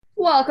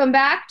Welcome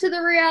back to the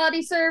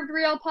Reality Served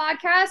Real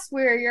podcast.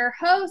 We're your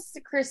hosts,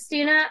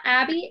 Christina,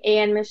 Abby,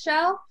 and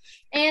Michelle.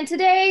 And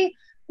today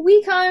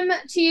we come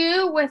to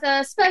you with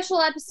a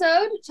special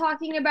episode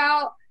talking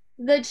about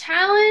the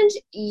Challenge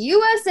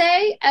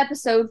USA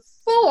episode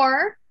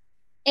 4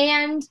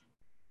 and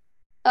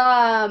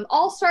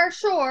All-Star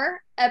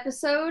Shore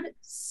episode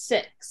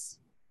 6.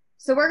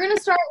 So we're going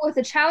to start with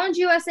the Challenge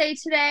USA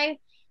today.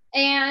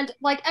 And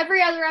like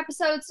every other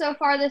episode so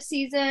far this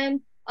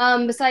season,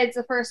 besides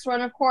the first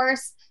one, of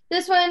course,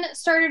 this one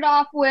started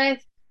off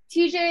with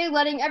TJ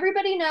letting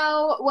everybody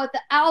know what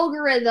the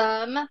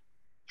algorithm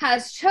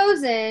has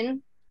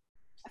chosen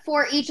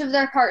for each of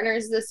their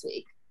partners this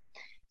week.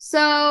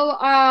 So,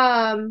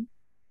 I'll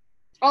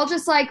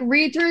just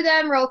read through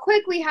them real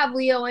quick. We have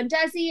Leo and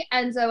Desi,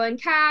 Enzo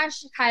and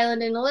Cash,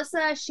 Kylan and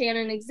Alyssa,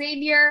 Shannon and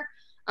Xavier,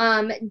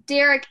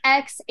 Derek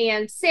X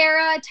and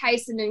Sarah,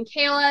 Tyson and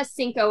Kayla,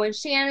 Cinco and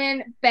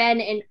Shannon,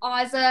 Ben and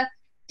Ozza,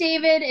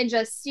 David and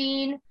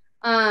Justine,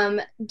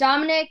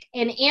 Dominic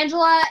and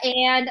Angela,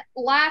 and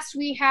last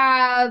we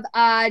have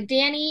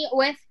Danny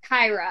with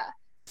Kyra.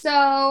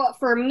 So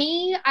for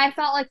me, I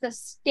felt like the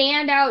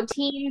standout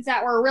teams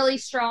that were really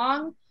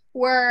strong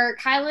were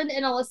Kylan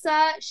and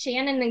Alyssa,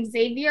 Shannon and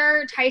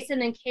Xavier,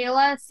 Tyson and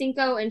Kayla,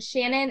 Cinco and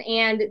Shannon,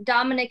 and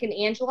Dominic and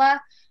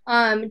Angela.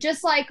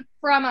 Just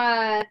from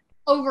a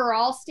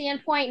overall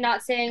standpoint,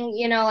 not saying,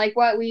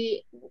 what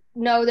we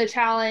know the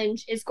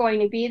challenge is going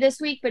to be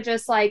this week, but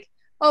just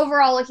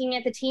overall looking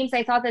at the teams,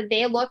 I thought that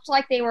they looked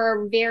like they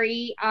were a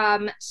very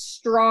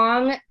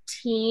strong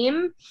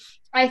team.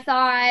 I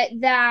thought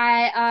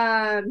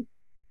that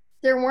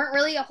there weren't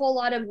really a whole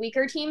lot of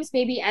weaker teams.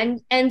 Maybe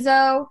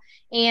Enzo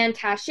and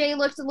Cache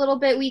looked a little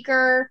bit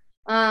weaker.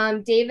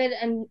 David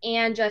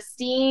and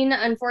Justine,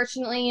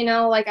 unfortunately,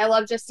 I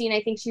love Justine.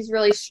 I think she's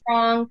really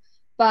strong.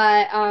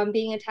 But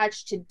being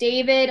attached to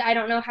David, I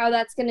don't know how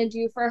that's going to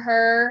do for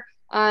her.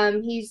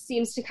 He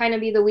seems to kind of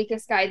be the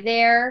weakest guy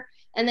there.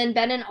 And then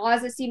Ben and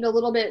Ozza seemed a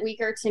little bit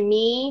weaker to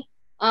me.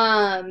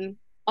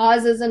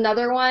 Oz is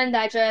another one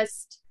that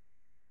just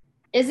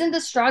isn't the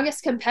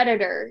strongest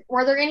competitor.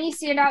 Were there any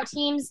standout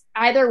teams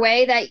either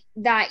way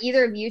that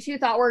either of you two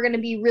thought were going to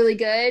be really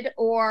good,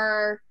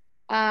 or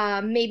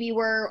maybe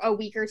were a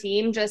weaker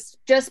team just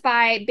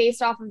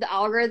based off of the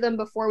algorithm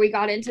before we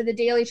got into the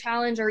daily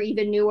challenge or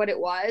even knew what it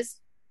was?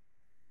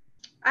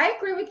 I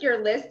agree with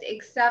your list,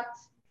 except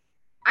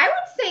I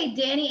would say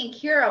Danny and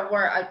Kira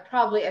were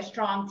probably a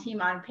strong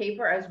team on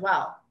paper as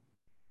well.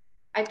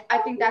 I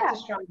think that's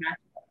a strong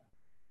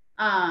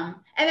match.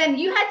 And then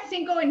you had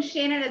Cinco and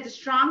Shannon as a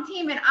strong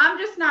team, and I'm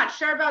just not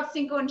sure about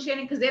Cinco and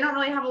Shannon because they don't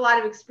really have a lot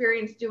of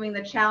experience doing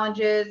the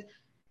challenges,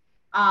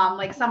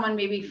 like someone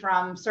maybe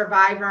from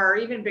Survivor or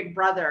even Big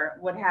Brother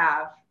would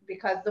have,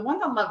 because the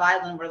ones on Love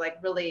Island were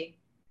really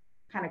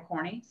kind of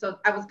corny. So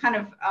I was kind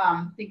of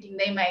thinking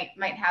they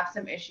might have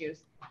some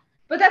issues.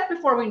 But that's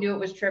before we knew it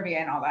was trivia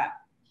and all that.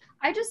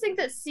 I just think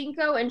that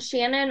Cinco and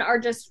Shannon are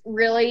just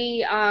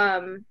really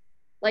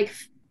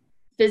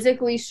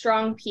physically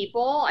strong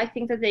people. I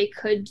think that they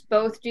could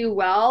both do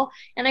well.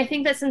 And I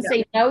think that since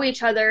they know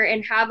each other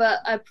and have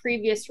a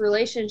previous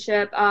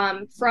relationship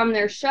from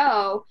their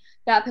show,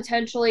 that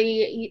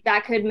potentially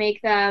that could make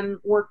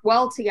them work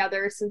well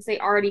together since they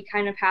already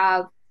kind of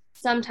have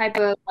some type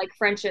of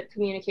friendship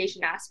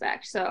communication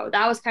aspect. So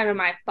that was kind of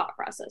my thought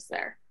process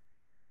there.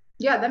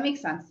 Yeah, that makes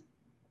sense.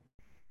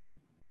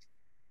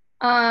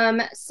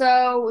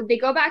 So they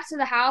go back to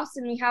the house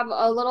and we have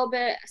a little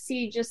bit,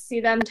 see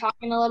them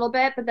talking a little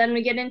bit, but then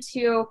we get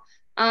into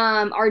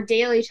our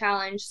daily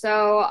challenge.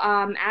 So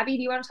Abby,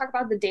 do you want to talk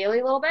about the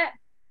daily a little bit?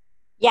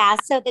 Yeah,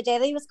 so the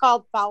daily was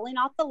called Falling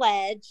Off the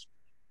Ledge.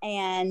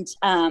 And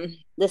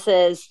this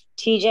is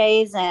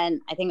TJ's and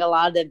I think a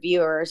lot of the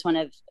viewers, one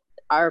of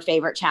our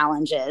favorite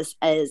challenges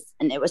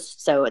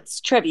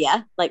it's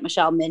trivia, like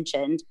Michelle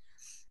mentioned.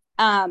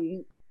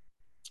 And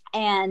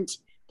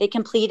they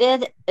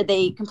completed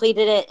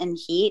it in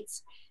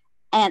heats.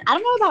 And I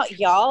don't know about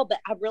y'all, but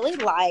I really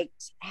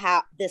liked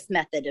how this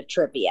method of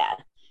trivia.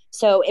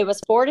 So it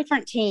was 4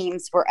 different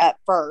teams were up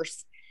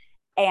first,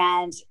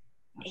 and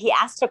he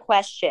asked a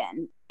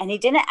question, and he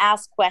didn't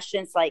ask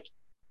questions like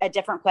a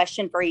different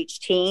question for each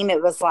team.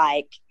 It was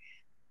I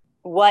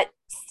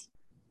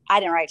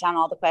didn't write down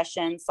all the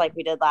questions like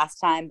we did last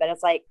time, but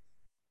it's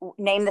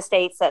name the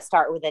states that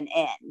start with an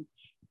N.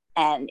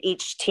 And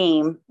each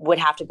team would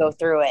have to go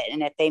through it.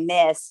 And if they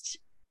missed,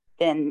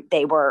 then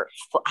they were,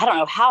 I don't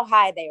know how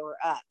high they were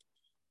up,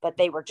 but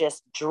they were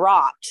just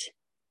dropped.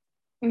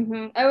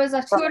 Mm-hmm. It was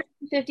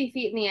 250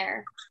 feet in the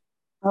air.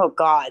 Oh,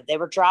 God. They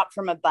were dropped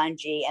from a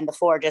bungee, and the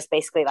floor just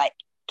basically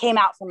came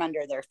out from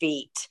under their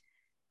feet.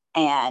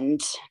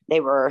 And they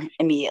were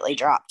immediately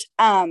dropped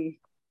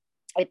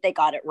if they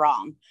got it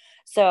wrong.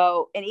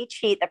 So in each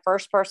heat, the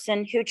first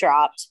person who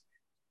dropped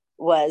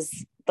was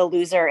the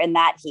loser in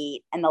that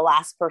heat, and the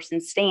last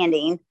person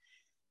standing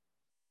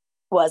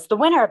was the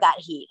winner of that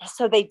heat.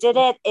 So they did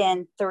it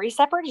in 3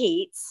 separate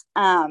heats.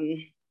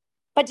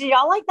 But did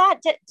y'all like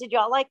that? Did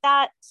y'all like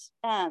that?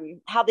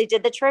 How they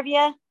did the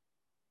trivia?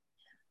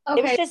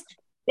 Okay.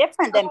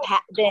 different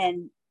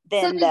than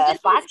the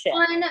flagship.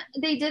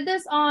 They did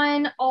this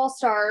on All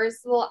Stars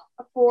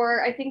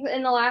for, I think,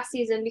 in the last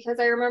season, because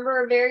I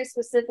remember very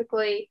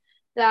specifically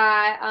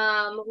that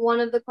one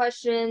of the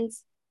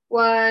questions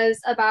was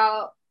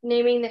about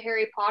naming the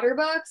Harry Potter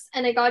books,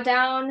 and it got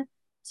down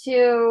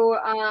to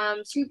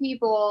two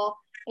people,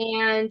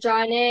 and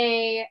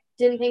Janae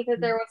didn't think that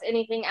there was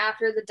anything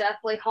after the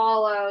Deathly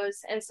Hallows,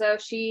 and so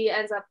she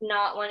ends up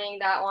not winning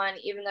that one,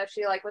 even though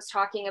she was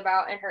talking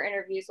about in her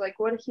interviews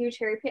what a huge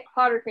Harry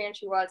Potter fan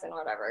she was and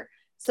whatever.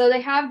 So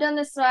they have done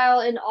this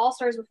style in All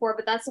Stars before,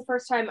 but that's the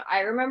first time I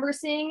remember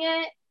seeing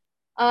it.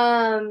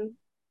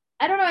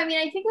 I don't know. I mean,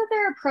 I think that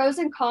there are pros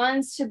and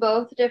cons to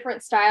both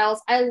different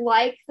styles. I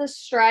like the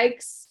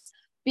strikes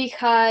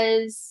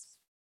because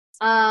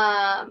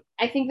I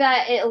think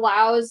that it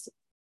allows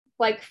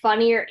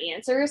funnier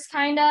answers,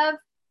 kind of.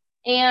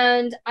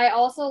 And I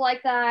also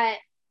like that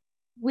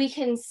we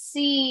can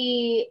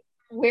see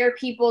where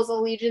people's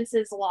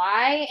allegiances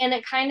lie, and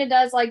it kind of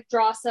does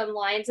draw some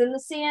lines in the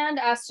sand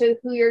as to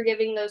who you're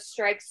giving those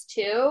strikes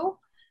to.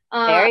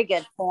 Very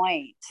good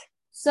point.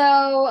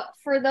 So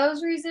for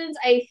those reasons,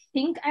 I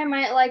think I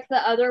might like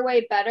the other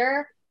way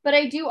better, but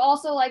I do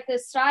also like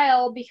this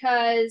style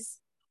because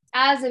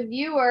as a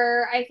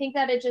viewer, I think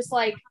that it just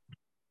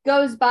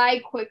goes by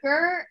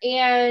quicker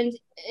and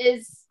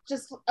is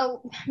just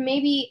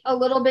maybe a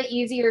little bit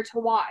easier to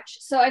watch.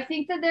 So I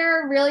think that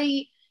there are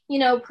really,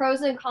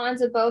 pros and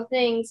cons of both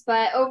things.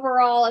 But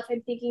overall, if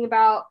I'm thinking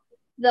about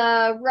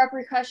the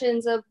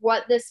repercussions of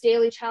what this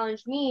daily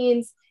challenge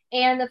means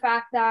and the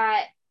fact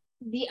that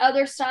the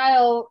other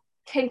style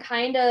can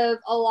kind of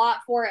allot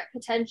for it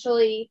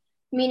potentially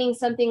meaning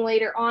something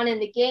later on in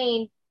the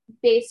game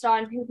based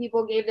on who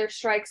people gave their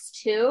strikes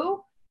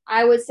to,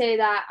 I would say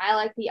that I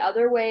like the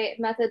other way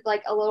method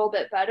a little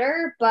bit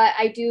better, but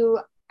I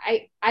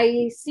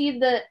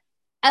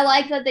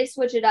like that they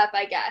switch it up,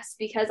 I guess,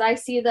 because I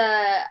see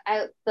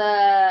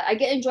I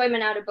get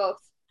enjoyment out of both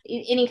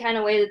any kind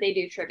of way that they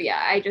do trivia.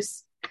 I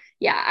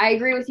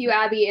agree with you,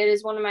 Abby. It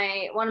is one of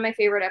my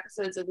favorite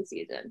episodes of the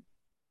season.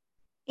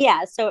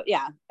 Yeah. So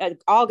yeah,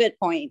 all good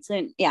points.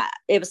 And yeah,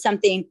 it was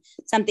something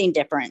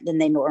different than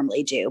they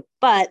normally do.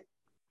 But,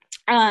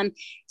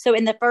 so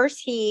in the first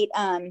heat,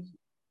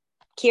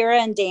 Kira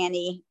and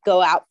Danny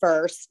go out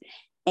first,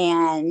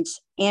 and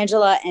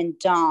Angela and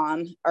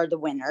Dom are the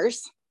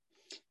winners.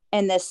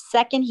 In the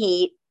second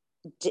heat,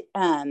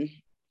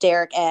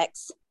 Derek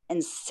X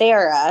and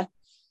Sarah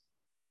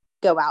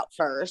go out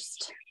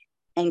first,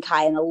 and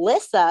Kai and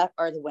Alyssa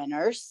are the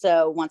winners.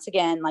 So once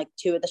again,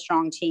 two of the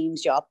strong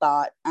teams y'all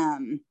thought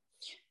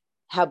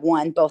have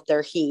won both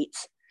their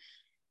heats.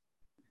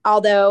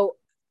 Although,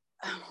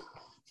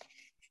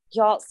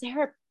 y'all,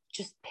 Sarah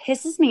just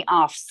pisses me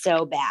off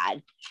so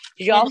bad.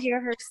 Did y'all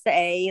hear her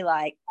say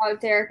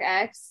Derek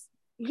X?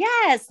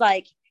 Yes,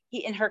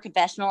 he in her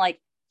confessional,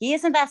 he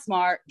isn't that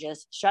smart.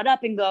 Just shut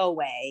up and go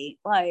away.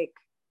 I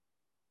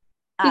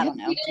don't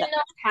know. You didn't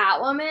know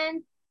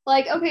Catwoman?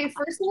 Okay,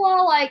 first of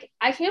all,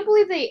 I can't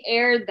believe they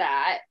aired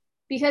that,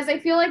 because I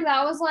feel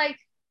that was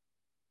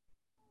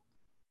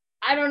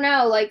I don't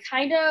know,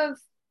 kind of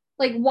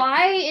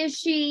why is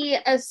she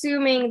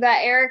assuming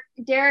that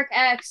Derek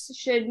X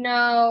should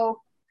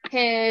know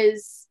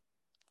his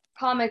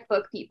comic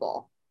book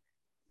people,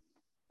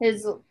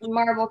 his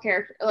Marvel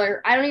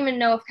character? I don't even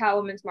know if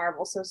Catwoman's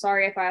Marvel, so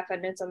sorry if I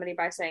offended somebody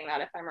by saying that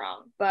if I'm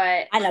wrong.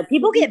 But I know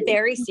people get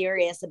very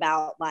serious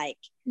about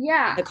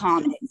the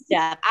comic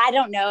stuff. I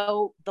don't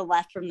know the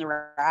left from the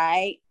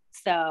right.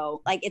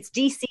 So it's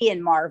DC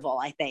and Marvel,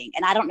 I think,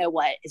 and I don't know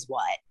what is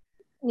what.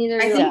 Neither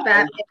I do think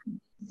I.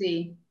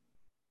 DC.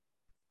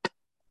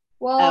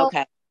 Well,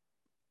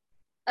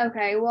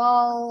 okay.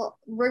 Well,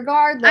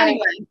 regardless,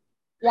 anyway.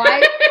 Why are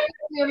you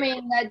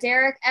assuming that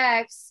Derek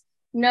X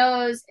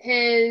knows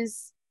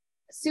his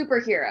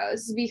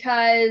superheroes?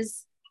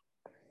 Because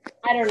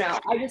I don't know.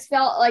 I just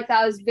felt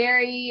that was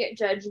very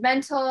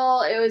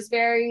judgmental. It was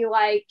very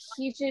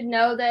he should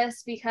know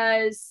this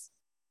because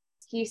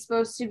he's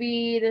supposed to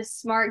be this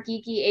smart,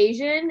 geeky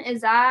Asian.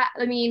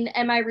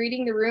 Am I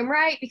reading the room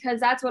right?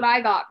 Because that's what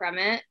I got from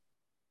it.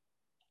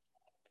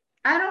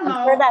 I don't know.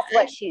 I'm sure that's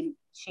what she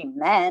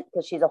meant,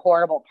 because she's a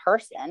horrible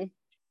person.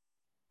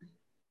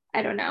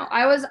 I don't know.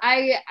 I was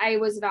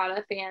not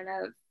a fan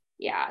of.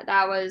 Yeah,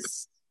 that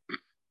was.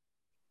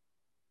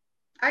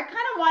 I kind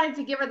of wanted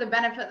to give her the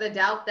benefit of the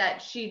doubt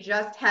that she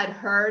just had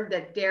heard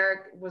that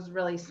Derek was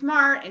really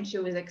smart, and she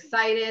was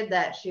excited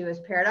that she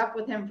was paired up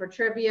with him for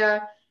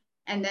trivia,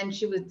 and then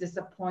she was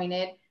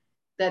disappointed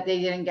that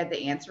they didn't get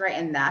the answer right,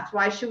 and that's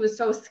why she was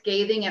so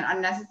scathing and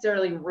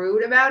unnecessarily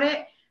rude about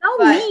it.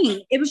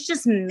 Mean. It was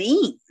just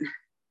mean.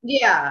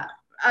 Yeah.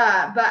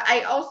 But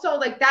I also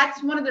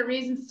that's one of the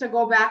reasons, to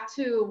go back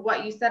to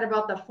what you said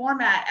about the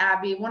format,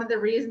 Abby. One of the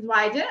reasons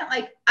why I didn't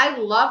I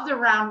love the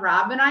round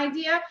robin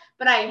idea,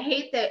 but I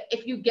hate that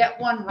if you get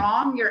one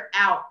wrong, you're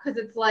out. Cause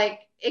it's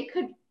it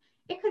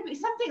could be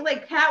something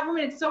like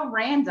Catwoman. It's so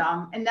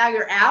random and now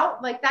you're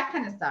out. That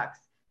kind of sucks.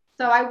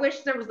 So I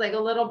wish there was a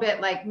little bit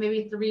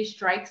maybe 3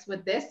 strikes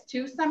with this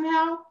too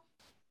somehow.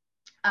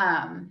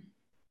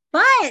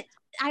 But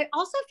I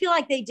also feel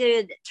like they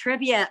did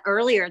trivia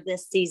earlier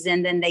this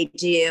season than they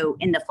do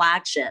in the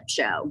flagship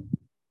show.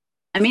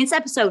 I mean, it's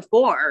episode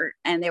 4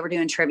 and they were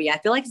doing trivia. I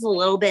feel like it's a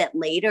little bit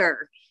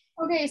later.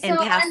 Okay, so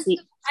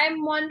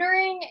I'm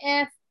wondering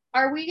if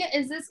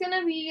is this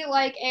gonna be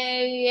like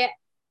a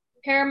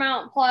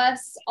Paramount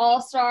Plus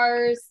All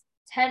Stars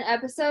 10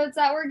 episodes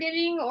that we're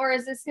getting, or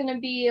is this gonna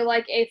be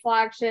like a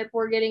flagship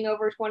we're getting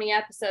over 20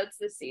 episodes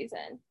this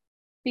season?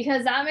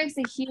 Because that makes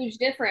a huge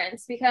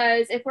difference,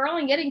 because if we're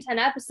only getting 10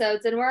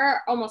 episodes and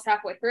we're almost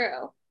halfway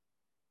through.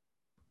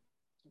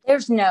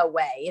 There's no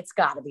way. It's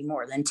got to be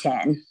more than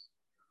 10.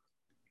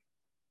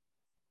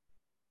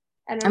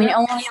 I mean,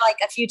 only like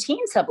a few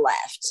teams have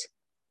left.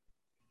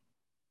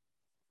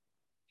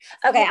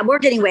 Okay, we're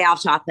getting way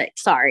off topic.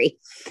 Sorry.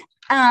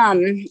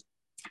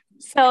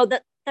 So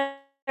the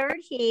third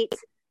heat,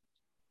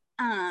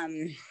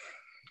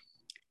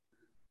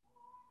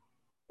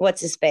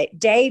 what's his face?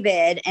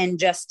 David and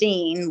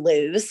Justine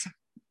lose.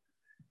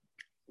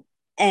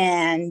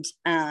 And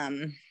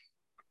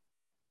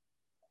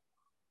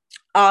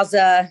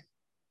Azah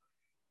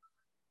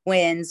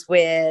wins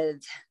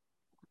with,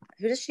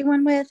 who does she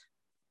win with?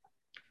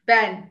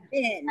 Ben.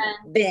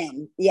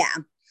 Yeah.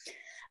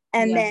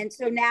 And then,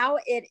 so now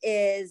it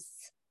is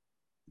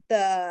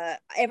the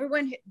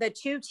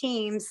two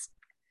teams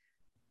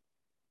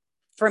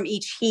from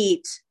each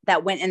heat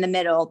that went in the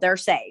middle, they're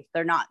safe.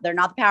 They're not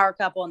the power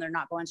couple, and they're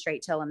not going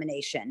straight to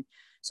elimination.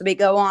 So we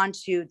go on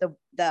to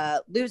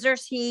the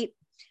losers heat,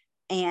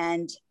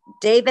 and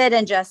David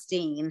and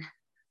Justine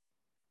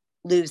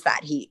lose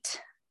that heat.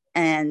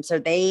 And so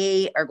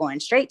they are going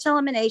straight to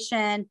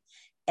elimination,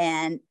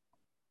 and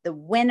the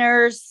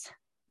winners,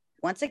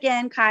 once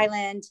again,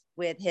 Kyland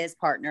with his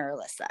partner,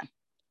 Alyssa.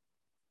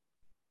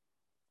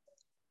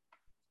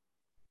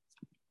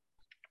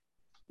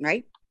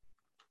 Right?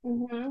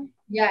 Mm-hmm.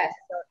 Yes.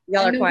 So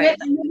y'all are quiet.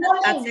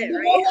 That's it,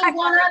 right?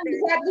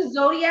 Is that the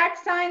zodiac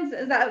signs?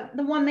 Is that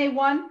the one they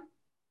won?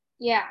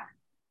 Yeah.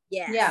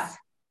 Yes. Yeah.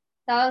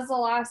 That was the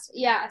last.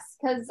 Yes,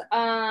 because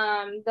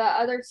the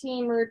other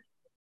team were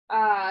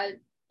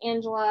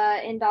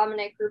Angela and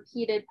Dominic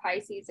repeated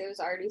Pisces. It was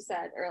already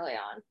said early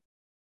on.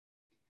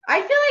 I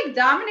feel like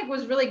Dominic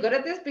was really good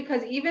at this,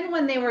 because even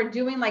when they were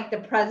doing like the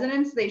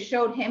presidents, they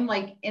showed him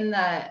like in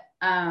the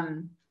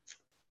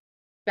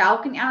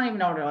balcony. I don't even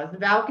know what it was. The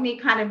balcony,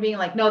 kind of being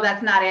like, no,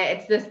 that's not it.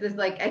 It's this.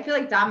 Like, I feel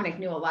like Dominic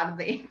knew a lot of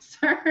the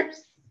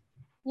answers.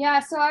 Yeah,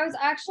 so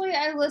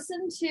I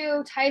listened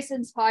to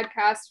Tyson's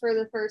podcast for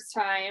the first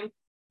time,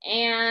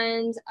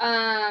 and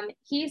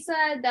he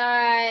said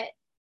that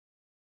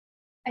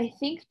I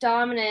think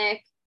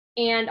Dominic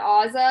and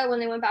Azah,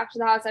 when they went back to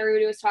the house,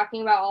 everybody was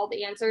talking about all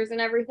the answers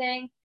and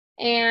everything.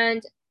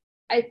 And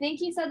I think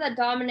he said that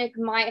Dominic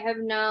might have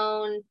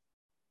known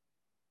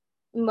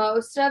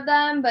most of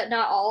them, but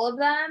not all of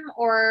them,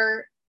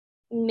 or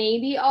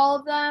maybe all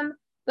of them.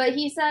 But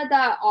he said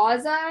that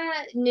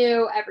Azah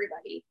knew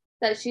everybody,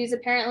 that she's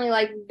apparently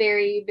like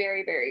very,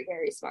 very, very,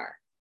 very smart.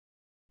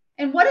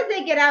 And what did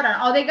they get out on?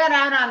 Oh, they got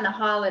out on the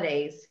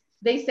holidays.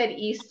 They said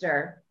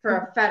Easter for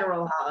a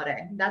federal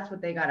holiday. That's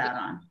what they got out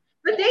on.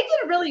 But they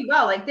did really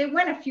well. Like, they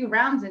went a few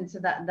rounds into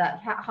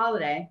that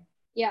holiday.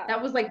 Yeah.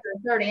 That was like the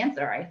third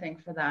answer, I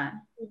think, for that.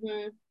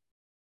 Mm-hmm.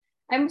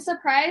 I'm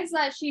surprised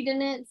that she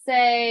didn't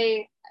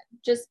say,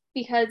 just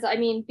because, I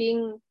mean,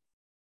 being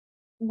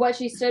what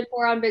she stood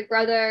for on Big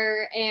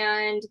Brother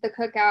and the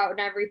cookout and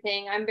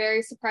everything, I'm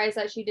very surprised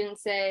that she didn't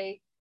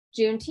say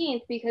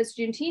Juneteenth, because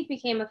Juneteenth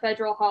became a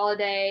federal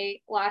holiday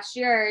last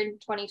year in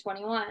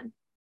 2021.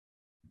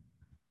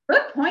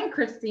 Good point,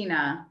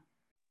 Christina.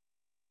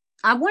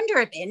 I wonder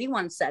if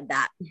anyone said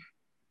that.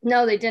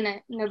 No, they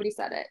didn't. Nobody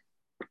said it.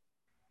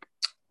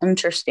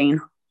 Interesting.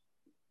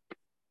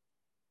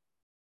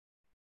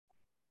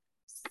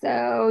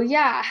 So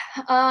yeah.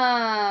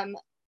 I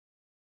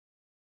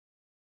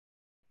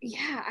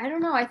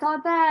don't know. I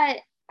thought that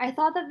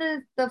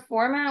the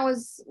format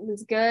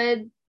was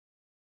good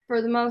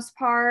for the most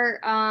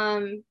part.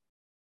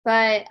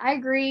 But I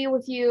agree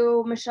with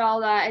you, Michelle,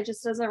 that it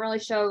just doesn't really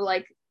show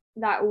like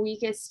that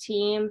weakest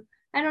team.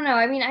 I don't know.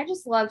 I mean, I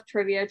just love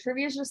trivia.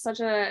 Trivia is just such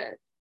a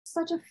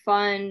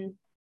fun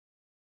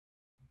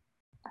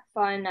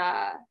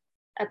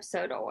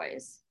episode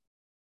always.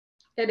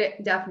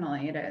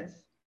 Definitely it is.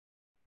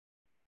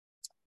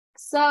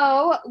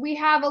 So we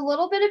have a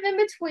little bit of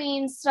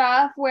in-between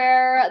stuff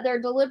where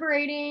they're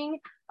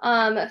deliberating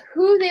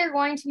who they're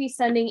going to be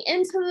sending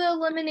into the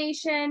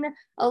elimination.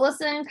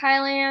 Alyssa and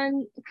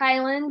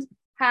Kyland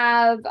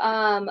have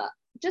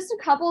just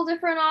a couple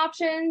different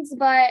options,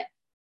 but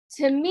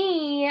to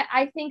me,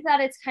 I think that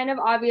it's kind of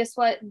obvious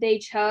what they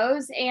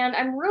chose, and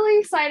I'm really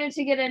excited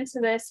to get into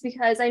this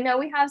because I know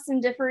we have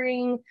some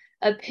differing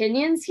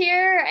opinions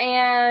here.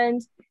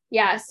 And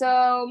yeah,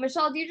 so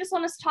Michelle, do you just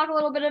want us to talk a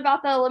little bit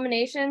about the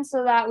elimination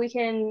so that we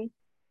can,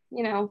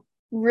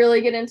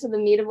 really get into the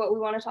meat of what we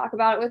want to talk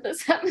about with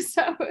this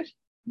episode?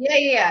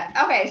 Yeah.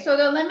 Okay, so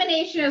the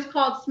elimination is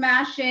called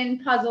Smash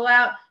In, Puzzle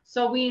Out.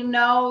 So we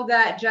know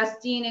that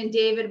Justine and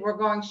David were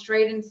going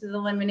straight into the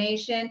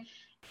elimination.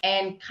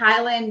 and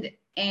Kyland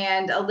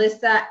and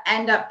Alyssa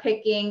end up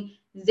picking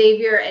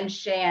Xavier and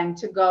Shan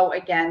to go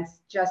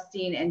against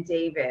Justine and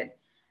David.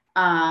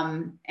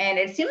 And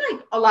it seemed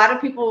like a lot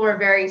of people were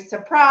very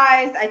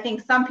surprised. I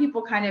think some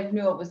people kind of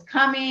knew it was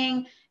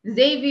coming.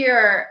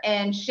 Xavier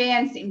and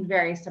Shan seemed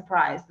very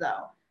surprised,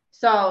 though.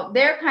 So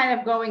they're kind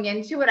of going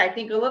into it, I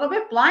think, a little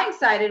bit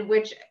blindsided,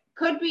 which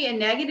could be a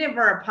negative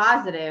or a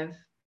positive,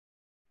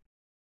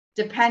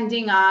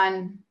 depending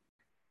on,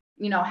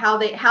 you know, how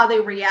they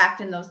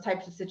react in those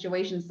types of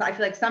situations. So I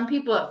feel like some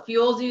people, it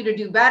fuels you to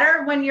do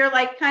better when you're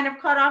like kind of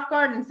caught off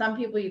guard, and some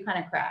people you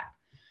kind of crack.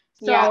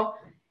 So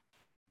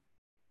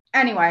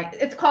anyway,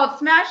 it's called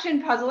Smash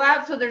In Puzzle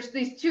Out. So there's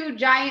these two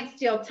giant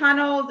steel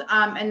tunnels,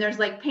 and there's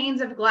like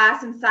panes of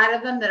glass inside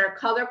of them that are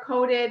color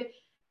coded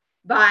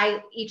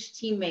by each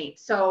teammate.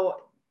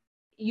 So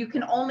you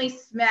can only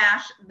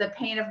smash the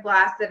pane of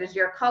glass that is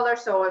your color.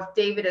 So if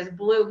David is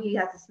blue, he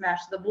has to smash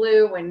the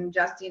blue, and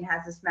Justine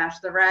has to smash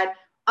the red.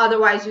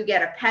 Otherwise, you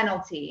get a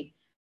penalty,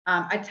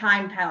 a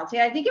time penalty.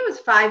 I think it was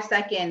 5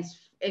 seconds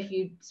if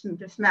you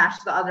smash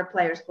the other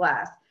player's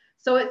glass.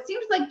 So it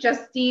seems like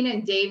Justine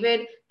and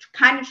David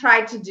kind of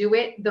tried to do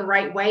it the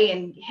right way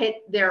and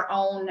hit their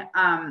own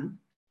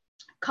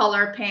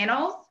color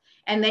panels.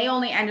 And they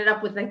only ended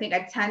up with, I think,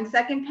 a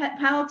 10-second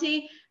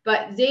penalty.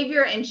 But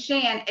Xavier and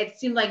Shan, it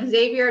seemed like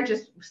Xavier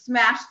just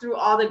smashed through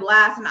all the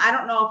glass. And I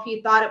don't know if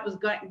he thought it was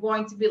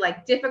going to be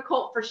like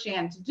difficult for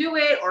Shan to do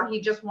it, or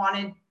he just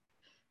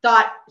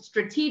thought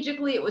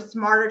strategically it was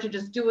smarter to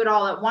just do it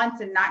all at once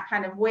and not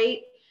kind of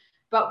wait.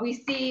 But we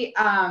see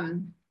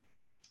them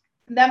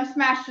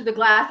smash through the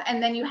glass,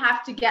 and then you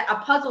have to get a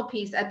puzzle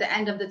piece at the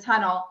end of the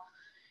tunnel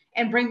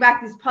and bring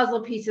back these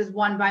puzzle pieces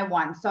one by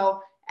one.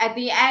 So at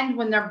the end,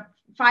 when they're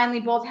finally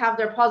both have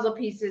their puzzle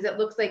pieces, it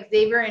looks like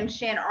Xavier and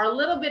Shan are a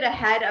little bit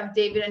ahead of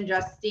David and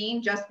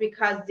Justine, just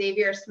because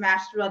Xavier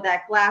smashed through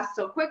that glass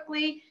so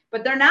quickly,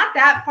 but they're not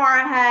that far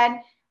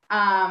ahead.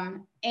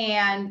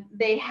 And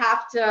they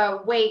have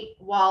to wait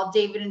while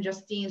David and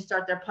Justine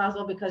start their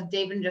puzzle, because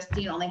David and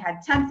Justine only had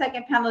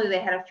 10-second penalty. They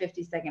had a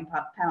 50-second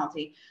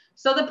penalty.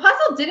 So the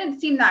puzzle didn't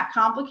seem that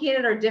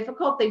complicated or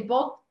difficult. They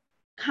both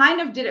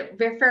kind of did it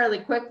fairly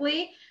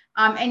quickly.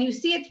 And you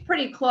see it's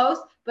pretty close,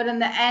 but in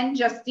the end,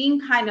 Justine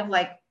kind of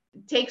like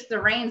takes the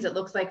reins, it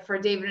looks like, for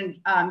David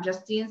and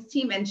Justine's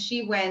team, and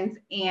she wins.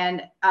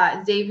 And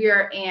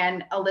Xavier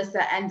and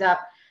Alyssa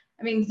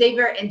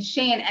Xavier and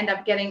Shan end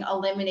up getting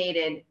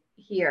eliminated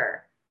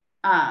here.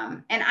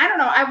 And I don't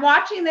know, I'm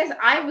watching this,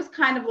 I was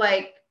kind of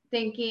like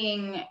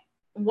thinking,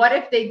 what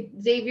if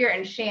Xavier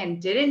and Shan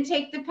didn't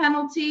take the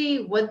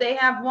penalty? Would they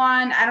have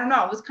won? I don't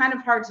know. It was kind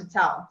of hard to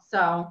tell.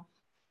 So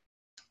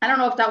I don't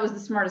know if that was the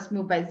smartest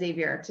move by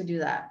Xavier to do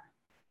that.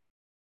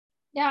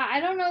 Yeah, I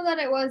don't know that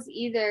it was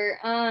either.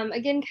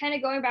 Again, kind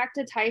of going back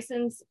to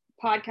Tyson's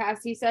podcast,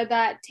 he said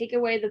that take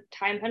away the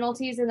time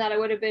penalties and that it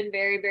would have been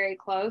very, very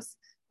close.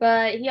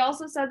 But he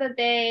also said that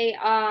they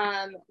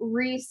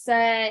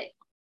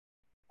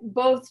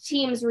both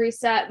teams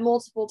reset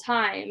multiple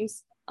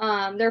times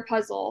their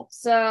puzzle.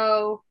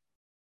 So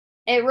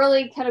it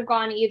really could have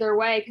gone either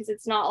way, because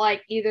it's not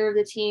like either of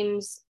the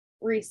teams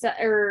reset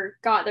or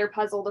got their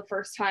puzzle the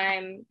first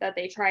time that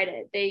they tried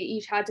it. They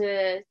each had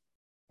to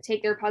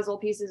take their puzzle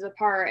pieces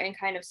apart and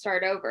kind of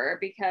start over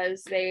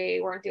because they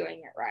weren't doing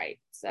it right.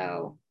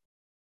 So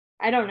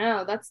I don't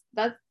know. That's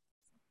a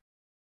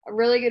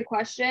really good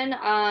question.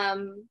 I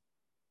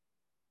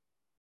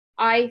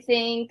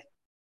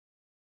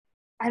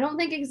don't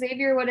think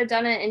Xavier would have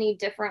done it any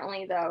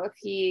differently, though, if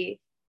he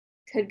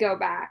could go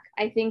back.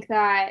 I think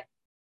that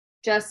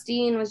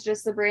Justine was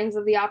just the brains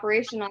of the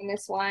operation on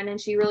this one, and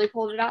she really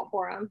pulled it out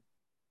for him.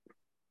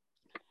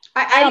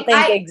 I don't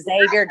think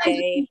Xavier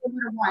gave.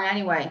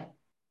 Anyway.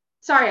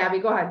 Sorry, Abby,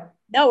 go ahead.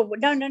 No,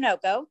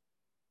 go.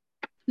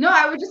 No,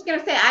 I was just going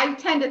to say, I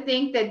tend to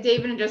think that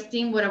David and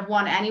Justine would have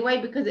won anyway,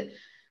 because it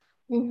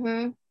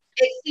seemed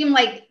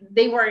like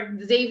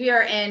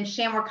Xavier and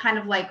Shan were kind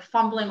of like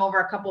fumbling over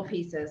a couple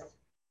pieces.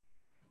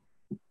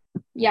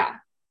 Yeah,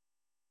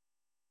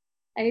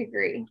 I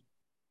agree.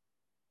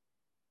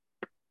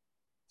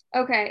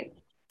 Okay,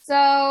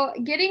 so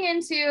getting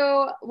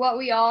into what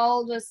we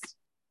all just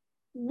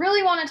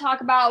really want to talk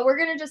about, we're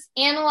going to just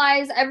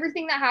analyze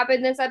everything that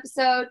happened this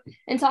episode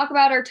and talk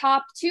about our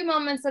top 2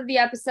 moments of the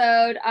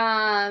episode,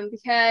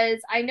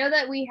 because I know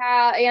that we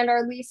have, and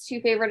our least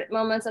 2 favorite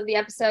moments of the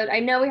episode.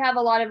 I know we have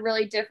a lot of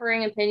really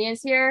differing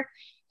opinions here,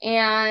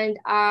 and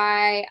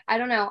I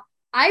don't know.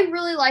 I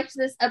really liked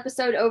this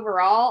episode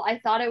overall. I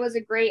thought it was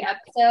a great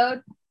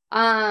episode.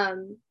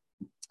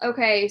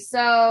 Okay,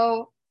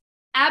 so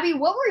Abby,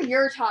 what were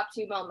your top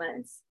 2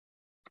 moments?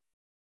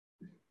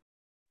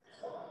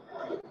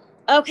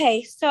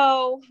 Okay,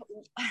 so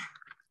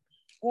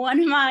one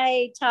of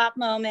my top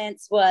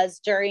moments was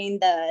during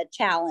the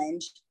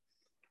challenge.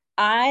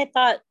 I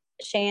thought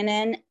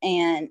Shannon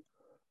and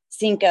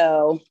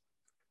Cinco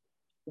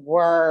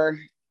were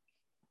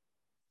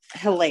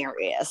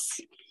hilarious.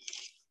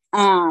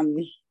 Weren't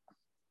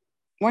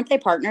they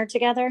partnered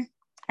together?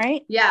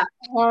 Right? Yeah.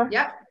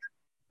 Yep.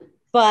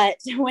 But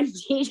when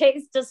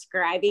TJ's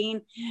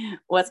describing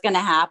what's going to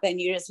happen,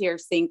 you just hear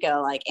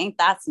Cinco like, ain't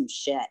that some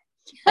shit?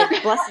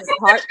 Like, bless his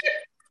heart.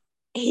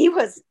 He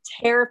was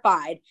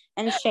terrified.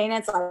 And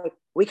Shannon's like,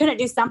 we couldn't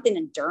do something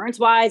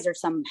endurance-wise or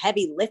some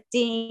heavy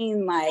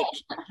lifting. Like,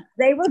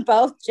 they were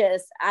both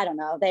just, I don't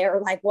know. They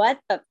were like, what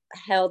the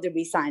hell did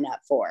we sign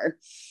up for?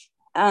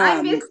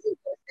 I missed you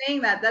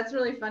saying that. That's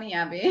really funny,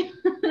 Abby.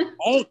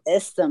 Ain't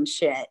this some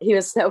shit? He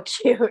was so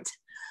cute.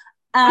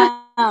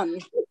 And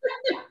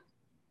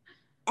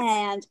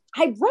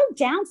I wrote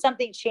down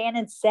something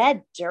Shannon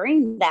said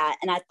during that,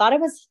 and I thought it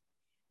was,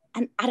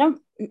 and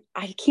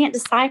I can't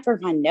decipher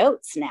my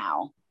notes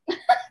now.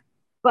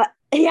 But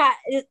yeah,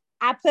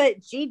 I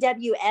put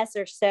GWS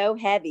are so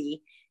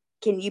heavy.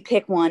 Can you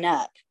pick one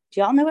up?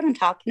 Do y'all know what I'm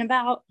talking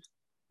about?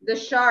 The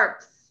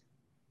Sharks.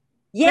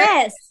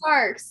 Yes.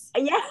 Sharks.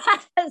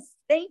 Yes.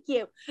 Thank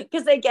you.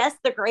 Because they guessed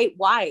the Great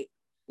White.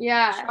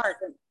 Yeah. Shark.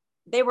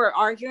 They were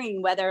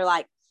arguing whether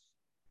like,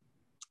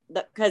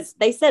 because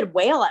they said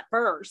whale at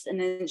first, and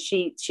then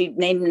she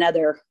named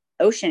another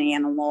ocean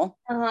animal.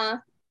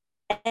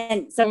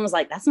 And someone was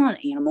like, that's not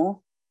an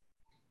animal.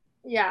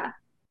 Yeah.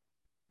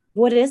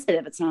 What is it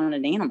if it's not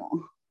an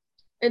animal?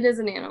 It is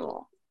an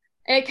animal.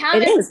 It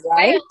counts. It is,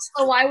 right?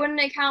 So why wouldn't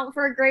it count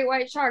for a great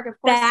white shark?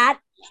 Of course. That's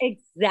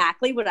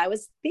exactly what I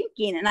was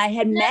thinking. And I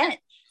had meant,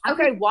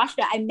 after I watched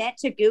it, I meant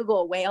to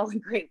Google whale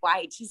and great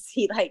white to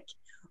see like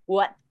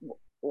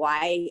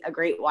why a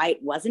great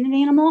white wasn't an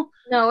animal.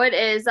 No, it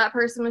is. That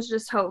person was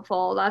just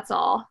hopeful. That's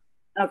all.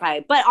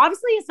 Okay. But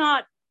obviously it's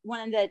not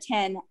one of the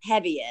 10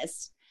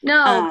 heaviest.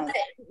 No,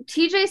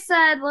 TJ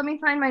said, let me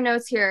find my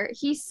notes here.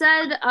 He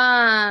said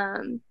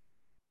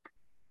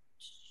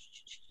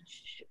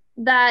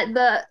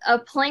that a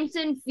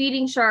plankton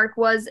feeding shark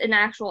was an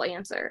actual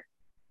answer.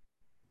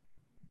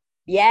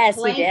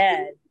 Yes, he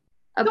did.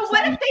 So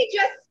what if they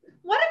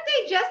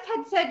just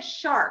had said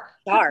shark?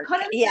 Shark.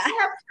 Couldn't yeah. They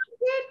have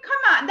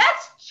Come on,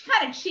 that's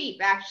kind of cheap,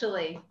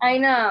 actually. I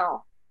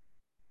know.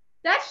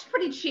 That's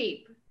pretty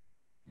cheap.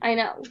 I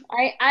know.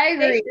 I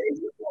agree.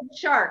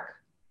 Shark.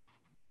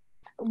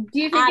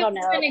 Do you think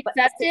it's been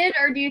accepted,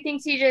 or do you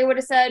think TJ would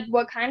have said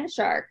what kind of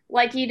shark,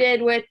 like he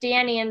did with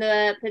Danny and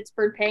the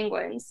Pittsburgh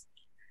Penguins?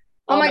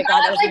 Oh my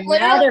God, that's like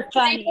literally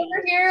funny.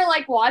 Over here,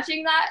 like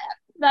watching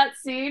that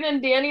scene,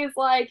 and Danny's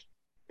like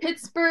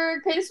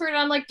Pittsburgh, and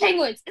I'm like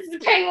Penguins, it's the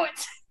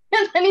Penguins,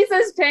 and then he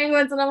says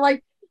Penguins, and I'm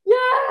like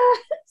yes.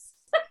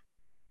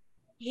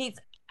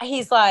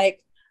 He's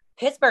like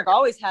Pittsburgh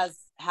always has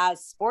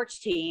sports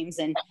teams,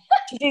 and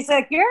she's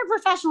like, you're a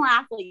professional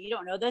athlete, you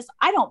don't know this?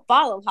 I don't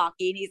follow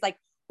hockey. And he's like,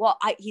 well,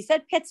 he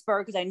said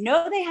Pittsburgh because I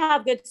know they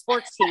have good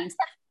sports teams.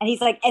 And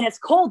he's like, and it's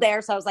cold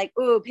there. So I was like,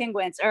 ooh,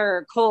 Penguins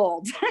are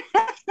cold.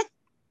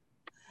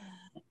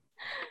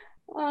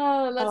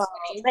 Oh, that's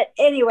funny. But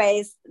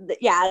anyways,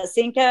 yeah,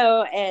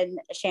 Cinco and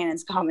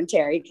Shannon's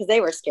commentary, because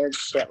they were scared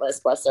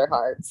shitless, bless their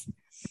hearts.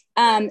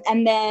 And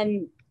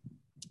then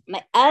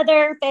my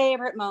other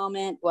favorite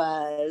moment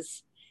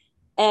was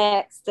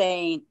X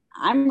saying,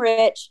 I'm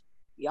rich,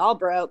 y'all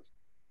broke,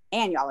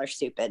 and y'all are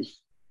stupid.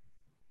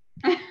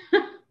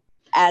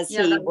 As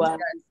he was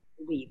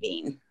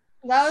leaving.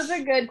 That was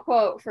a good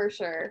quote for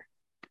sure.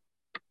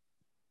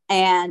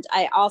 And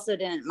I also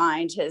didn't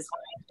mind his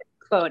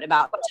quote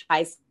about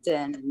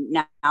Tyson,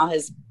 now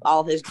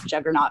all his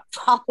juggernaut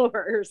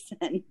followers.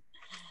 And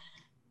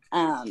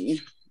this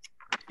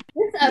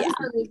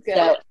episode was good.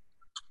 So,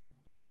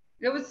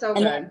 it was so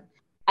good.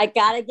 I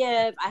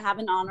have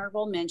an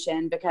honorable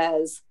mention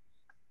because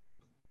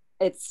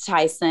it's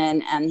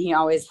Tyson, and he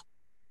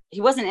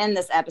wasn't in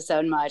this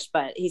episode much,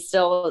 but he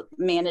still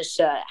managed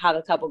to have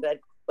a couple good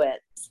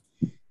quits.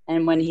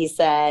 And when he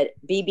said,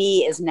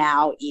 BB is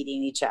now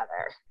eating each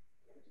other.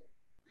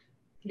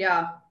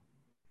 Yeah.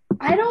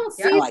 I don't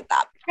see, like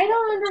that. I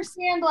don't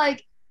understand.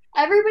 Like,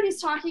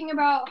 everybody's talking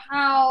about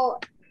how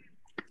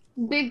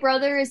Big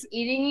Brother is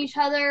eating each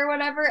other or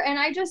whatever. And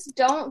I just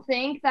don't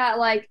think that,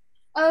 like,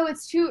 oh,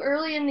 it's too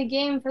early in the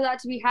game for that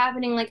to be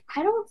happening. Like,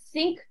 I don't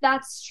think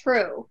that's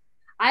true.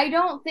 I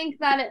don't think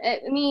that,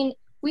 I mean,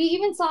 we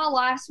even saw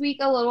last week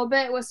a little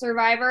bit with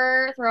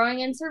Survivor,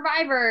 throwing in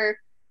Survivor.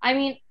 I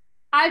mean,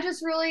 I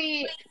just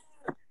really,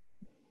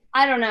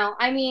 I don't know.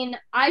 I mean,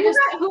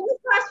 who was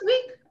last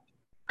week?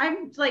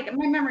 I'm like,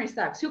 my memory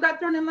sucks. Who got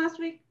thrown in last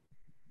week?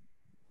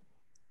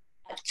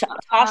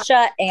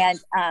 Tasha and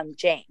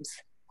James.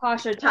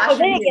 Tasha. Oh,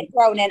 they didn't get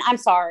thrown in. I'm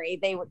sorry.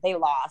 They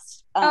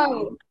lost.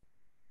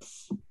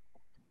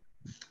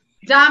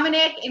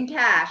 Dominic and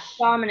Cash.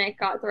 Dominic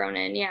got thrown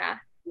in, yeah.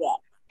 Yeah.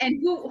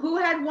 And who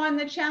had won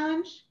the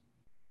challenge?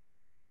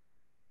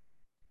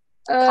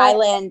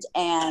 Kyland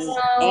and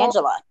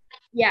Angela.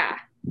 Yeah.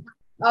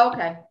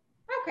 Okay.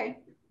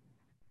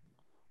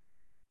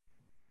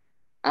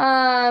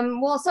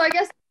 Well, so I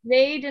guess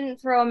they didn't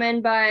throw him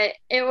in, but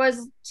it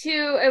was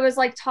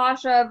like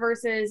Tasha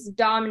versus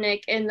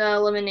Dominic in the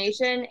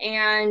elimination,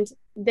 and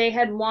they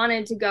had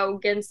wanted to go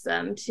against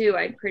them too,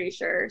 I'm pretty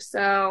sure.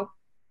 So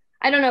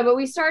I don't know, but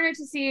we started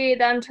to see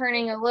them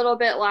turning a little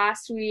bit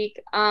last week.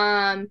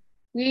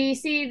 we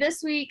see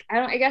this week,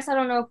 I guess I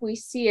don't know if we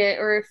see it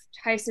or if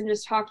Tyson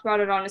just talked about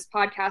it on his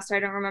podcast. I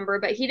don't remember,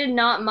 but he did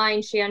not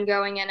mind Shan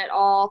going in at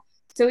all.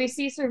 So we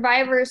see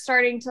survivors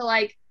starting to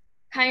like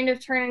kind of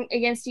turn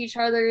against each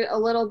other a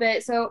little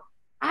bit. So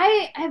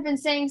I have been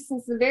saying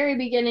since the very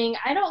beginning,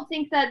 I don't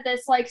think that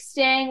this like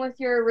staying with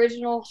your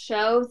original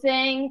show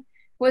thing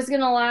was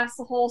going to last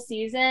the whole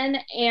season.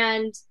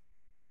 And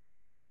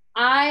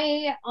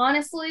I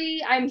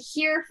honestly, I'm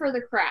here for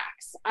the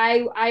cracks.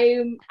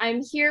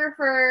 I'm here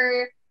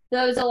for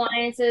those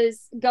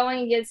alliances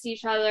going against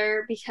each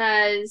other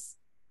because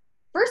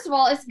first of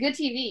all, it's good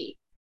TV.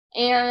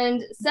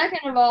 And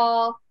second of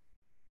all,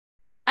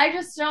 I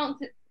just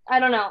I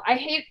don't know. I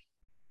hate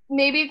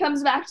maybe it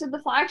comes back to the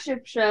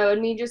flagship show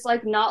and me just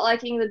like not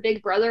liking the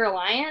Big Brother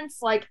alliance.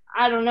 Like,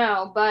 I don't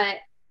know, but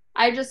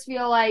I just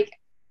feel like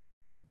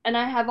and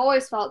I have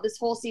always felt this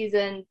whole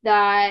season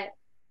that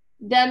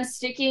them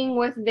sticking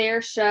with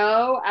their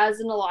show as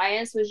an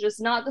alliance was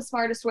just not the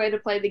smartest way to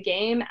play the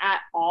game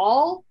at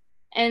all.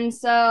 And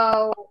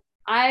so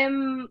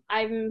I'm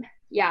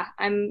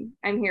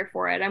here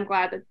for it. I'm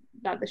glad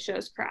that the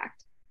show's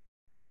cracked.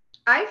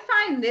 I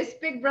find this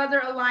Big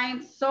Brother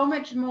alliance so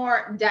much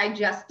more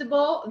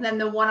digestible than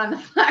the one on the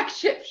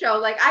flagship show.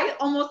 Like I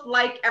almost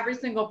like every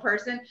single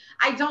person.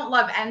 I don't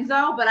love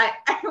Enzo, but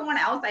everyone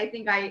else I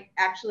think I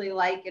actually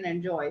like and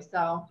enjoy.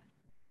 So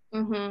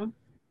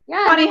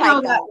Yeah, funny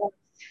how that works.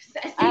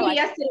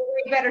 CBS did a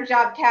way better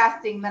job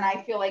casting than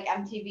I feel like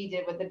MTV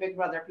did with the Big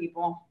Brother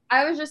people.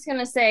 I was just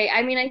gonna say,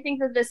 I mean, I think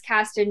that this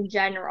cast in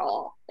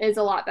general is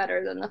a lot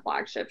better than the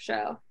flagship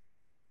show.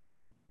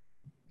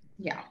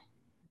 Yeah.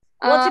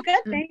 Well, it's a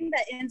good thing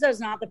that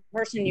Enzo's not the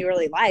person you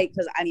really like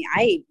because, I mean,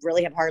 I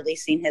really have hardly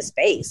seen his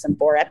face in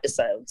 4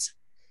 episodes.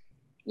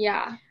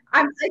 Yeah.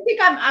 I think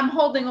I'm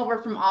holding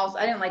over from All.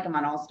 I didn't like him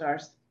on All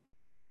Stars.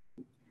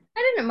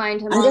 I didn't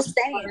mind him. I'm just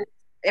saying.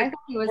 I thought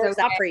he was okay.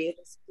 Up for you.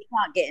 He's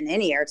not getting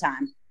any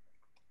airtime.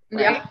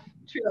 Right? Yeah,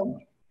 true.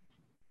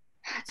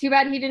 Too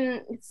bad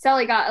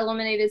Sully got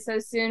eliminated so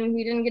soon.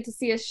 We didn't get to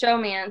see his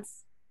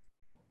showmance.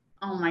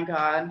 Oh my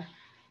God.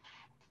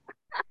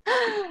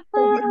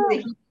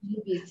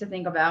 To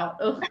think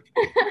about.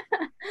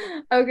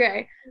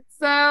 Okay.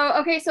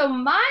 So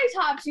my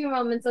top 2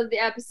 moments of the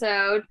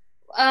episode.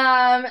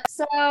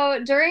 So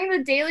during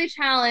the daily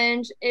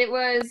challenge, it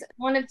was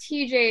one of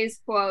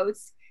TJ's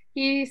quotes.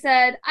 He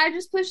said, "I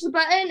just pushed the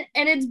button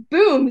and it's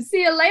boom.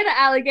 See you later,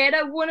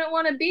 alligator. Wouldn't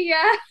want to be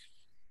ya."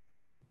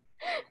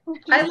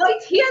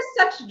 He has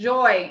such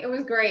joy. It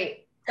was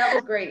great. That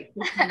was great.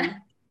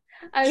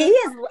 He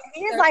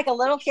is like a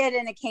little kid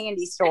in a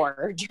candy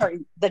store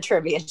during the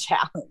trivia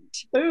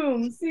challenge.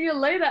 Boom. See you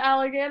later,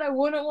 alligator.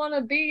 Wouldn't want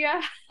to be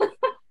ya.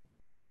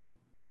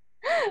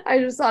 I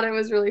just thought it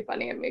was really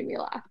funny. It made me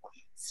laugh.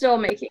 Still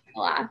making me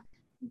laugh.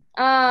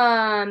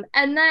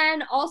 And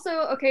then also,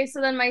 okay, so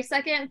then my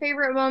second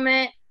favorite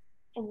moment,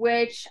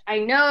 which I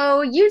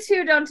know you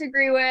two don't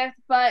agree with,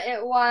 but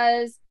it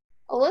was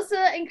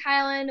Alyssa and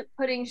Kylan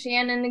putting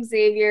Shannon and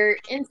Xavier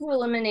into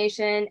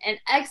elimination and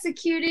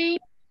executing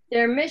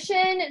their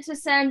mission to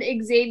send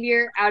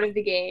Xavier out of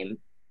the game.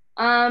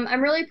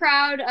 I'm really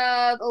proud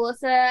of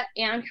Alyssa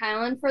and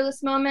Kylan for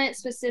this moment,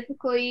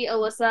 specifically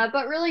Alyssa,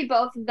 but really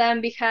both of them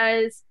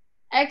because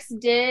X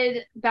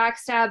did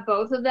backstab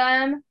both of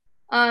them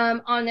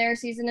on their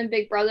season in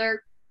Big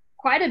Brother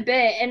quite a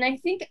bit. And I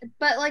think,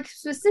 but like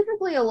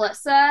specifically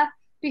Alyssa,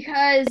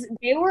 because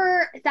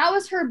that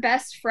was her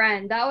best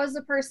friend. That was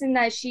the person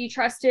that she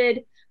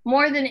trusted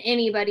more than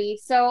anybody.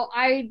 So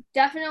I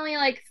definitely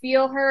like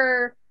feel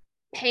her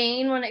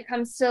pain when it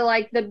comes to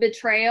like the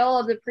betrayal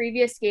of the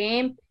previous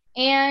game.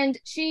 And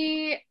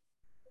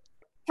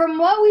from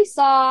what we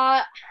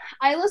saw,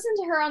 I listened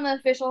to her on the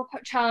official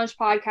challenge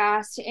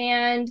podcast,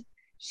 and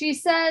she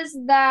says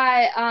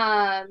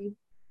that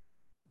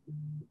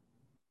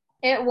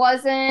it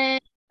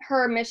wasn't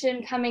her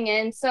mission coming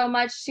in so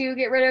much to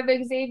get rid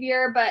of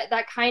Xavier, but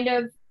that kind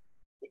of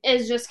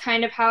is just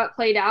kind of how it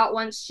played out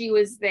once she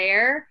was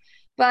there.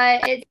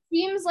 But it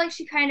seems like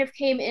she kind of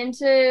came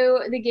into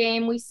the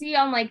game. We see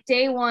on like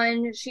day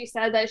 1, she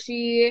said that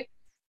she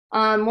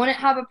wouldn't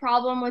have a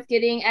problem with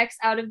getting X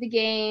out of the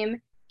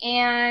game.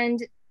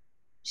 And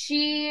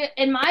she,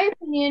 in my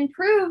opinion,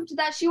 proved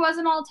that she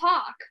wasn't all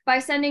talk by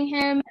sending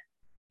him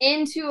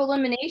into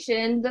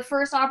elimination the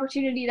first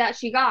opportunity that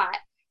she got.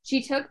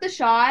 She took the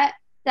shot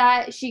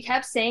that she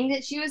kept saying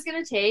that she was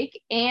going to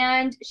take,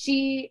 and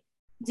she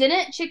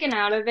didn't chicken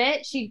out of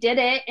it. She did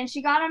it, and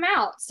she got him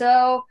out.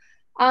 So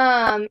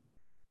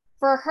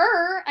for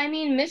her, I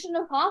mean, mission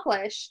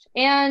accomplished.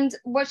 And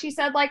what she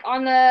said, like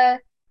on the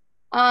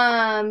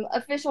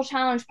official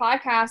challenge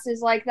podcast,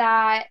 is like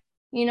that,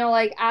 you know,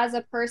 like as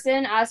a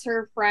person, as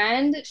her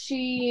friend,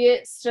 she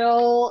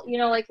still, you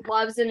know, like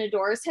loves and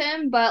adores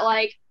him, but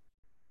like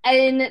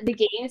in the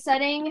game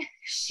setting,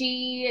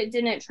 she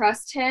didn't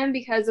trust him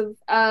because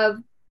of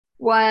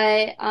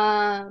what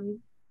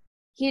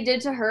he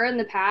did to her in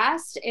the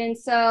past. And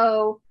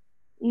so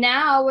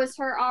now was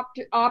her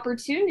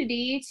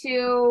opportunity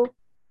to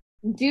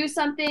do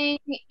something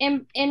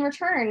in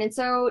return. And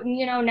so,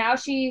 now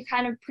she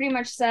kind of pretty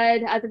much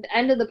said at the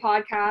end of the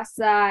podcast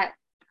that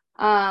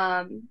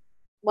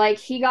like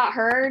he got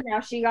her, now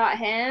she got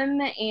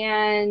him,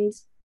 and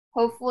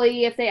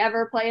hopefully if they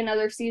ever play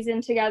another season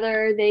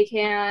together, they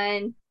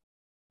can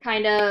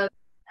kind of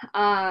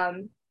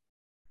um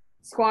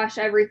squash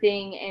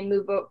everything and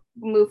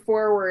move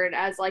forward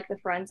as like the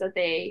friends that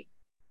they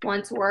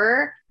once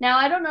were. Now,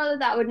 I don't know that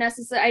that would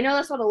necessarily, I know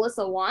that's what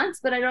Alyssa wants,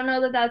 but I don't know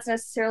that that's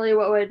necessarily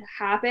what would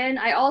happen.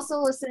 I also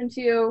listened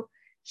to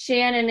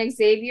Shannon and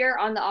Xavier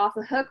on the Off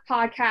the Hook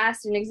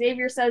podcast, and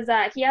Xavier says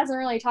that he hasn't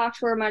really talked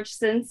to her much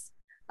since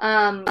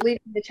leaving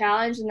the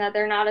challenge, and that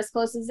they're not as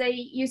close as they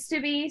used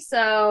to be.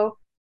 So,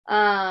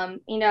 I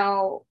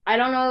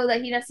don't know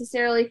that he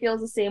necessarily feels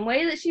the same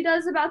way that she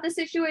does about the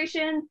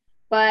situation,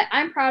 but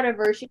I'm proud of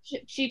her.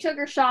 She took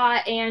her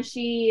shot and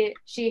she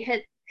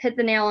hit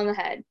the nail on the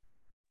head.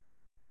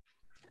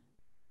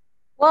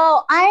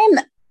 Well, I'm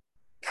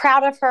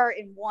proud of her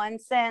in one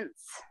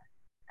sense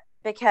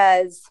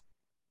because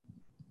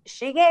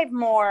she gave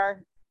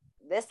more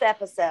this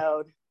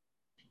episode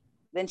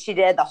than she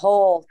did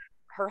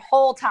her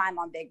whole time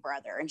on Big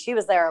Brother, and she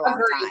was there a long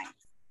time.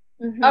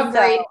 Mm-hmm. Agreed.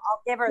 So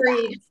I'll give her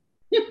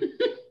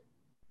that.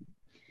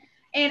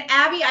 And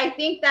Abby, I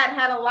think that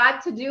had a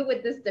lot to do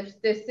with this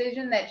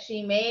decision that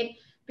she made,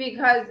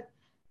 because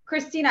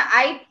Christina,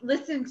 I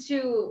listened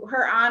to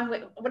her on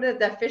what is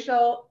the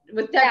official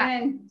with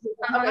Devin.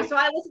 Yeah. Okay, so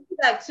I listened to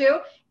that too,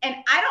 and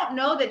I don't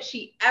know that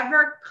she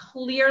ever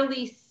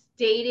clearly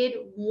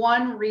stated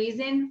one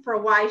reason for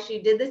why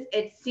she did this.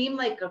 It seemed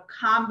like a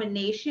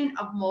combination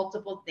of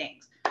multiple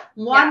things.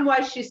 One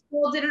was she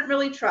still didn't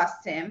really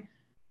trust him.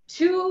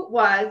 Two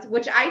was,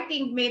 which I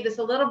think made this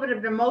a little bit of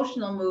an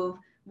emotional move,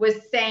 was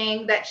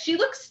saying that she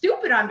looks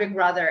stupid on Big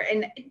Brother.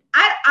 And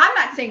I'm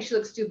not saying she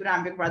looks stupid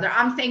on Big Brother.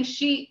 I'm saying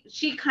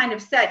she kind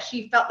of said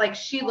she felt like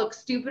she looked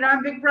stupid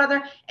on Big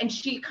Brother, and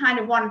she kind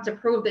of wanted to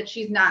prove that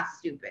she's not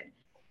stupid.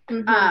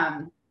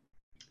 Mm-hmm.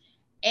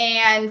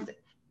 And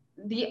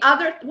the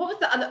other, what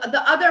was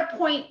the other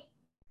point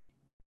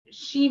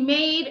she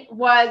made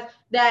was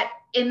that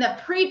in the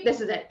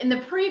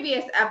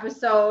previous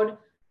episode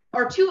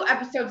or 2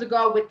 episodes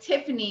ago with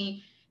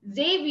Tiffany,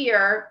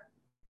 Xavier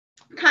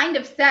kind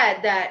of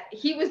said that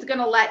he was going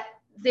to let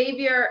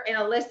Xavier and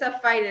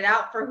Alyssa fight it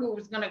out for who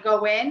was going to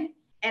go in.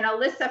 And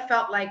Alyssa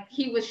felt like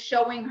he was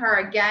showing her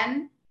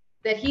again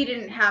that he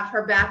didn't have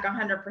her back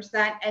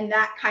 100%. And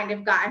that kind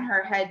of got in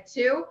her head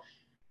too.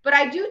 But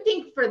I do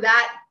think for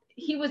that,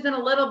 he was in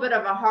a little bit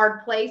of a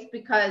hard place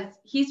because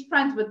he's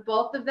friends with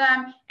both of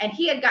them. And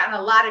he had gotten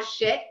a lot of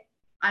shit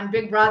on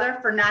Big Brother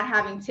for not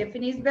having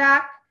Tiffany's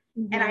back.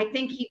 Mm-hmm. And I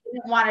think he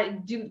didn't want to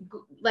do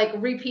like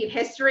repeat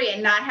history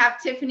and not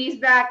have Tiffany's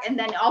back. And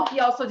then he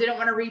also didn't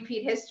want to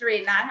repeat history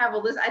and not have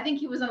Alyssa. I think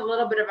he was in a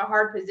little bit of a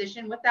hard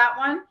position with that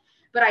one.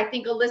 But I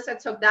think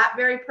Alyssa took that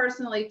very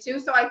personally too.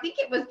 So I think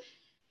it was,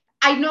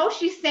 I know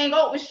she's saying,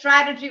 oh, it was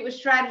strategy.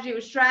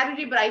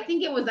 But I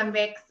think it was a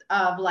mix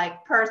of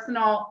like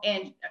personal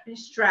and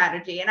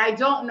strategy. And I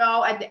don't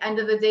know at the end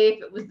of the day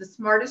if it was the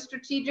smartest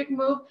strategic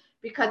move,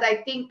 because I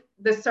think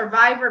the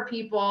Survivor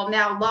people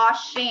now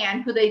lost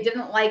Shan, who they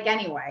didn't like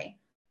anyway.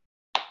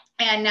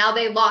 And now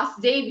they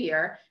lost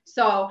Xavier.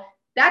 So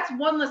that's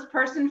one less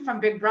person from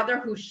Big Brother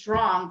who's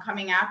strong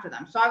coming after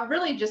them. So I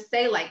really just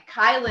say like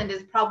Kyland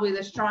is probably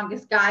the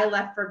strongest guy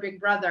left for Big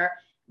Brother.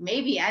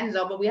 Maybe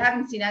Enzo, but we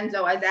haven't seen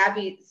Enzo, as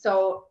Abby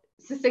so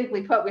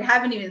succinctly put. We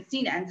haven't even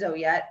seen Enzo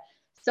yet.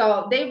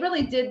 So they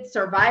really did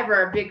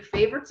Survivor a big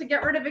favor to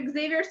get rid of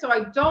Xavier. So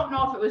I don't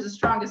know if it was the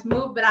strongest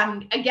move, but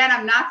I'm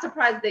not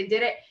surprised they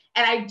did it.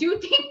 And I do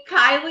think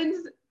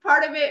Kyland's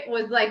part of it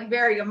was like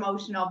very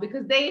emotional,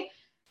 because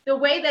the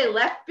way they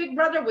left Big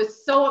Brother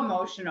was so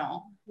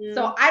emotional. Mm.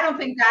 So I don't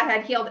think that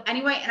had healed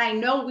anyway. And I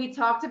know we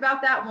talked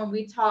about that when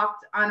we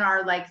talked on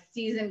our like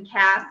season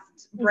cast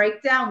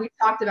breakdown. We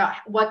talked about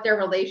what their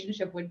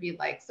relationship would be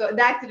like. So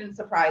that didn't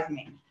surprise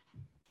me.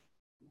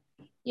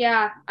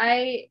 Yeah,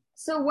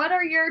 so what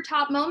are your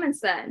top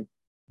moments then?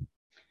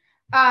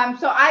 My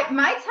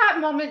top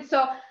moments,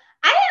 so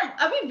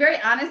I'll be very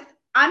honest,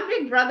 on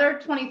Big Brother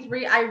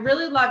 23, I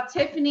really loved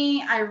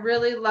Tiffany. I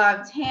really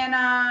loved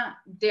Hannah,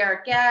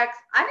 Derek X.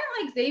 I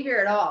didn't like Xavier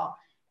at all.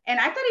 And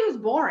I thought he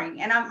was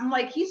boring. And I'm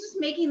like, he's just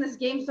making this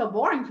game so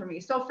boring for me.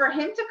 So for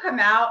him to come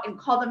out and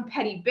call them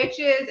petty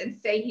bitches and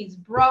say he's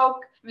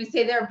broke,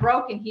 say they're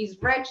broke and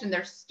he's rich and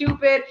they're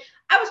stupid,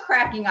 I was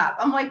cracking up.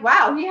 I'm like,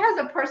 wow, he has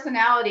a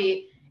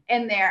personality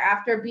in there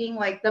after being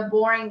like the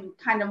boring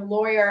kind of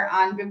lawyer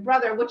on Big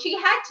Brother, which he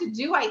had to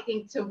do, I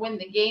think, to win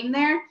the game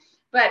there.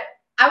 But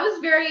I was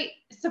very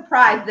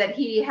surprised that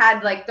he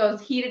had like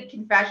those heated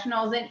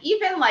confessionals, and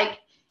even like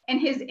in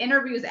his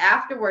interviews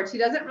afterwards, he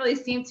doesn't really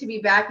seem to be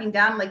backing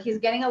down. Like he's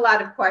getting a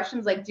lot of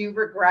questions like, do you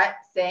regret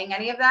saying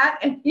any of that?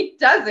 And he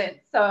doesn't.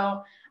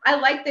 So I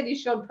like that he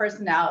showed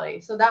personality.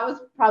 So that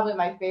was probably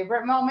my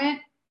favorite moment.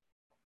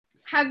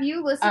 Have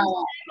you listened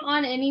to him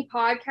on any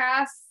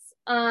podcasts?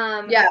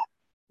 Yeah.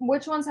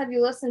 Which ones have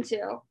you listened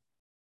to?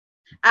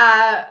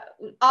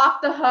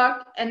 Off the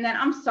Hook, and then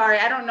I'm sorry,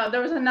 I don't know.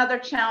 There was another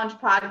challenge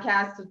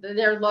podcast.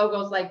 Their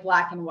logos like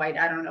black and white.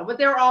 I don't know, but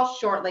they were all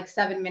short, like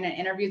 7-minute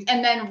interviews.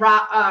 And then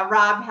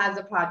Rob has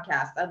a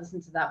podcast. I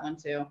listened to that one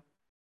too.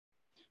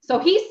 So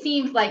he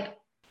seems like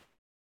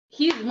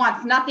he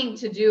wants nothing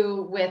to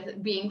do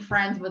with being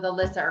friends with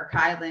Alyssa or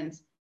Kyland,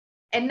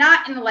 and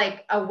not in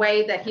like a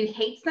way that he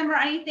hates them or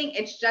anything.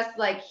 It's just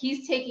like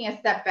he's taking a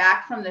step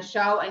back from the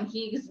show and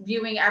he's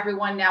viewing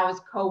everyone now as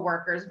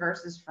co-workers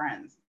versus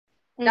friends.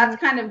 That's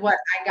kind of what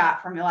I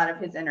got from a lot of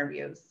his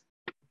interviews.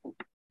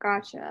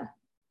 Gotcha.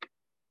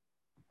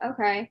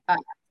 Okay.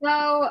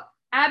 So,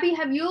 Abby,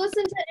 have you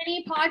listened to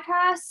any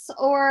podcasts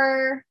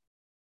or?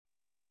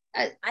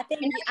 I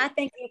think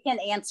you can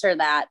answer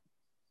that.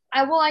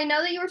 I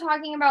know that you were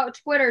talking about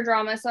Twitter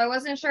drama, so I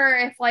wasn't sure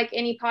if like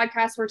any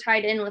podcasts were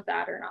tied in with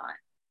that or not.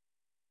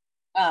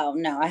 Oh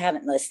no, I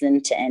haven't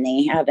listened to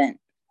any. I haven't.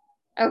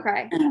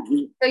 Okay.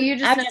 So you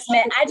just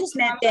I just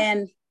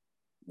meant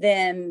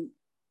them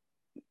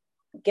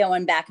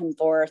going back and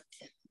forth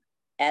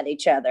at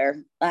each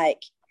other.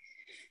 Like,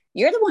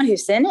 you're the one who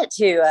sent it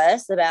to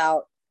us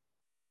about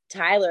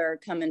Tyler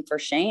coming for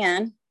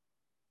Shan.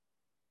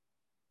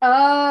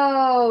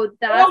 Oh,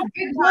 that's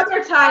good luck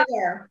for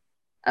Tyler.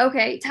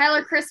 Okay,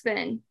 Tyler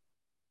Crispin.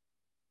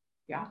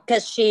 Yeah,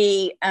 because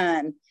she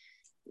because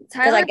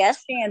I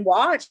guess Shan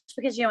watched,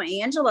 because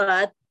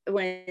Angela,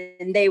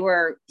 when they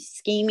were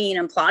scheming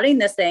and plotting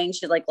this thing,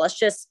 she's like, let's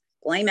just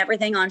blame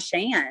everything on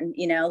Shan,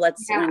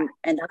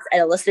 and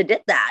Alyssa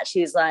did that.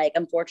 She's like,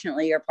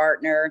 unfortunately, your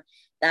partner,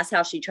 that's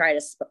how she tried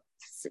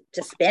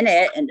to spin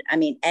it. And I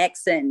mean,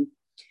 X and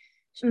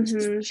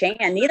Shan,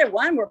 neither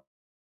one were.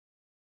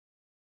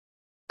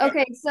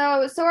 Okay,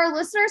 so our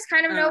listeners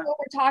kind of know what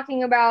we're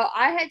talking about.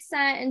 I had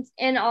sent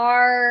in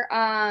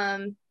our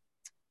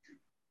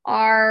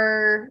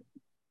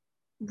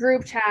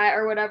group chat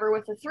or whatever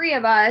with the three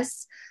of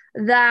us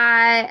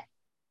that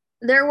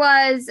there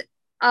was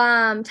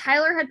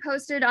Tyler had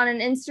posted on an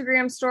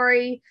Instagram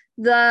story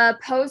the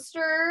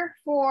poster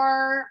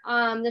for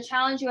the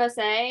Challenge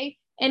USA,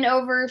 and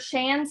over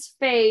Shan's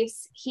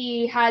face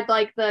he had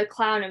like the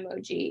clown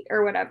emoji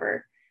or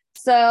whatever.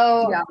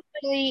 So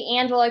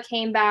Angela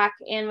came back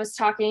and was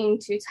talking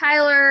to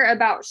Tyler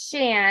about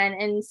Shan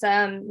in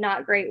some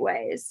not great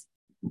ways.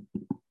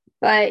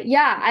 But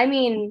yeah, I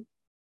mean,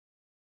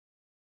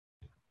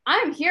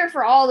 I'm here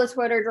for all the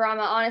Twitter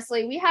drama,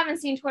 honestly. We haven't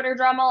seen Twitter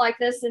drama like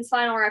this since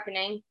Final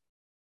Reckoning.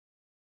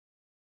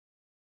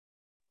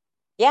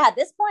 Yeah, at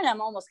this point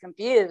I'm almost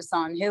confused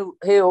on who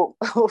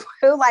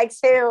likes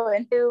who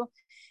and who.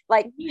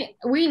 Like,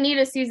 we need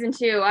a season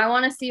 2. I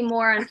want to see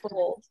more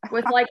unfold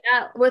with like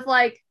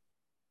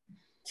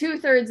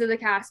 2/3 of the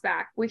cast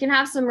back. We can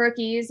have some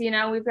rookies,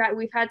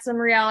 we've had some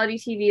reality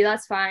TV,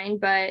 that's fine,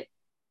 but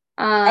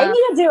they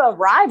need to do a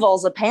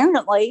Rivals,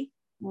 apparently.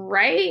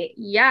 Right?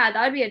 Yeah,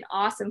 that would be an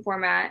awesome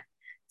format.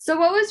 So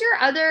what was your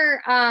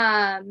other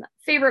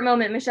favorite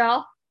moment,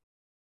 Michelle?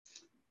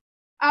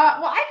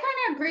 Well, I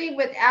kind of agree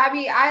with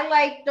Abby. I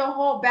like the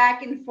whole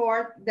back and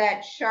forth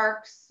that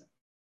sharks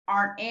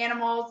aren't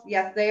animals.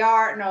 Yes, they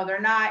are. No, they're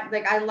not.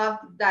 Like, I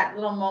loved that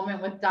little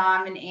moment with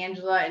Dom and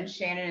Angela and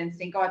Shannon and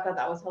Cinco. I thought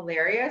that was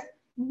hilarious.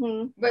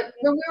 But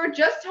when we were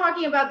just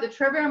talking about the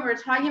trivia and we were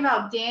talking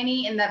about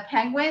Danny and the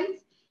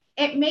Penguins,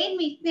 it made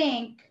me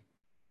think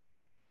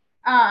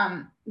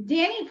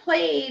Danny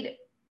played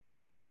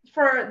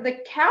for the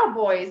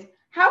Cowboys.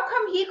 How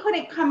come he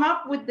couldn't come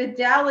up with the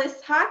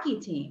Dallas hockey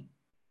team?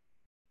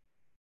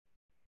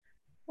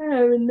 I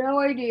have no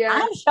idea.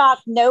 I'm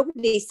shocked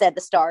nobody said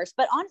the Stars,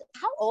 but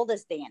how old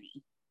is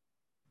Danny?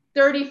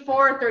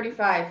 34,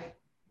 35.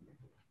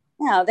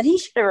 No, then he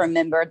should have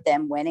remembered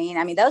them winning.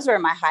 I mean, those were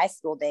my high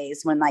school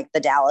days when like the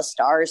Dallas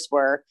Stars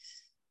were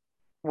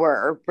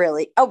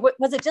really. Oh,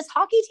 was it just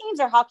hockey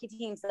teams or hocky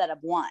teams that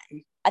have won?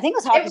 I think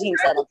it was hockey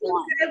teams that have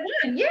won.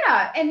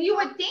 Yeah, and you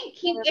would think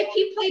if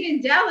he played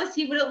in Dallas,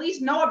 he would at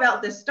least know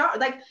about the Star.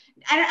 Like,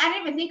 I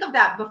didn't even think of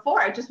that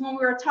before. Just when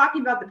we were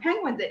talking about the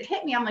Penguins, it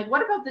hit me. I'm like,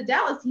 what about the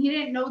Dallas? He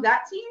didn't know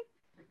that team.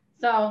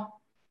 So,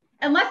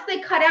 unless they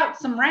cut out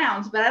some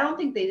rounds, but I don't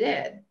think they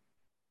did.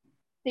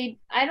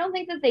 I don't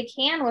think that they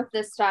can with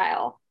this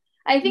style.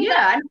 I think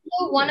that's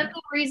one of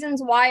the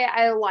reasons why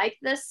I like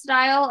this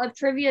style of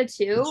trivia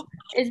too,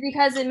 is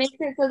because it makes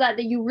it so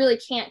that you really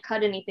can't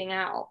cut anything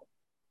out.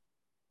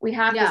 We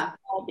have to see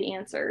all the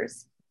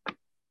answers.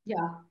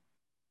 Yeah.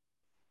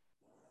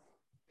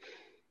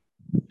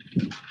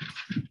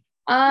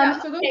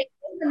 So those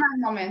are my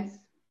moments.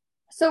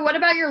 So what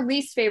about your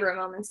least favorite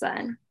moments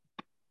then?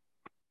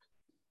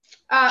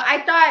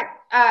 I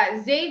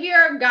thought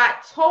Xavier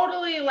got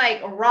totally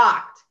like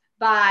rocked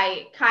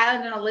by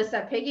Kylan and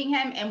Alyssa picking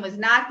him and was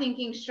not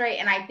thinking straight.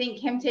 And I think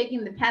him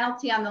taking the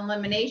penalty on the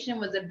elimination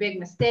was a big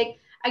mistake.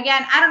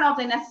 Again, I don't know if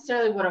they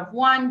necessarily would have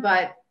won,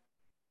 but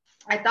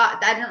I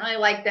didn't really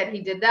like that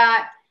he did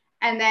that.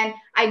 And then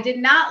I did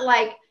not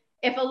like,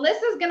 if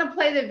Alyssa's going to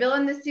play the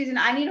villain this season,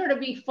 I need her to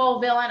be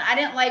full villain. I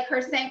didn't like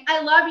her saying,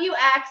 I love you,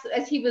 Axe,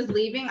 as he was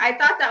leaving. I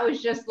thought that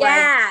was just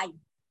like,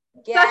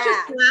 Such a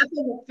slap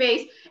in the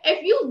face.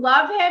 If you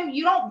love him,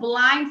 you don't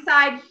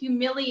blindside,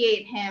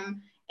 humiliate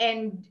him,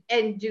 and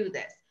do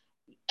this.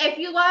 If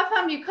you love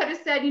him, you could have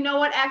said, you know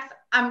what, X,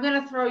 I'm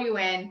gonna throw you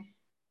in.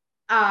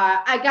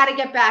 I got to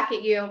get back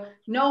at you.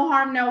 No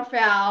harm, no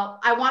foul.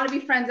 I want to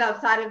be friends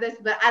outside of this,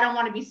 but I don't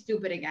want to be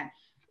stupid again.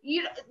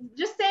 You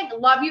just saying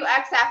love you,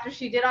 X, after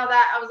she did all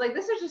that. I was like,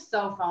 this is just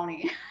so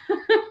phony.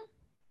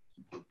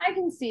 I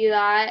can see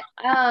that.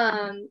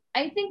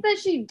 I think that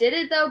she did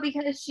it though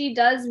because she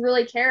does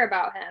really care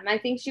about him. I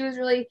think she was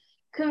really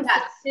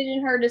conflicted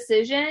in her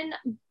decision,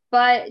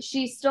 but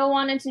she still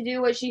wanted to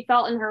do what she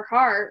felt in her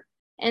heart.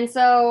 And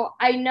so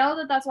I know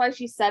that that's why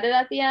she said it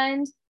at the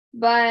end,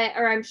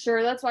 or I'm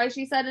sure that's why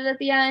she said it at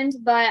the end.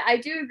 But I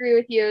do agree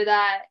with you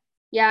that,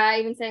 yeah,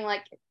 even saying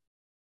like,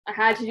 I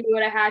had to do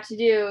what I had to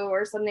do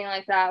or something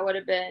like that would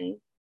have been.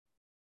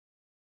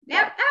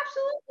 Yeah,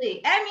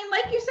 absolutely. I mean,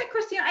 like you said,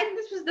 Christina, I think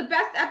this was the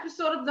best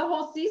episode of the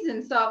whole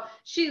season. So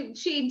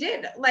she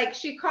did, like,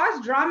 she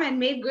caused drama and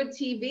made good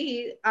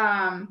TV.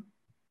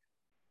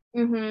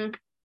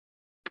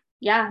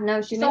 Yeah, no,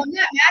 so I'm not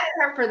mad at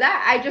her for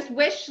that. I just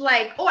wish,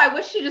 like, I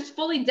wish she just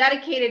fully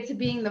dedicated to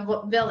being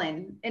the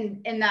villain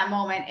in that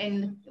moment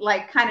and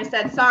like kind of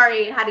said,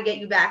 sorry, had to get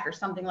you back or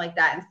something like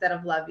that instead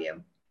of love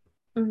you.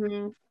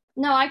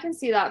 No, I can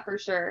see that for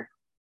sure.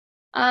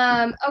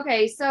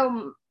 Okay,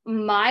 so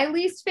my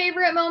least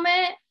favorite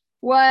moment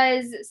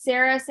was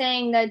Sarah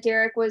saying that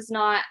Derek was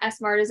not as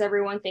smart as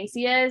everyone thinks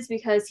he is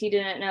because he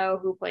didn't know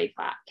who played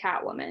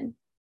Catwoman.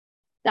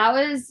 That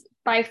was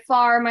by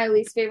far my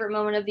least favorite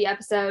moment of the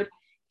episode.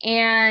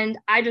 And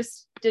I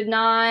just did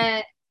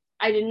not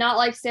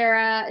like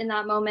Sarah in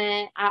that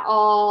moment at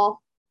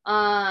all.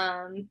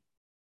 Yeah,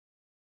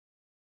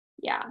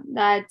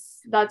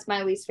 that's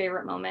my least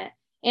favorite moment.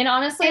 And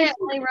honestly, I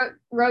only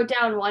wrote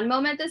down one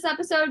moment this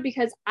episode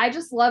because I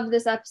just loved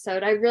this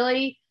episode.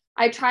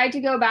 I tried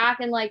to go back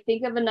and like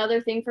think of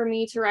another thing for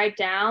me to write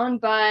down,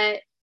 but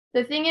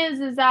the thing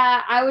is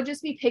that I would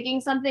just be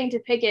picking something to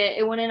pick it.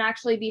 It wouldn't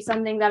actually be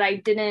something that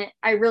I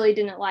really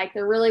didn't like.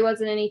 There really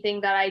wasn't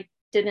anything that I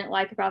didn't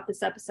like about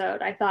this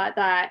episode. I thought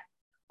that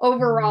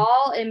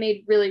overall it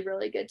made really,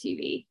 really good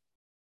TV.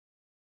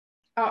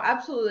 Oh,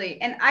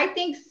 absolutely. And I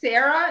think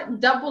Sarah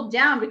doubled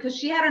down because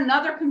she had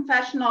another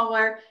confessional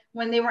where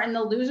when they were in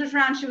the losers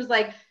round, she was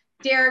like,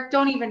 Derek,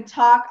 don't even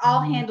talk.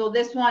 I'll handle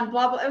this one,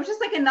 blah, blah. It was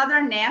just like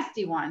another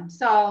nasty one.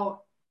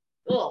 So,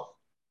 ugh.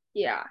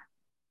 Yeah.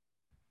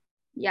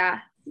 Yeah.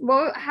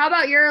 Well, how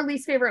about your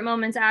least favorite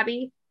moments,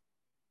 Abby?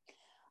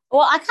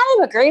 Well, I kind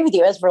of agree with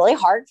you. It's really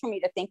hard for me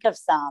to think of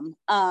some.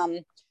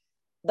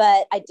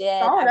 But I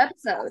did. Solid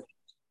episode.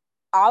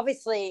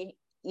 Obviously,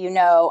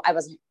 I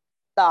was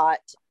thought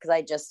because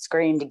I just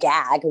screamed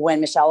gag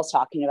when Michelle was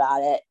talking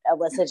about it.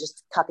 Alyssa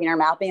just cupping her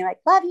mouth, being like,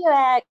 "Love you,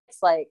 X."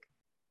 Like,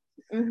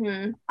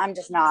 I'm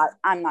not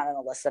an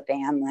Alyssa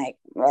fan. Like,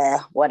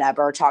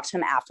 whatever. Talk to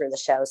him after the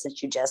show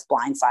since you just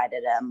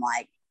blindsided him.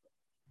 Like,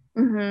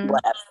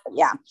 whatever.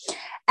 Yeah.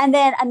 And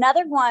then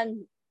another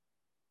one,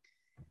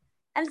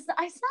 and it's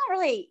not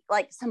really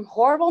like some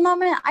horrible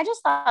moment. I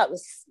just thought it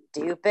was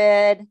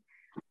stupid.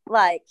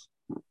 Like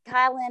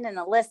Kylan and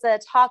Alyssa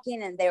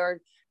talking, and they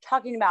were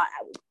talking about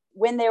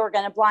when they were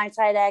going to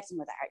blindside X,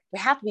 and we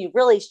have to be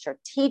really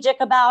strategic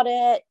about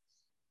it.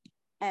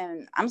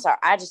 And I'm sorry,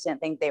 I just didn't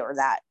think they were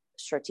that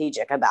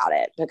strategic about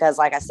it because,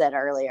 like I said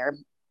earlier,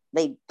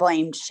 they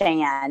blamed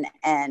Shan,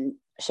 and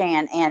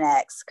Shan and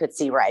X could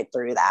see right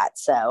through that.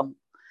 So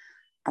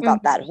I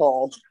thought that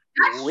whole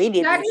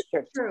that is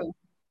true.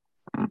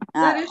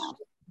 That is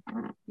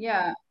true.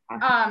 Yeah.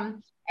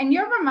 And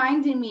you're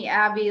reminding me,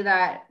 Abby,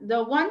 that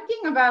the one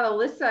thing about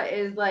Alyssa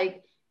is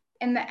like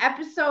in the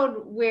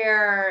episode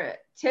where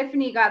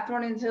Tiffany got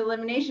thrown into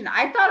elimination,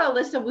 I thought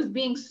Alyssa was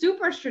being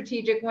super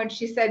strategic when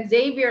she said,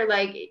 Xavier,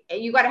 like,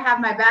 you got to have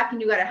my back and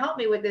you got to help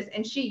me with this.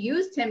 And she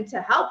used him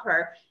to help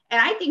her.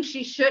 And I think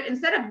she should,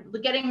 instead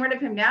of getting rid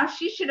of him now,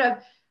 she should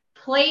have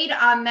played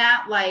on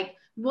that, like,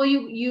 well,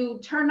 you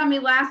turned on me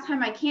last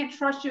time. I can't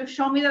trust you.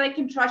 Show me that I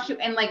can trust you.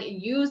 And like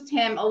used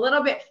him a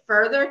little bit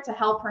further to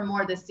help her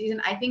more this season.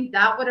 I think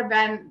that would have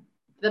been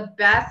the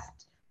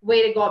best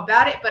way to go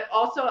about it. But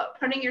also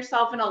putting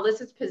yourself in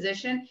Alyssa's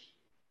position,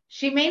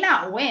 she may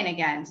not win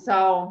again.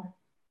 So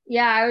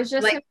yeah, I was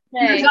just like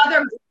there's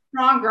other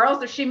strong girls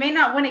that she may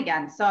not win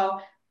again. So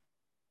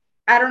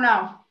I don't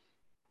know.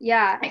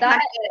 Yeah,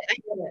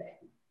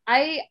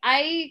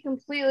 I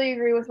completely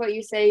agree with what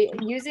you say.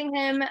 Using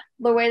him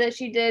the way that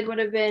she did would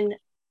have been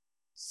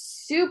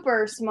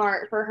super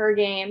smart for her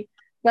game,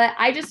 but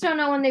I just don't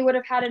know when they would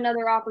have had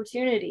another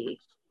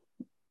opportunity.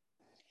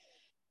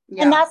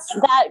 Yeah. And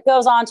that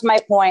goes on to my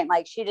point.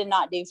 Like, she did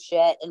not do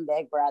shit in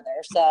Big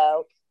Brother,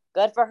 so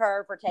good for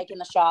her for taking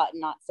the shot and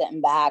not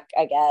sitting back.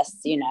 I guess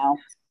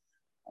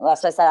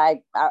Unless I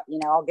said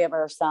I'll give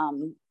her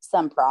some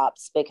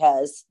props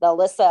because the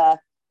Alyssa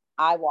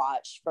I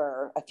watched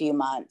for a few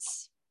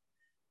months.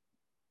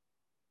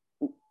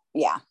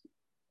 Yeah.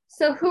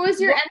 So who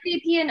is your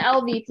MVP and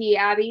LVP,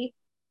 Abby?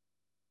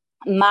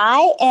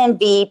 My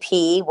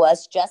MVP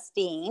was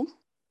Justine.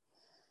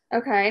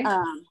 Okay.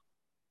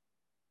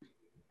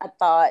 I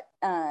thought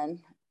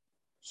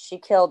she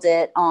killed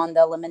it on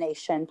the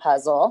elimination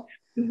puzzle.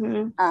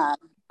 Mm-hmm.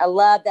 I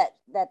love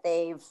that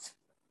they've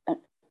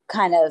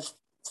kind of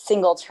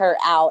singled her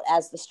out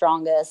as the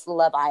strongest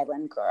Love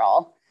Island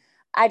girl.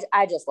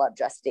 I just love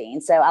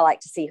Justine, so I like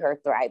to see her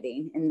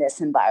thriving in this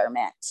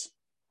environment.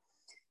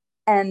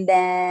 And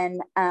then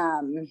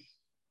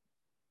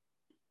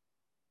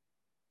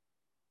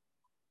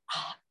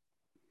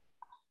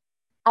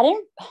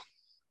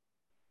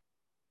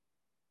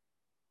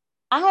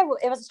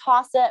it was a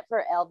toss up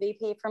for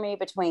LVP for me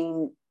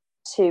between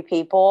two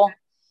people.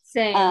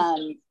 Same.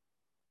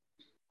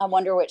 I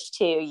wonder which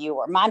two you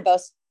were. Mine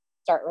both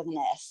start with an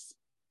S.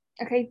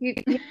 Okay,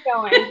 keep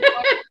going.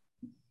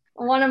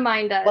 One of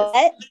mine does.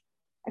 What?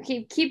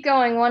 Okay, keep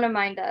going. One of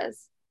mine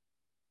does.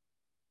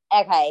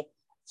 Okay,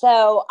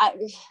 so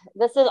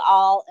this is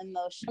all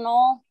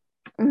emotional,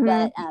 Mm-hmm.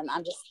 but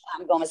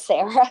I'm going with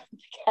Sarah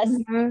because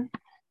Mm-hmm.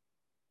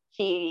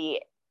 she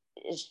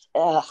is.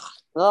 Ugh.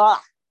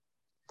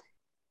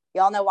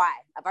 Y'all know why.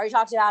 I've already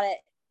talked about it.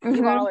 Mm-hmm.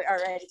 You all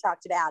already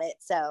talked about it,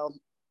 so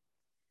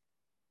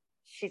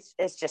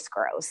it's just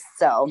gross.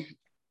 So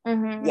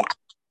Mm-hmm. yeah.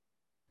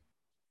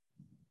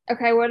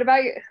 Okay, what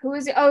about you?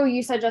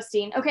 You said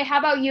Justine. Okay, how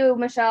about you,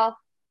 Michelle?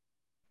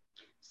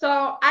 So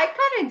I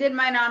kind of did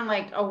mine on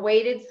like a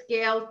weighted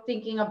scale,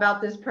 thinking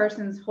about this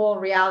person's whole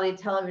reality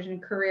television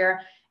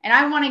career. And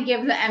I want to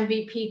give the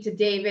MVP to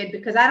David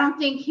because I don't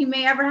think he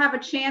may ever have a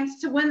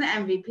chance to win the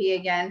MVP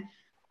again.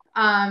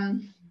 Oh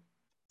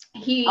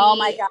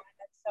my God,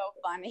 that's so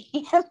funny.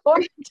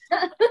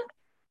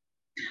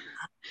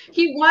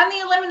 He won the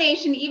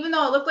elimination, even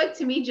though it looked like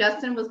to me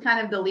Justin was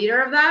kind of the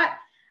leader of that.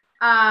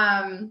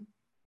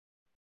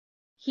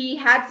 He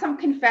had some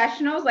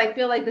confessionals. I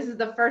feel like this is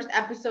the first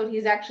episode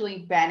he's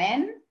actually been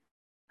in.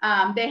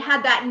 They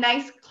had that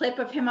nice clip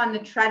of him on the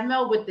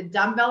treadmill with the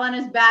dumbbell on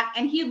his back,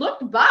 and he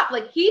looked buff.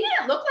 Like he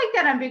didn't look like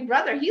that on Big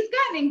Brother. He's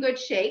gotten in good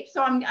shape,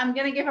 so I'm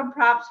gonna give him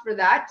props for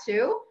that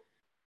too.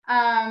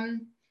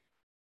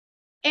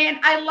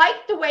 And I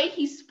liked the way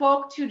he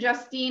spoke to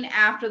Justine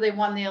after they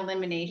won the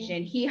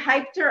elimination. He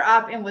hyped her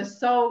up and was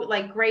so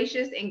like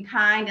gracious and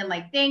kind and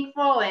like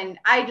thankful. And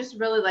I just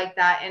really liked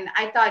that. And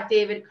I thought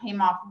David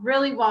came off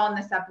really well in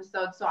this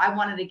episode. So I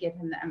wanted to give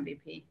him the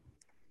MVP.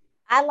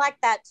 I like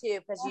that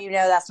too, because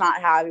that's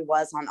not how he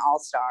was on All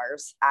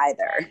Stars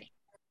either.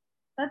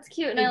 That's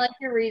cute, and I like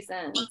your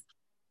reasons.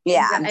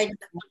 Yeah,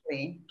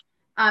 exactly.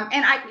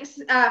 And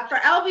for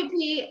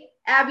LVP,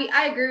 Abby,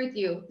 I agree with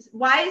you.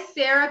 Why is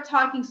Sarah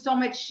talking so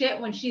much shit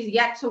when she's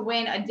yet to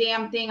win a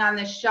damn thing on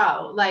this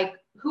show? Like,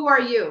 who are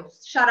you?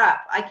 Shut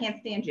up. I can't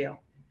stand you.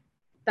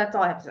 That's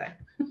all I have to say.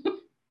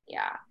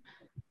 Yeah.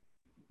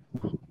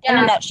 In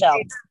a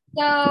nutshell.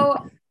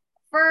 So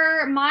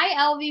for my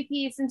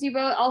LVP,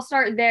 I'll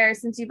start there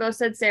since you both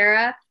said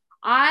Sarah.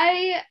 So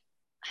I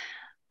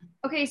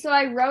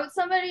wrote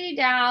somebody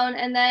down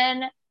and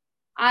then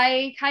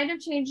I kind of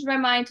changed my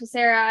mind to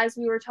Sarah as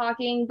we were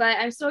talking, but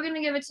I'm still going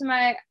to give it to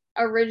my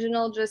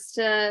original just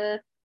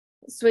to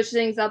switch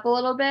things up a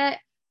little bit.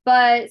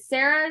 But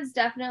Sarah is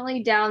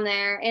definitely down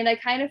there, and I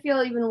kind of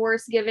feel even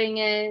worse giving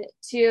it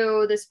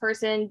to this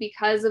person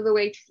because of the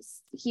way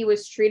he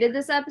was treated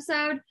this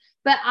episode.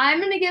 But I'm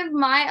going to give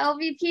my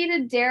LVP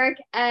to Derek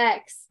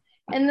X.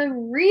 And the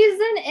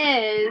reason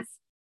is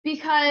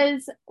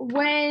because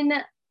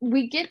when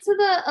we get to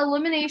the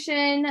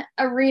elimination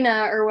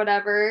arena or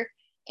whatever,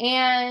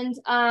 and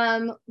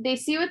they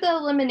see what the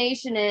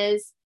elimination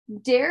is,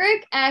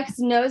 Derek X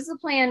knows the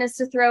plan is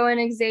to throw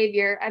in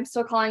Xavier. I'm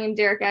still calling him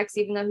Derek X,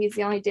 even though he's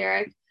the only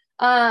Derek.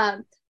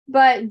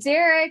 But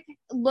Derek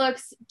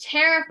looks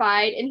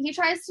terrified, and he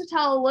tries to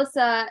tell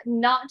Alyssa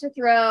not to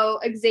throw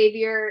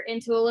Xavier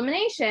into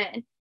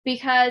elimination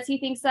because he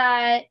thinks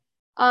that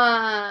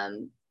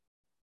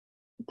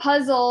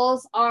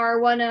puzzles are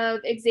one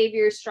of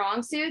Xavier's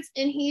strong suits,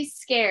 and he's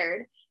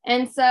scared.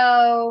 And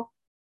so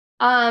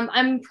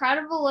I'm proud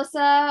of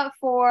Alyssa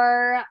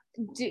for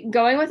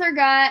going with her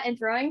gut and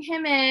throwing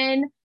him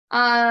in.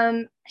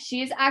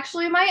 She's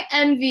actually my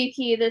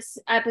MVP this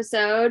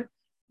episode,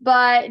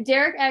 but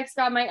Derek X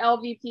got my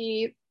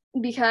LVP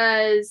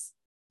because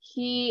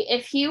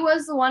if he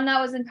was the one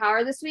that was in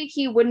power this week,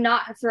 he would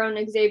not have thrown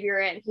Xavier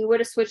in. He would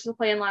have switched the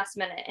plan last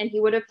minute and he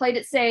would have played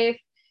it safe.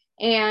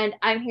 And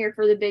I'm here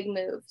for the big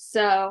move.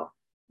 So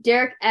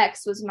Derek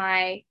X was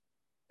my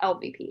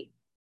LVP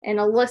and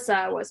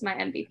Alyssa was my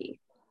MVP.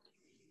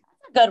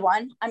 Good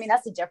one. I mean,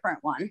 that's a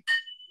different one.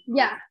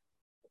 Yeah.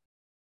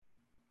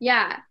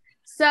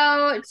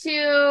 So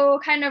to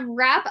kind of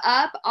wrap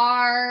up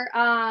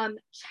our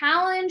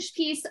challenge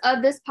piece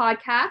of this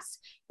podcast,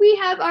 we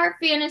have our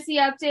fantasy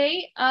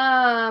update.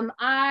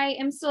 I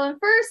am still in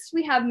first.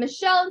 We have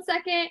Michelle in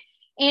second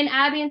and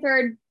Abby in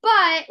third.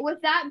 But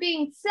with that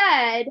being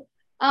said,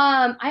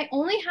 I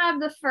only have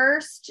the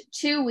first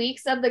 2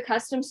 weeks of the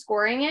custom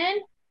scoring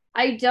in.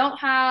 I don't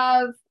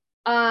have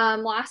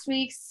last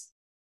week's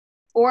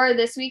or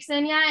this week's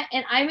in yet,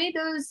 and I made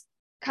those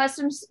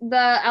customs,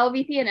 the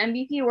LVP and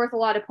MVP, worth a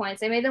lot of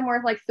points. I made them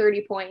worth like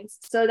 30 points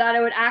so that it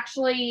would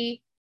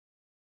actually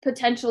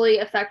potentially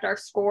affect our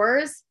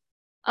scores.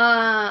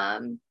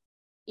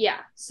 Yeah,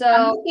 so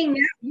I'm looking now.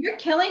 You're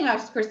killing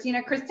us,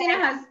 Christina. Christina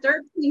has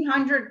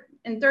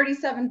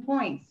 1,337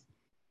 points.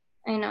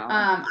 I know.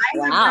 I have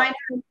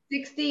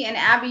 960, and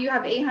Abby, you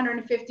have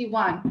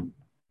 851.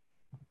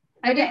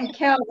 I'm getting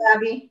killed,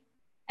 Abby.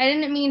 I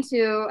didn't mean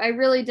to. I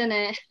really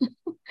didn't.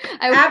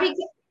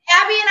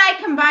 Abby and I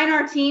combine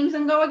our teams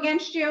and go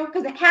against you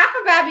because half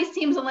of Abby's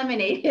team's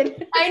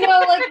eliminated. I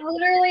know, like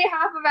literally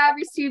half of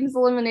Abby's team's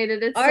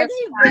eliminated. It's Are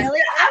they really?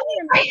 I would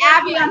invite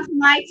Abby onto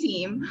my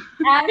team.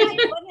 Abby,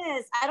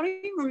 goodness, I don't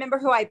even remember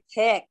who I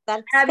picked.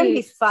 That's gonna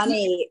be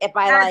funny if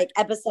I like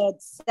episode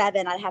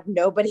 7, I'd have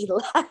nobody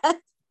left.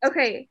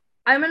 Okay,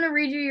 I'm gonna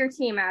read you your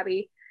team,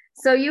 Abby.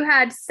 So you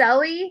had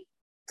Selly,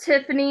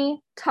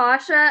 Tiffany,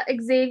 Tasha,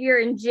 Xavier,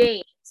 and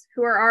James,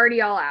 who are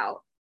already all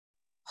out.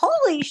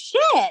 Holy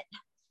shit.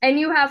 And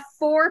you have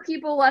 4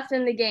 people left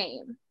in the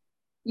game.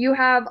 You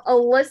have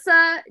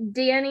Alyssa,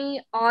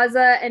 Danny,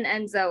 Azza, and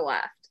Enzo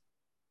left.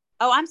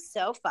 Oh, I'm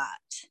so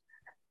fucked.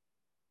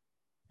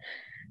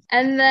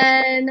 And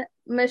then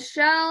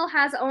Michelle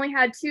has only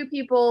had 2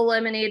 people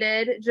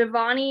eliminated,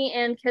 Giovanni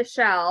and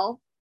Kishelle.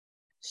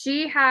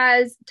 She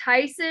has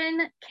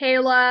Tyson,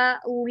 Kayla,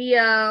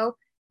 Leo,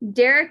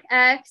 Derek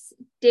X,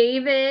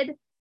 David,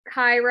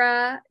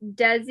 Kyra,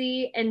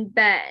 Desi, and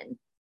Ben.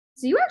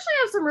 So you actually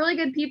have some really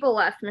good people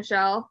left,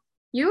 Michelle.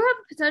 You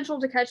have potential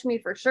to catch me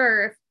for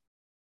sure.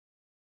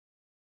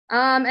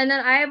 And then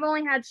I have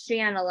only had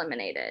Shan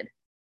eliminated.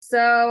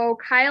 So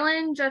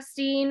Kylan,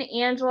 Justine,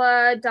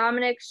 Angela,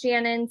 Dominic,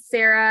 Shannon,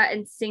 Sarah,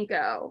 and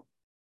Cinco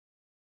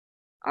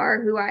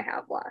are who I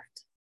have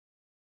left.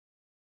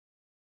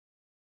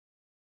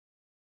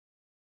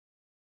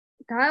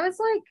 I was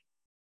like,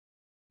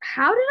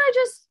 how did I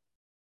just...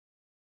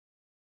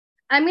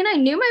 I mean, I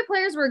knew my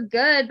players were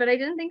good, but I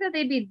didn't think that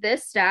they'd be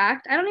this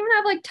stacked. I don't even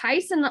have like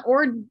Tyson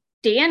or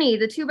Danny,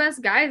 the 2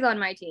 best guys on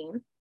my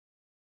team.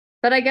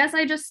 But I guess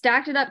I just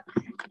stacked it up.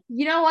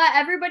 You know what?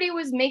 Everybody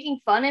was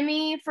making fun of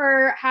me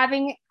for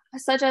having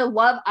such a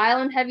Love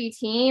Island heavy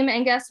team.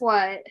 And guess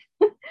what?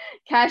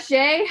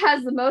 Cachet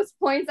has the most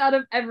points out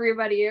of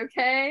everybody,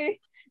 okay?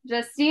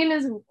 Justine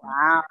is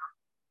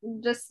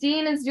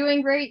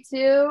doing great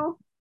too.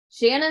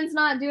 Shannon's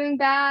not doing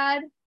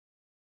bad.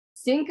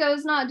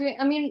 Cinco's not doing...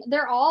 I mean,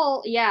 they're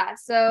all... Yeah,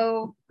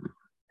 so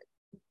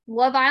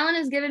Love Island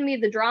has given me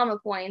the drama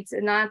points,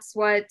 and that's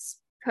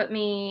what's put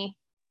me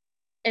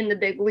in the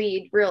big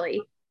lead,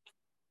 really.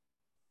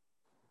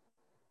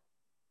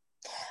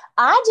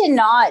 I did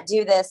not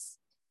do this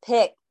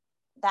pick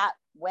that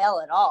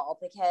well at all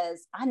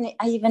because I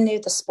even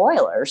knew the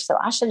spoilers, so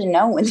I should have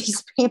known when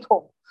these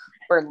people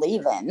were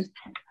leaving.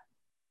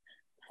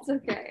 It's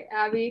okay,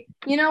 Abby.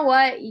 You know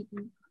what?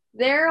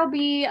 There'll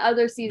be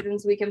other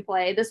seasons we can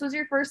play. This was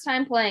your first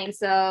time playing,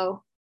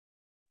 so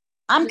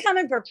I'm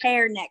coming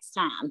prepared next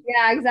time.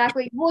 Yeah,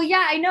 exactly. Well,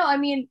 yeah, I know. I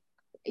mean,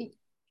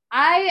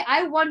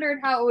 I wondered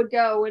how it would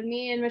go when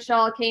me and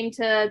Michelle came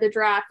to the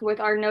draft with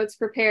our notes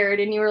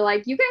prepared, and you were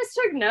like, "You guys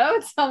took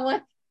notes?" I'm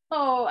like,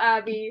 "Oh,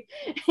 Abby,"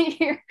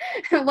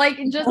 like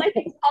just I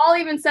think Paul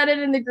even said it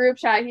in the group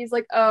chat. He's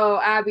like, "Oh,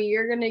 Abby,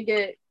 you're gonna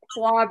get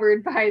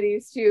clobbered by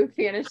these 2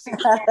 fantasy."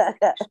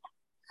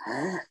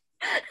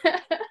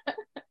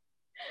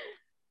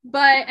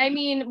 But I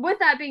mean, with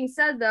that being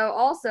said, though,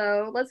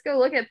 also let's go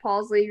look at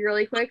Paul's league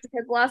really quick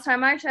because the last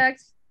time I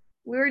checked,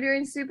 we were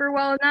doing super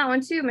well in that one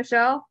too,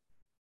 Michelle.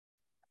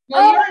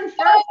 Well,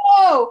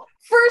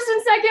 first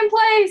and second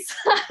place.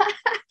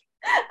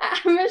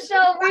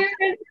 Michelle, we are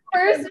in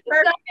first and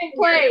second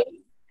place.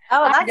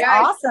 Oh, that's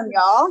awesome,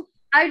 y'all.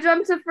 I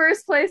jumped to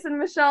first place and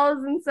Michelle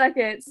is in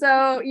second.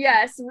 So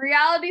yes,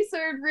 Reality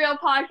Served Real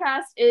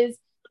podcast is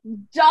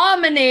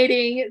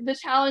dominating the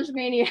Challenge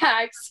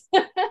Maniacs. We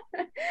took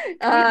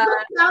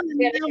down the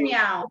meow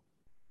meow.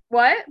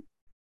 What?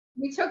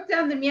 We took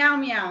down the meow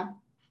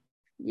meow.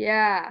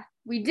 Yeah,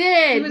 we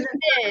did.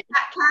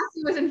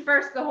 Cassie was in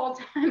first the whole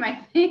time,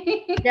 I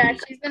think. Yeah,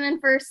 she's been in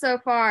first so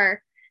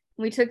far.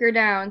 We took her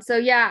down. So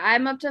yeah,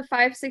 I'm up to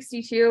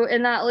 562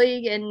 in that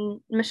league,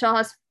 and Michelle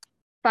has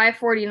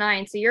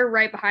 549. So you're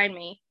right behind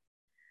me.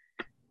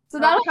 So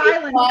that'll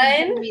be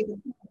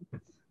fun.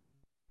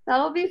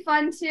 That'll be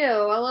fun too.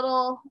 A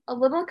little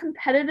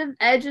competitive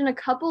edge in a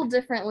couple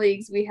different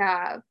leagues we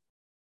have.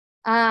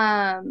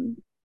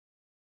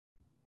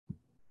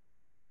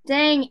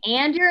 Dang,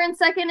 and you're in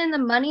second in the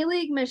money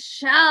league,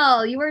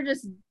 Michelle. You are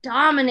just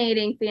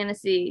dominating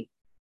fantasy.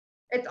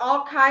 It's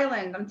all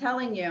Kylan, I'm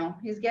telling you.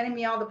 He's getting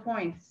me all the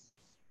points.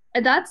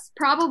 That's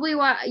probably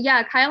why.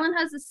 Yeah, Kylan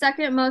has the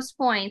second most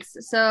points.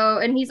 So,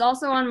 and he's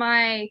also on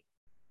my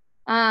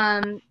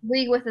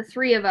league with the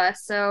 3 of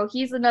us. So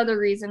he's another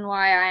reason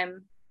why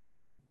I'm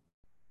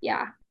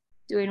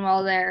doing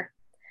well there.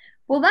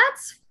 Well,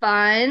 that's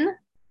fun.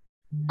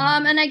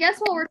 And I guess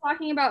while we're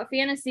talking about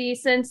fantasy,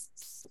 since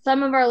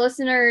some of our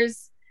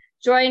listeners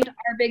joined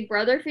our Big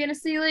Brother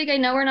Fantasy League, I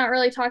know we're not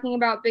really talking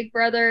about Big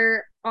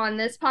Brother on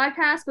this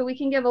podcast, but we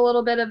can give a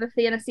little bit of a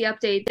fantasy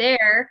update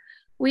there.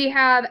 We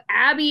have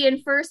Abby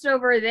in first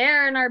over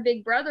there in our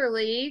Big Brother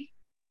League.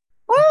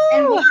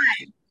 And why?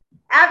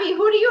 Abby,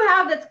 who do you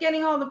have that's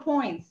getting all the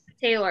points?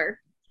 Taylor.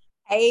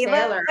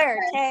 Taylor.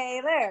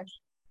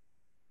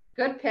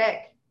 Good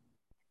pick.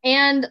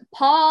 And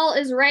Paul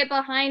is right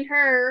behind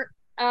her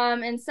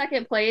in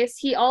second place.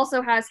 He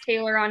also has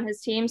Taylor on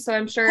his team, so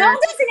I'm sure. Paul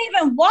doesn't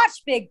even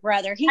watch Big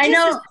Brother. I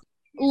know.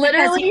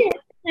 Literally,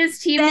 his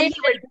teammate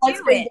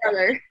was Big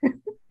Brother.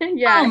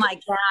 Yeah. Oh my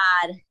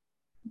God.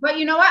 But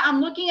you know what?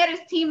 I'm looking at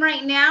his team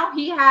right now.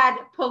 He had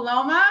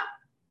Paloma,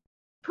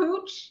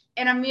 Pooch,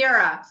 and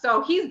Amira.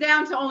 So he's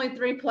down to only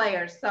 3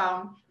 players.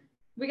 So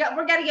we're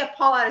gonna get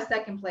Paul out of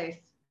second place.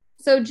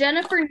 So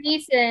Jennifer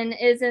Neeson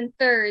is in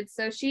third.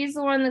 So she's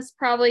the one that's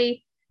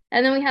probably,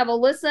 and then we have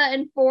Alyssa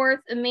in fourth,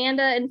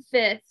 Amanda in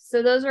fifth.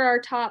 So those are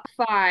our top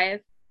 5.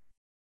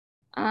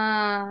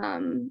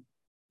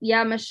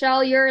 Yeah,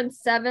 Michelle, you're in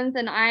 7th,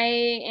 and I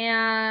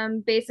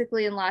am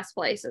basically in last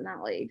place in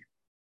that league.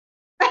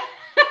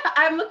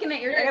 I'm looking at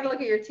I gotta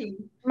look at your team.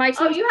 My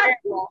team. Oh, you had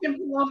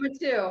Paloma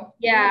too.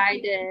 Yeah, I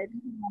did.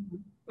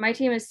 My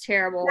team is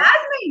terrible.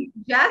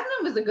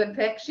 Jasmine was a good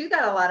pick. She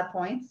got a lot of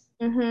points.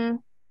 Mm-hmm.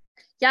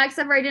 Yeah,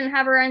 except for I didn't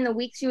have her in the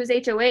week she was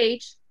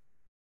HOH.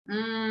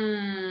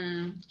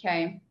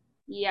 Okay.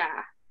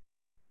 Yeah.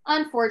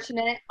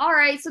 Unfortunate. All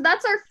right, so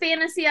that's our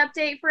fantasy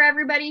update for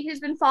everybody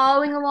who's been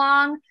following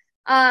along,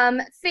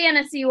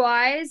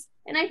 fantasy-wise.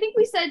 And I think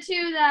we said,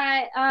 too,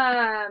 that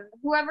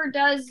whoever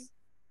does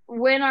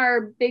win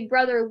our Big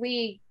Brother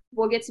League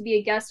will get to be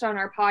a guest on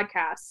our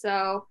podcast.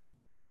 So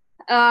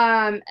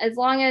as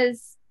long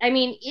as, I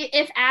mean,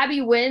 if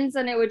Abby wins,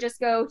 then it would just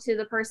go to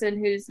the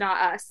person who's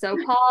not us. So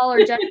Paul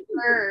or Jennifer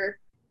or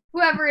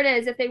whoever it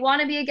is, if they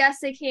want to be a guest,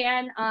 they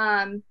can.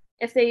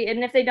 If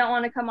they don't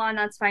want to come on,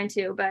 that's fine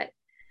too. But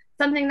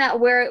something that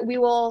we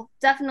will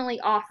definitely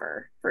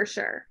offer for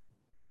sure.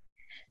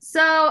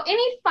 So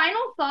any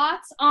final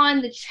thoughts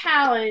on the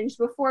challenge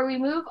before we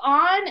move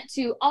on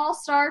to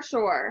All-Star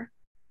Shore?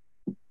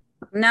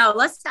 No,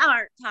 let's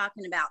start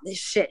talking about this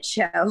shit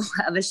show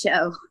of a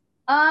show.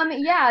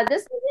 Yeah,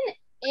 this was an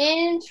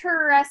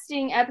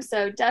interesting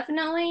episode.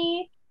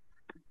 Definitely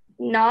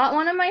not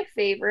one of my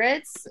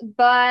favorites,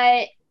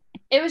 but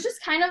it was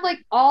just kind of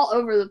like all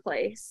over the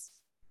place.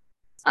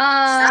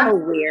 So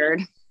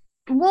weird.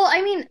 Well,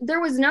 I mean, there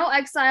was no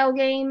exile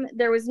game.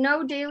 There was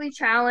no daily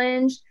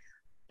challenge.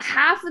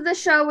 Half of the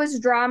show was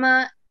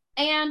drama.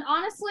 And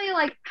honestly,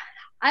 like,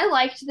 I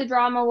liked the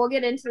drama. We'll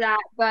get into that.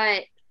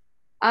 But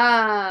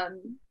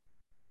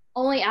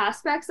only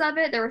aspects of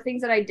it. There were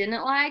things that I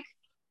didn't like.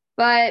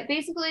 But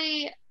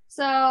basically,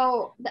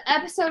 so the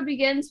episode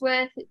begins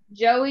with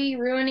Joey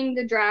ruining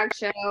the drag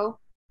show.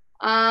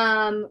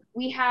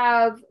 We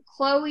have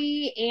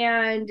Chloe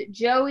and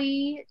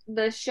Joey,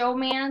 the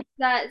showman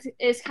that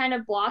is kind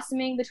of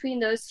blossoming between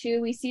those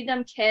two. We see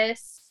them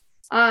kiss.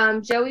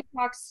 Joey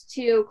talks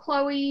to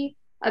Chloe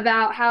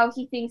about how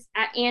he thinks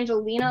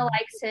Angelina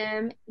likes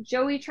him.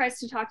 Joey tries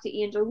to talk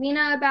to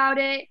Angelina about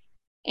it,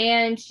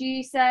 and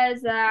she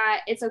says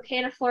that it's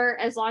okay to flirt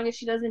as long as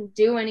she doesn't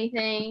do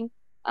anything.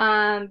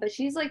 But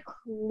she's like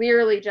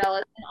clearly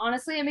jealous, and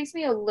honestly, it makes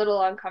me a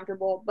little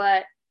uncomfortable,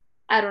 but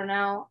I don't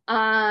know.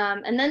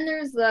 And then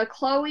there's the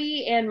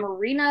Chloe and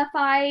Marina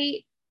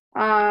fight.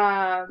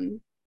 With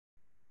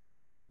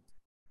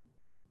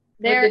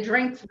the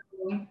drink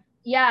throwing.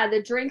 Yeah,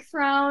 the drink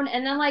thrown.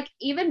 And then like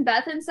even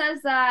Bethan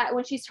says that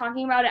when she's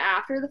talking about it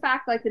after the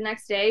fact, like the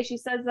next day, she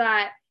says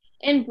that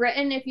in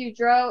Britain, if you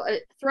throw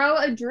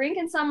a drink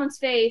in someone's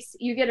face,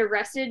 you get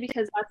arrested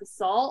because that's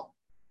assault.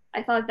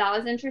 I thought that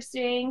was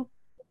interesting.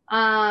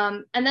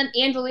 And then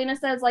Angelina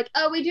says like,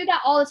 oh, we do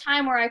that all the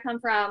time where I come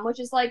from, which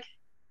is like,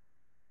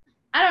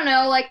 I don't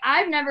know, like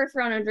I've never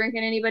thrown a drink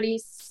in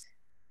anybody's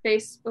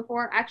face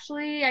before.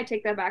 Actually, I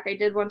take that back. I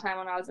did one time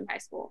when I was in high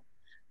school.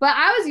 But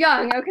I was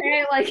young,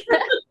 okay? Like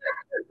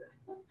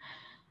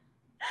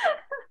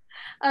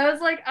I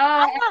was like,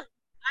 oh.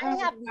 I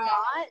have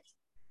not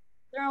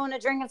thrown a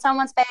drink in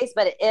someone's face,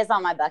 but it is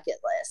on my bucket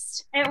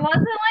list. It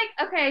wasn't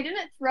like, okay, I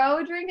didn't throw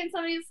a drink in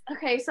somebody's,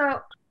 okay,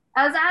 so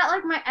I was at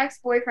like my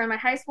ex-boyfriend, my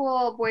high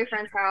school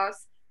boyfriend's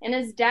house, and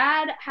his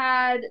dad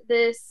had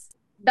this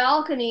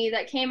balcony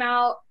that came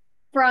out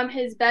from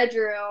his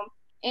bedroom,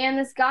 and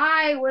this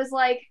guy was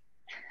like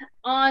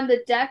on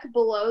the deck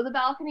below the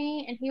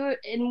balcony, and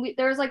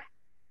there was like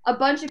a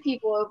bunch of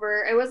people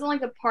over. It wasn't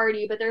like a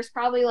party, but there's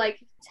probably like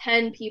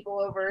 10 people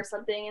over or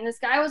something, and this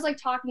guy was like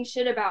talking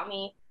shit about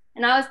me,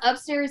 and I was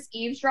upstairs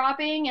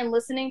eavesdropping and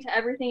listening to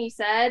everything he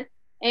said,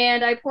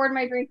 and I poured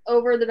my drink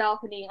over the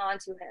balcony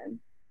onto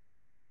him.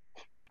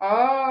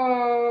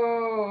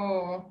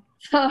 Oh.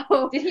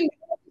 So did he know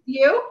it was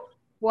you?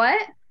 What?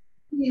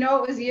 Did he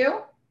know it was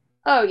you?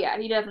 Oh yeah,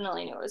 he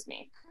definitely knew it was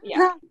me.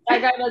 Yeah,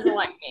 that guy doesn't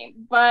like me.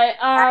 But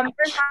that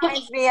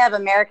reminds me of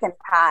American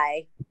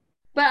Pie.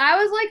 But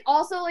I was like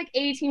also like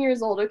 18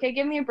 years old. Okay,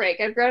 give me a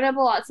break. I've grown up a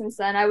lot since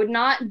then. I would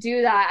not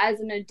do that as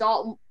an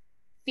adult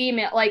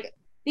female. Like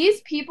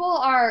these people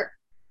are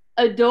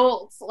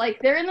adults. Like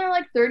they're in their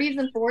like 30s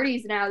and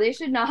 40s now. They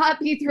should not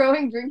be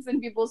throwing drinks in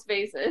people's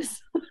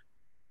faces.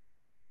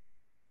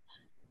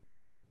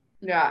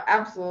 Yeah,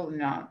 absolutely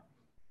not.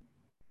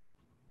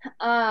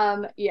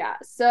 Yeah.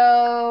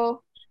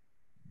 So,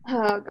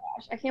 oh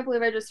gosh, I can't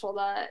believe I just told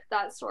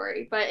that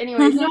story. But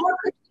anyways, You know what,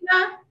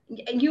 Christina?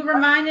 You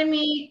reminded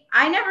me.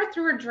 I never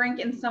threw a drink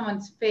in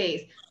someone's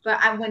face, but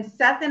when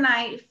Seth and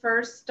I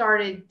first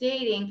started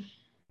dating,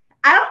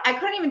 I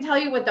couldn't even tell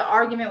you what the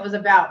argument was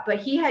about, but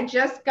he had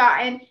just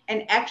gotten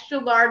an extra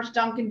large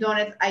Dunkin'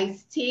 Donuts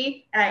iced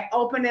tea, and I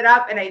opened it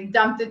up and I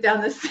dumped it down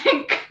the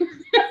sink.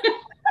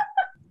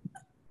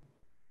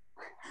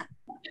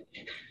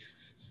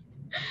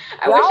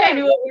 I wish I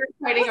knew what we were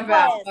fighting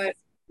about, but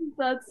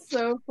that's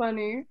so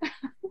funny.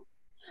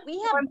 We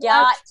have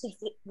got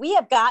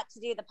to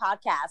do the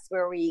podcast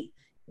where we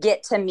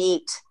get to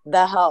meet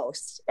the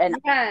host and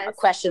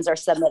questions are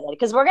submitted,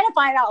 because we're going to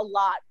find out a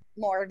lot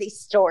more of these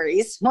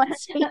stories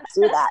once we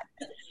do that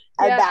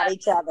about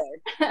each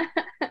other.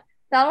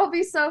 That'll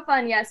be so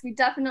fun. Yes, we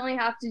definitely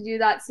have to do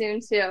that soon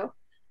too.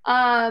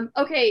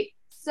 Okay,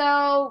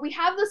 so we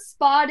have the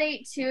spa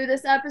date too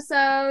this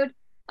episode.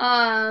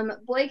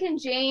 Blake and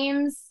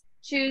James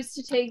choose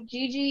to take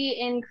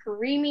Gigi and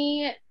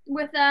Karimi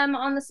with them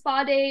on the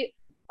spa date.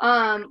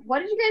 What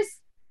did you guys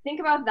think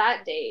about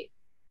that date?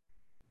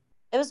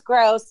 It was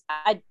gross.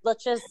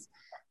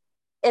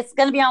 It's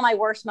going to be on my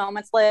worst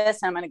moments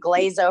list. I'm going to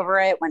glaze over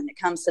it when it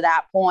comes to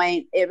that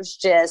point. It was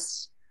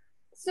just.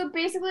 So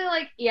basically,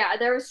 like, yeah,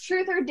 there was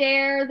truth or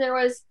dare. There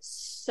was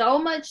so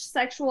much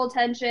sexual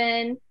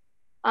tension.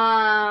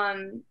 Yeah,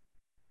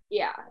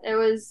 it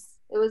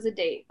was a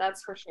date.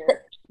 That's for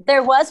sure.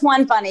 There was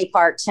one funny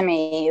part to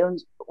me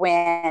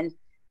when,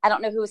 I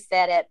don't know who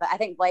said it, but I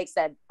think Blake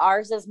said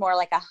ours is more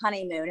like a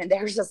honeymoon and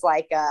theirs is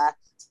like a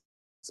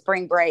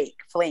spring break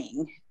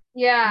fling.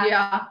 Yeah.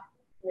 Yeah.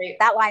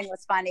 That line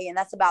was funny, and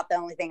that's about the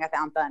only thing I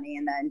found funny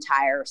in the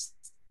entire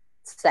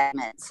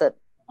segments of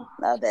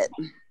it.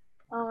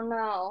 Oh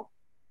no.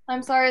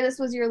 I'm sorry this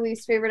was your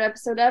least favorite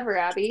episode ever,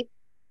 Abby.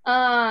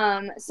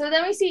 So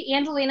then we see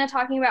Angelina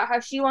talking about how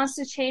she wants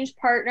to change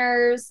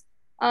partners.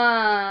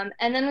 And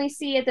then we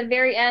see at the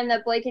very end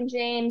that Blake and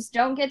James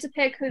don't get to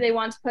pick who they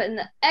want to put in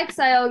the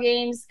exile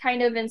games.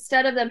 Kind of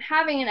instead of them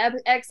having an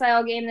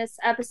exile game this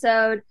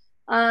episode,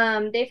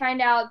 they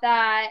find out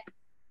that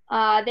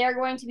they're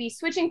going to be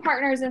switching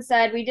partners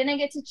instead. We didn't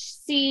get to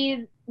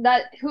see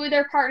that who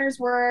their partners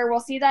were. We'll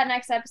see that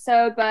next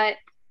episode. But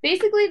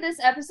basically, this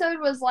episode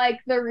was like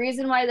the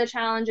reason why the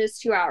challenge is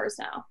 2 hours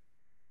now.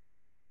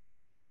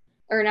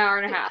 Or an hour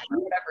and a half, or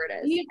whatever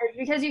it is.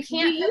 Because you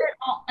can't fit it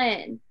all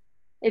in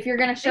if you're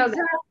going to show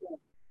that.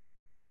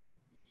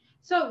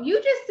 So you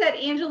just said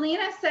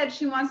Angelina said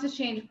she wants to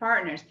change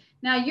partners.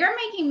 Now you're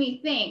making me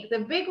think the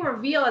big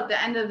reveal at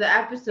the end of the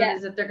episode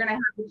is that they're going to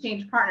have to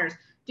change partners.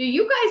 Do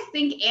you guys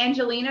think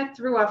Angelina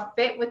threw a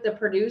fit with the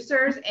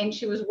producers and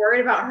she was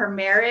worried about her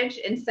marriage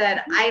and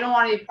said, I don't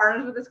want to be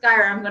partners with this guy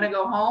or I'm going to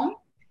go home?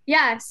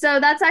 Yeah, so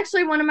that's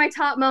actually one of my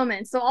top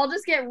moments. So I'll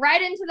just get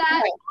right into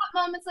that. Okay.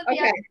 Top moments of the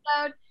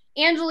episode.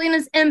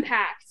 Angelina's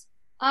impact.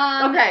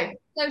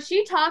 So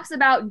she talks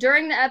about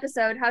during the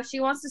episode how she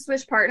wants to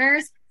switch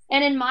partners.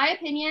 And in my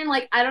opinion,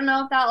 like, I don't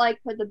know if that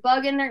like put the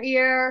bug in their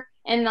ear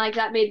and like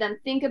that made them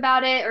think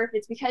about it, or if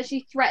it's because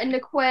she threatened to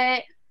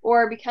quit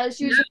or because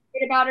she was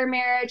worried about her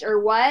marriage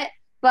or what.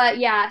 But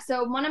yeah,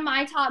 so one of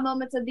my top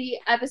moments of the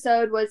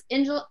episode was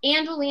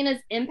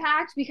Angelina's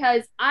impact,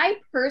 because I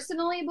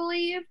personally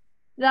believe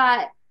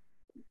that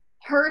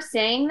her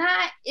saying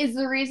that is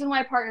the reason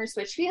why partners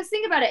switch. Because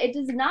think about it, it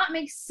does not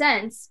make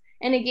sense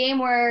in a game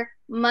where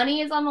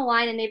money is on the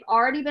line and they've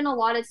already been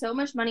allotted so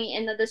much money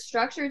and that the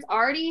structure is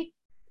already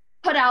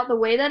put out the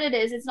way that it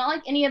is. It's not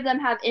like any of them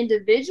have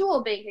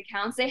individual bank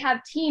accounts. They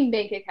have team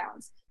bank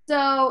accounts.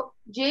 So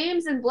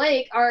James and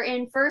Blake are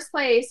in first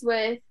place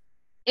with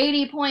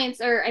 80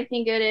 points, or I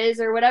think it is,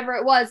 or whatever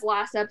it was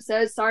last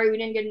episode. Sorry, we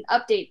didn't get an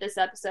update this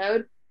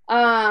episode.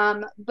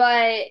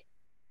 But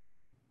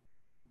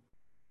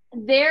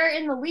they're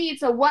in the lead.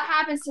 So what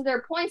happens to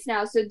their points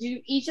now? So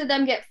do each of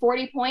them get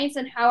 40 points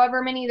and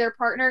however many their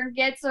partner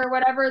gets or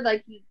whatever,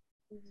 like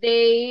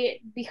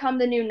they become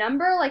the new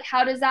number? Like,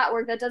 how does that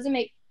work? It doesn't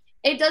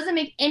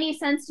make any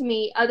sense to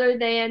me other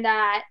than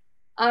that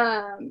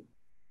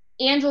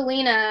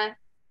Angelina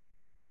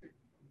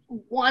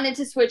wanted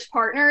to switch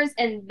partners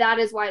and that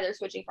is why they're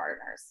switching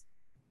partners,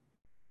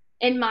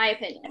 in my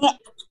opinion.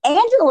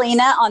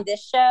 Angelina on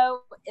this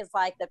show is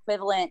like the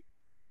equivalent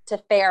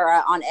to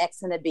Farrah on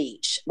X on the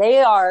Beach.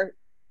 They are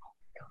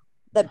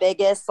the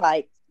biggest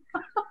like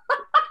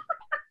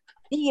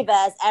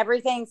divas.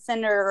 Everything's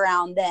centered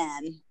around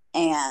them.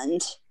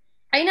 And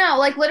I know,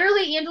 like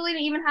literally Angelina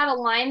even had a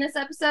line this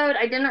episode.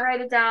 I didn't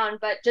write it down,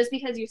 but just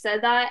because you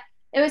said that,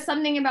 it was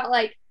something about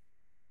like,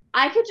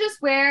 I could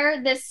just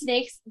wear this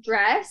snake's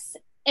dress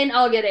and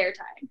I'll get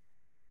airtime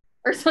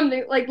or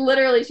something. Like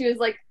literally she was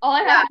like, all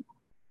I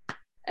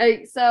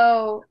have.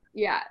 So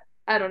yeah,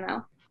 I don't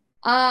know.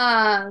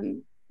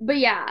 But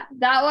yeah,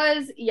 that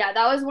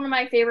was one of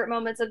my favorite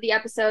moments of the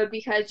episode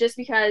because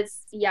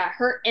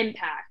her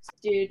impact,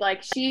 dude,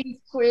 like she's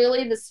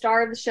clearly the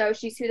star of the show.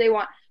 She's who they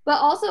want. But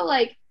also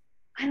like,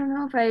 I don't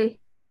know if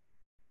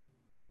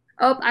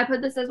Oh, I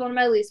put this as one of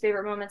my least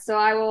favorite moments, so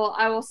I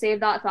will save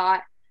that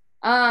thought.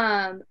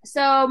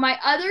 So my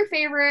other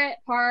favorite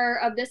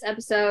part of this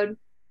episode,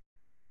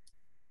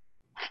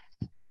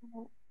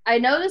 I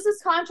know this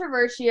is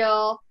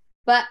controversial,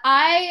 but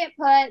I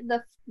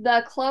put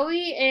the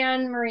Chloe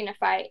and Marina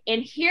fight,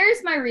 and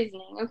here's my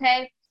reasoning.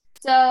 Okay,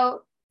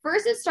 so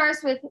first it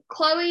starts with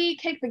Chloe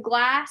kick the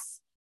glass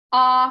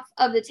off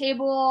of the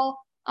table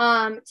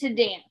to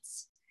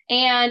dance.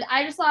 And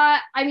I just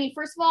thought, I mean,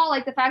 first of all,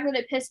 like the fact that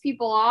it pissed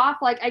people off,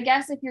 like I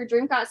guess if your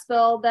drink got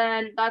spilled,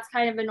 then that's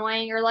kind of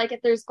annoying. Or like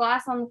if there's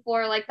glass on the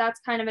floor, like that's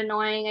kind of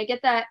annoying. I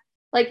get that,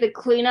 like the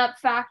cleanup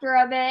factor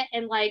of it,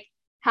 and like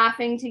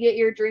having to get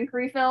your drink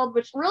refilled,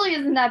 which really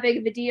isn't that big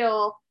of a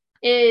deal,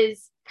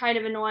 is kind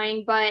of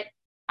annoying. But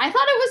I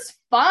thought it was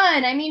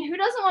fun. I mean, who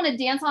doesn't want to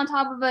dance on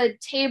top of a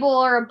table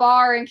or a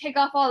bar and kick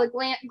off all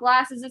the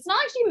glasses? It's not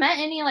like she meant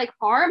any like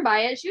harm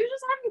by it. She was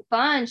just having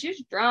fun. She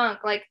was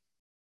drunk. Like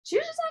she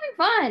was just having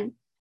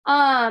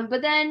fun.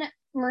 But then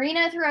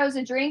Marina throws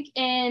a drink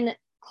in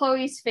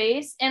Chloe's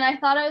face, and I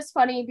thought it was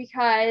funny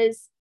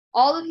because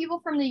all the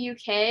people from the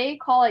UK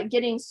call it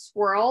getting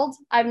swirled.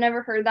 I've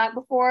never heard that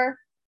before.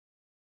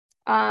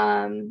 But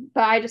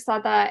I just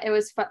thought that it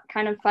was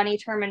kind of funny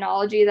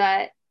terminology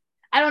that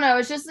I don't know.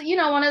 It's just, you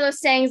know, one of those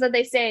sayings that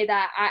they say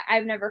that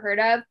I've never heard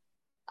of.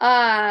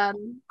 I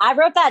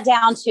wrote that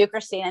down too,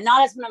 Christina.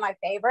 Not as one of my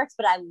favorites,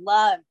 but I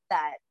love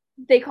that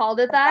they called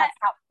it that.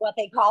 That's what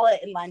they call it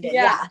in London.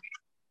 Yeah.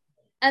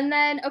 And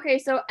then, okay,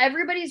 so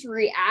everybody's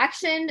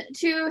reaction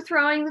to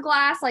throwing the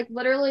glass, like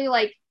literally,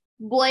 like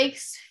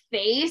Blake's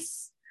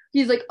face.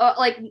 He's like,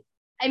 I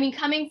mean,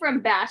 coming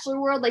from Bachelor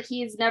World, like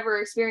he's never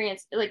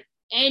experienced like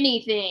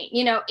anything,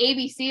 you know,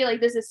 ABC,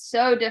 like this is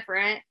so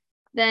different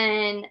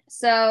than,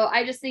 so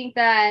I just think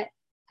that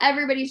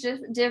everybody's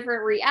just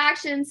different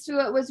reactions to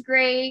it was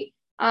great.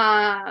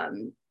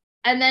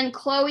 And then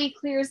Chloe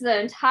clears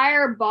the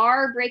entire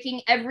bar,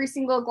 breaking every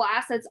single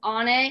glass that's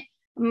on it.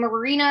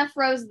 Marina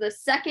throws the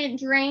second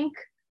drink.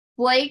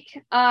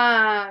 Blake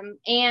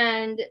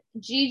and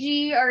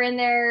Gigi are in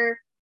their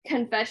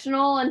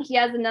confessional, and he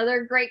has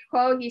another great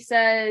quote. He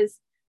says,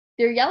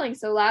 "They're yelling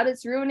so loud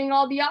it's ruining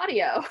all the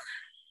audio."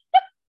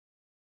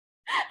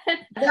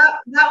 that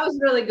was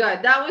really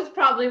good. That was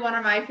probably one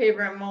of my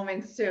favorite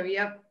moments too.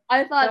 Yep.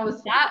 I thought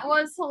that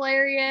was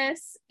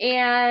hilarious.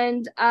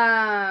 And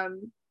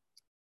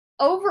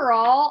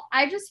overall,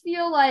 I just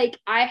feel like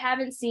I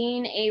haven't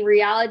seen a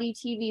reality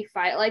TV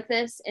fight like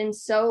this in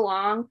so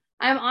long.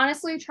 I'm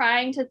honestly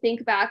trying to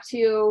think back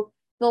to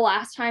the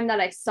last time that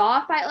I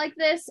saw a fight like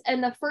this.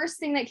 And the first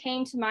thing that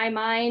came to my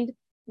mind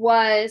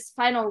was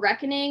Final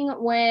Reckoning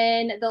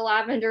when the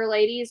Lavender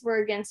Ladies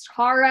were against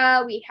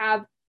Cara. We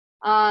have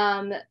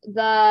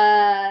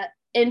the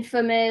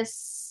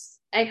infamous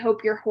 "I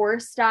hope your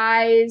horse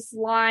dies"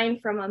 line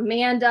from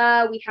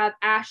Amanda. We have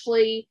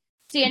Ashley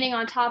standing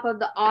on top of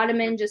the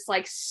ottoman just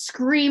like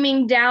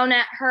screaming down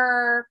at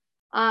her.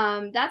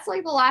 That's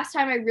like the last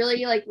time I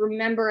really like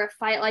remember a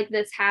fight like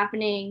this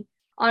happening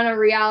on a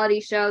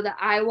reality show that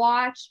I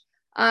watched.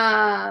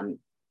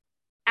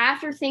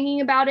 After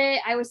thinking about it,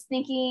 I was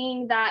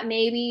thinking that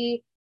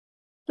maybe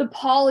the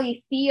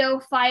Pauly Theo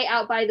fight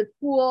out by the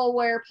pool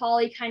where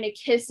Pauly kind of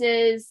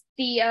kisses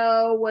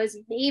Theo was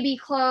maybe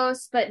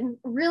close, but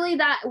really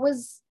that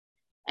was,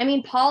 I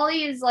mean,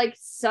 Pauly is like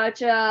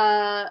such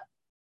a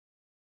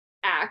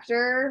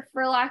actor,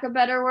 for lack of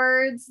better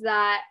words,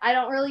 that I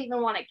don't really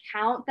even want to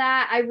count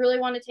that. I really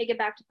want to take it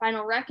back to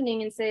Final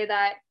Reckoning and say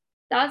that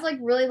that was like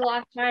really the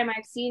last time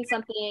I've seen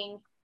something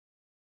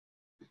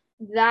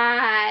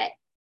that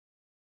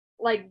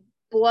like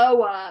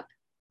blow up.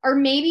 Or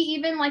maybe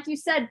even, like you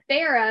said,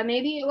 Farrah.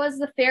 Maybe it was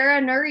the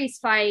Farrah Nuri's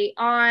fight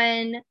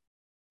on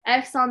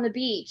X on the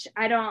Beach.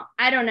 I don't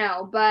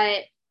know,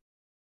 but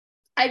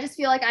I just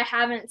feel like I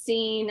haven't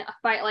seen a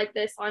fight like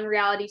this on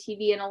reality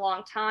TV in a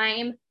long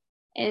time.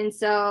 And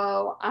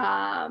so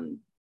I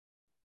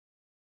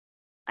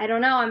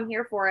don't know, I'm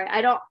here for it.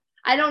 I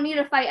don't need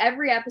to fight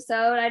every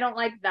episode. I don't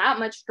like that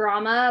much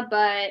drama,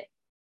 but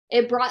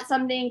it brought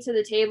something to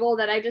the table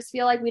that I just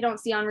feel like we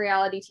don't see on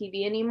reality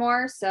TV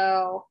anymore.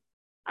 So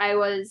I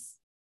was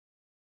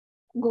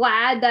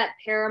glad that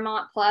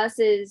Paramount Plus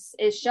is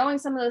showing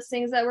some of those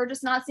things that we're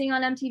just not seeing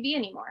on MTV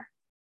anymore.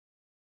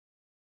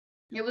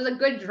 It was a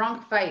good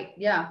drunk fight.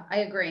 Yeah, I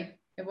agree.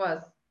 It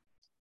was.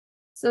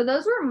 So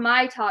those were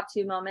my top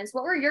two moments.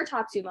 What were your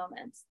top two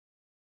moments?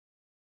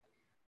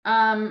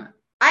 I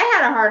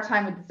had a hard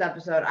time with this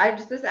episode.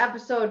 This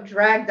episode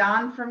dragged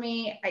on for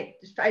me.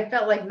 I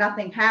felt like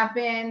nothing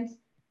happened.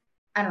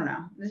 I don't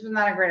know. This was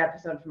not a great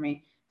episode for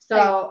me.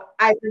 So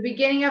at the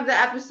beginning of the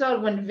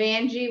episode, when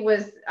Vanjie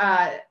was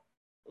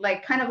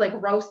like kind of like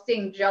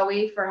roasting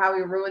Joey for how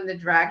he ruined the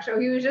drag show,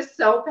 he was just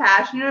so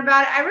passionate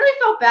about it. I really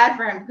felt bad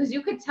for him because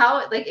you could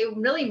tell like it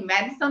really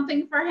meant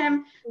something for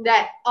him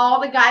that all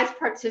the guys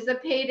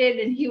participated,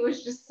 and he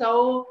was just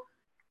so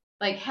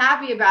like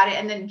happy about it.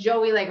 And then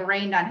Joey like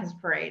rained on his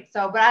parade.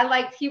 So,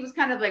 but he was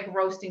kind of like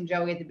roasting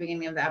Joey at the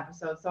beginning of the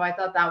episode. So I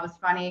thought that was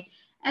funny.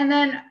 And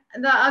then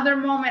the other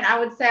moment I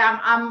would say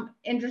I'm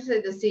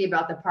interested to see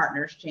about the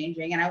partners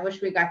changing, and I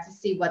wish we got to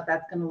see what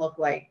that's going to look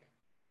like.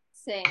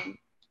 Same.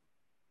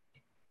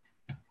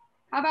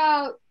 How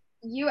about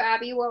you,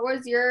 Abby? What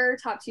was your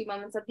top 2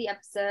 moments of the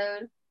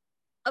episode?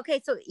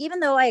 Okay, so even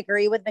though I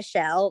agree with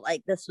Michelle,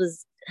 like this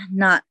was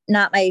not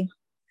my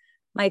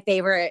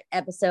favorite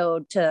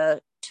episode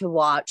to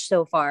watch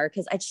so far,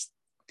 because I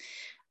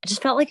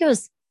just felt like it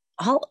was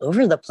all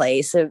over the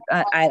place. So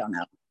I don't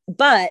know,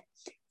 but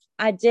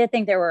I did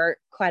think there were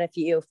quite a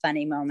few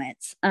funny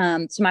moments.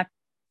 So my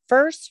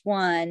first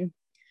one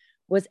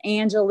was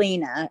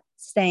Angelina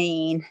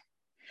saying,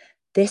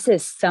 "This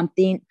is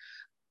something,"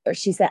 or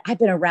she said, "I've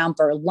been around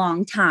for a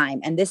long time,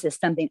 and this is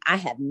something I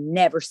have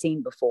never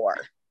seen before."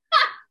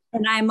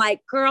 And I'm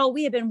like, "Girl,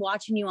 we have been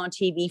watching you on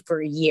TV for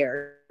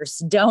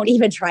years. Don't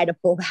even try to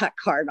pull that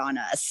card on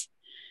us."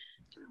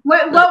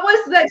 What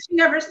was that she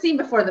never seen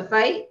before? The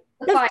fight?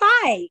 The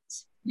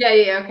fight.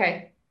 Yeah,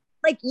 okay.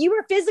 Like you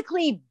were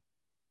physically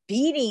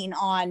beating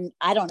on,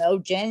 I don't know,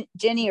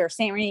 Jenny or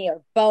Sandy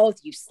or both.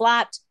 You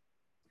slapped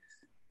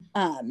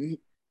Polly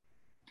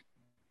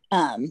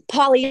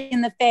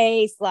in the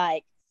face.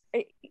 Like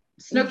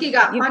Snooki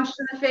got punched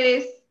in the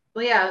face.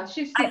 Well, yeah,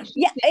 she's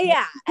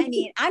yeah. I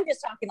mean, I'm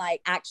just talking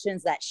like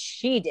actions that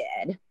she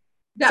did.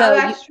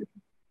 That's true.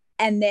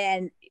 And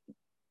then,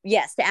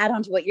 yes, to add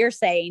on to what you're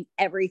saying,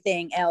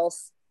 everything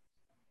else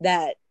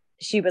that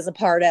she was a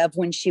part of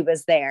when she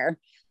was there.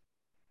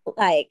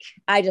 Like,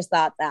 I just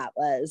thought that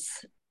was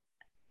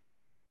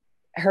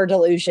her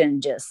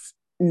delusion just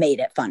made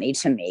it funny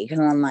to me, because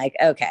I'm like,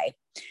 okay.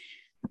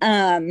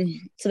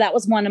 So that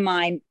was one of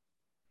mine.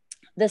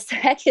 The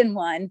second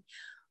one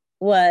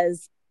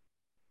was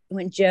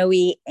when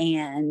Joey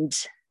and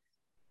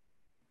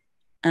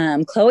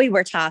Chloe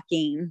were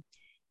talking,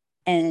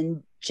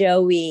 and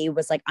Joey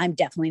was like, "I'm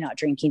definitely not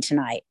drinking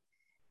tonight."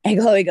 And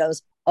Chloe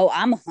goes, "Oh,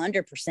 I'm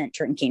 100%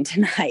 drinking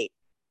tonight."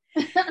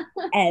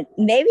 And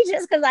maybe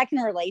just because I can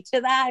relate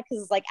to that,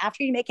 because like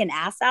after you make an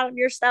ass out of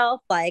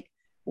yourself, like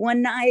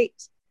one night,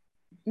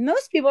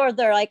 most people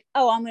they're like,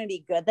 "Oh, I'm going to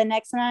be good the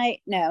next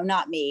night." No,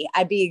 not me.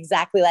 I'd be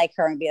exactly like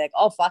her and be like,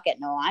 "Oh, fuck it.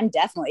 No, I'm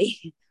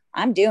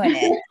doing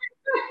it."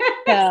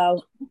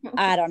 So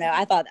I don't know.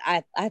 I thought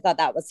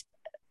that was,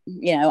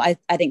 I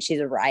think she's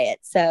a riot.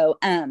 So,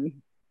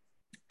 and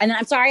then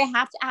I'm sorry, I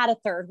have to add a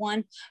third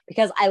one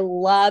because I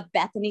love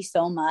Bethany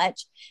so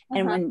much.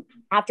 And when,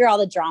 after all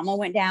the drama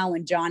went down,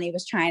 when Johnny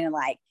was trying to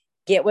like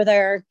get with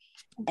her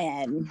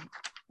and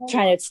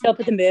trying to still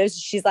put the moves,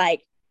 she's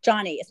like,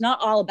 "Johnny, it's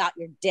not all about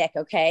your dick,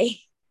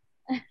 okay?"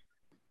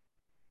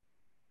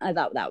 I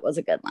thought that was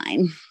a good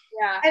line.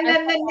 Yeah. And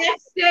then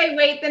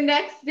the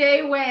next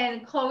day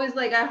when Chloe's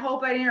like, "I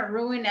hope I didn't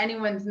ruin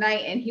anyone's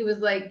night," and he was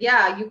like,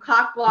 "Yeah, you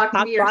cock blocked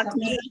me or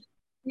something."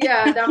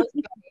 Yeah, that was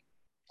funny.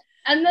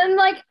 And then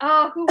like,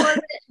 who was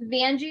it?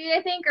 Vanjie,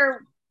 I think,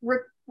 or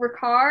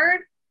Ricard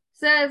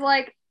says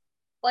like,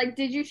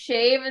 "Did you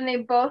shave?" And they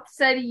both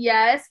said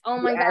yes.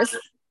 Oh my God,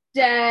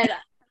 dead.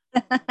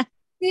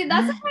 See,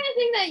 that's the kind of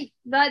thing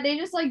that they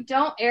just like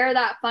don't air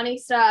that funny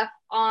stuff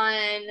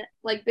on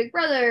like Big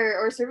Brother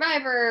or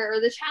Survivor or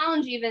The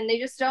Challenge even. They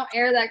just don't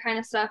air that kind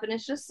of stuff, and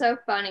it's just so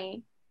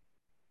funny.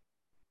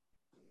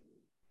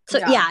 So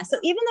yeah, so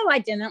even though I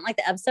didn't like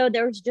the episode,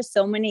 there was just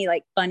so many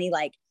like funny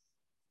like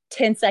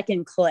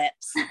 10-second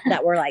clips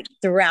that were like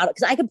throughout it,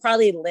 because I could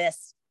probably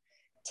list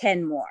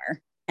 10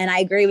 more. And I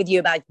agree with you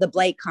about the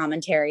Blake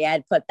commentary.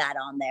 I'd put that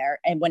on there,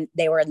 and when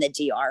they were in the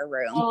DR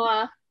room.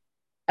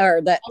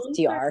 Or the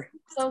DR.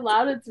 So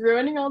loud, it's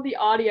ruining all the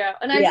audio.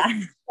 And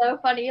it's so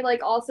funny.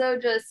 Like, also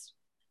just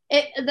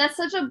that's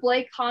such a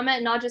Blake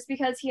comment, not just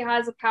because he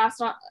has a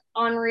past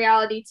on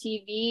reality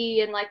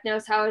TV and like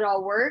knows how it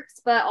all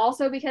works, but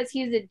also because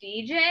he's a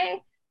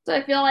DJ. So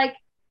I feel like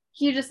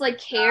he just like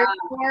cares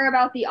more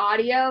about the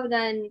audio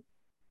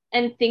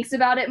and thinks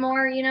about it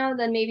more,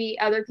 than maybe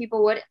other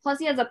people would. Plus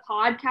he has a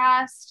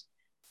podcast.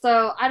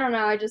 So I don't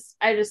know. I just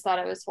thought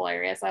it was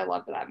hilarious. I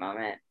loved that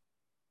moment.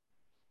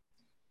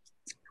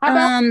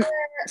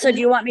 So do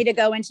you want me to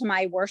go into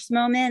my worst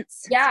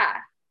moments? Yeah.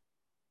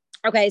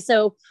 Okay,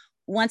 so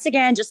once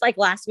again, just like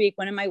last week,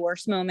 one of my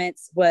worst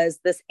moments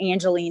was this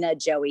Angelina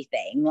Joey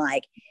thing.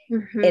 Like,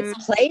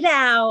 it's played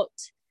out.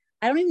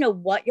 I don't even know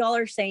what y'all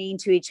are saying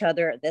to each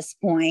other at this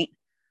point.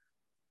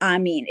 I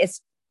mean,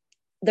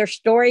 their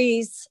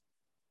stories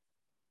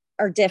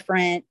are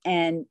different,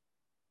 and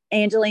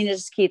Angelina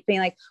just keeps being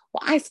like,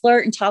 "Well, I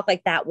flirt and talk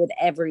like that with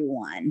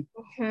everyone."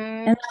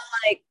 And I'm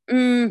like,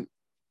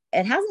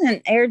 it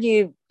hasn't aired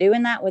you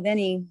doing that with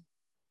any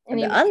of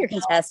the other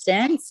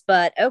contestants,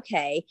 but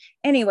okay.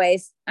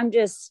 Anyways, I'm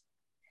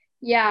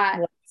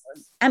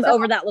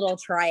over that little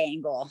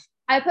triangle.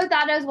 I put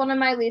that as one of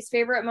my least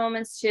favorite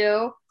moments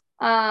too.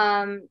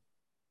 The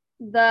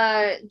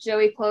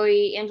Joey,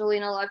 Chloe,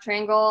 Angelina love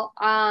triangle.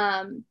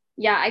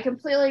 Yeah, I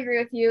completely agree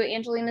with you.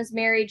 Angelina's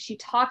married. She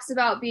talks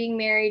about being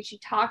married. She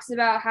talks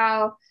about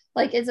how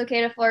like it's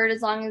okay to flirt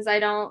as long as I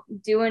don't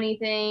do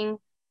anything.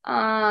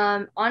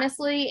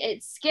 Honestly,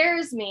 it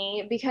scares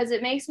me because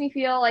it makes me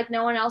feel like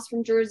no one else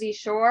from Jersey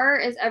Shore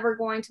is ever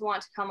going to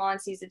want to come on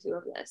season 2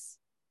 of this.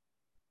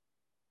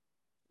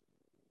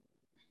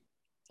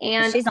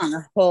 And she's on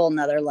a whole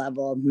nother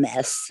level of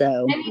mess.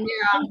 So I mean,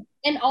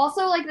 and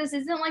also like this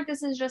isn't like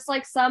this is just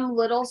like some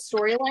little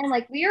storyline.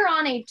 Like we are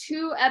on a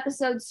 2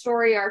 episode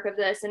story arc of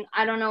this, and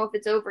I don't know if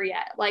it's over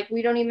yet. Like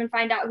we don't even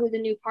find out who the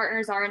new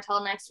partners are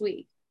until next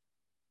week.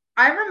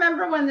 I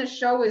remember when the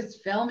show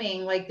was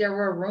filming, like there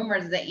were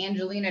rumors that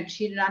Angelina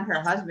cheated on her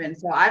husband.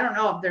 So I don't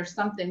know if there's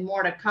something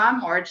more to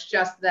come or it's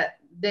just that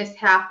this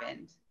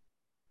happened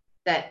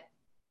that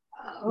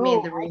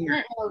made the I rumor.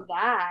 didn't know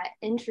that.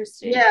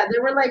 Interesting. Yeah,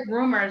 there were like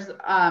rumors.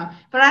 But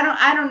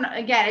I don't know.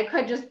 Again, it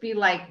could just be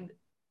like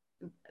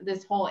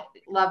this whole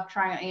love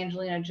triangle,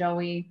 Angelina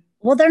Joey.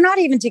 well, they're not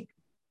even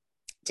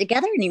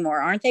together anymore,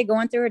 aren't they?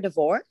 Going through a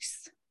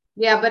divorce.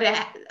 Yeah, but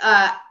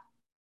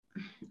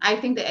I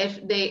think that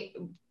if they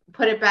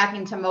put it back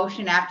into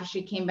motion after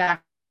she came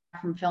back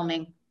from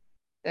filming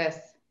this.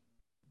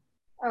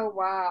 Oh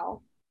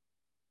wow.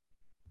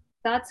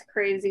 That's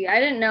crazy. I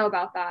didn't know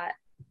about that.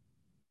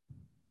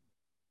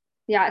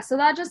 Yeah, so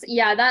that just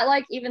that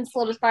like even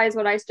solidifies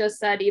what I just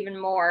said even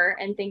more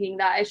and thinking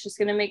that it's just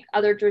gonna make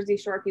other Jersey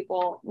Shore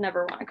people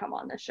never want to come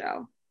on this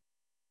show.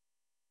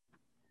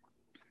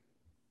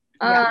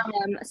 Yeah.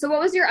 So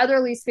what was your other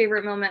least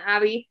favorite moment,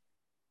 Abby?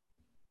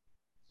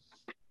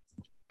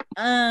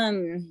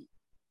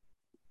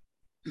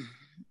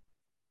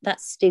 That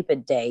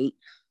stupid date.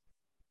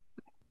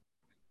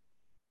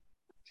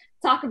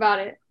 Talk about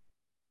it.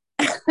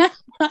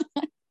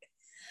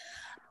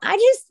 I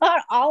just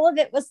thought all of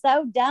it was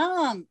so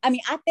dumb. I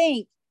mean, I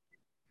think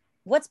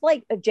what's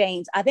Blake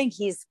James? I think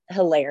he's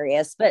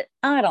hilarious, but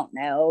I don't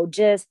know.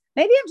 Just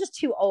maybe I'm just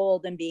too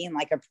old and being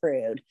like a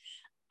prude.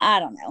 I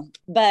don't know,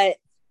 but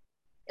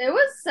it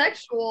was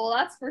sexual,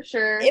 that's for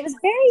sure. It was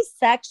very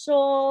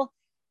sexual,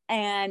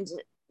 and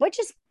which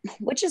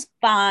is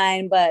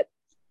fine. But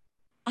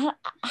how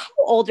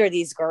old are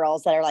these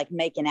girls that are like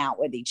making out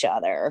with each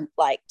other,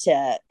 like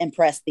to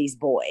impress these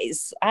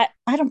boys? I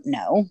don't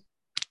know.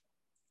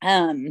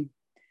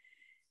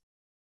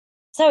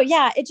 So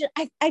yeah,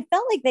 I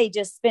felt like they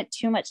just spent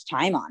too much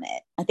time on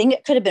it. I think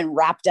it could have been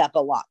wrapped up a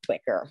lot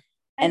quicker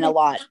and a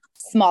lot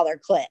smaller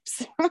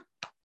clips.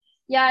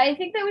 Yeah, I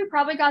think that we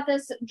probably got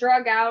this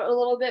drug out a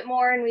little bit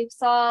more and we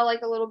saw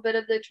like a little bit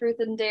of the truth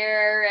and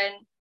dare and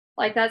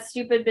like that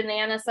stupid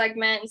banana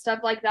segment and stuff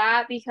like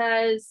that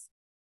because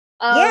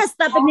yes,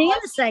 the banana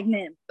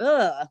segment.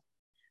 Ugh.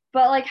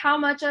 But like how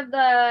much of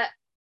the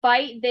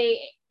fight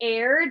they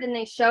aired and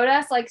they showed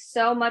us like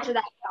so much of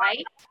that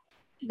fight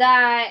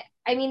that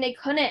I mean they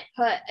couldn't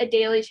put a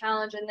daily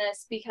challenge in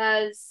this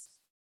because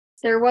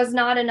there was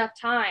not enough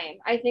time.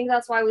 I think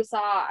that's why we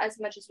saw as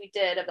much as we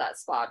did of that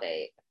spa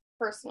date,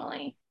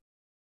 personally.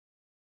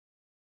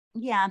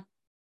 Yeah.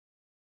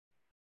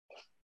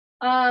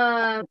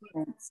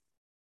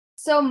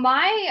 So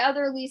my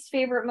other least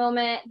favorite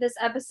moment this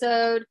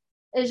episode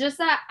is just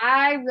that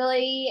I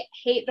really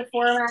hate the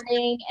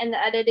formatting and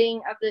the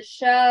editing of the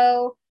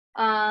show.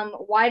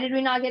 Why did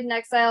we not get an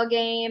exile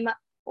game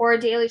or a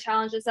daily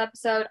challenge this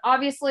episode?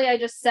 Obviously, I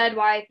just said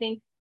why I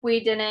think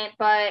we didn't,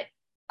 but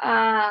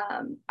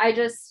I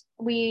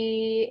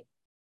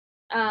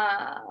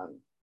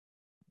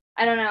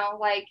don't know,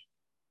 like,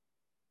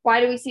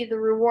 why do we see the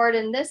reward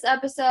in this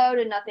episode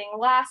and nothing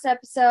last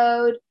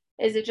episode?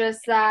 Is it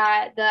just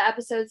that the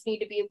episodes need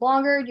to be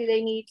longer? Do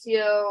they need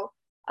to?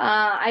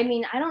 I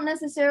mean, I don't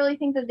necessarily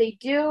think that they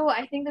do.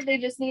 I think that they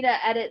just need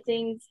to edit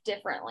things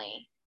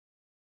differently.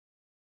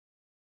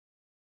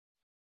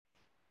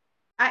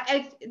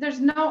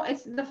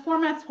 It's the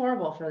format's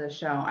horrible for this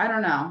show. I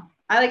don't know.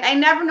 I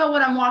never know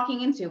what I'm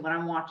walking into when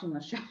I'm watching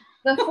the show.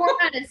 The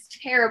format is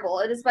terrible.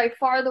 It is by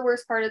far the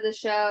worst part of the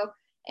show.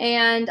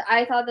 And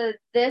I thought that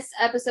this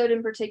episode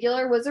in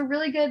particular was a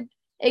really good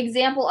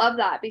example of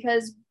that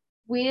because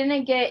we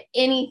didn't get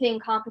anything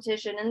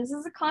competition, and this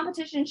is a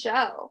competition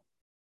show.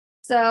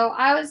 So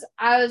I was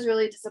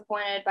really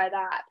disappointed by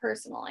that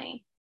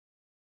personally.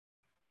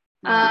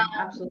 Yeah,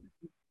 absolutely.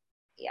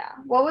 Yeah.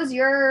 What was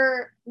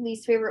your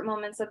least favorite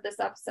moments of this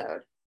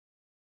episode?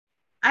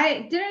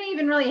 I didn't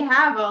even really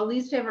have a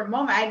least favorite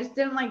moment. I just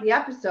didn't like the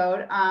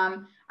episode.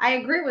 I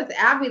agree with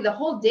Abby. The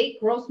whole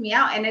date grossed me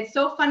out. And it's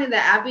so funny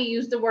that Abby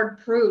used the word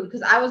prude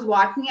because I was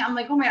watching it. I'm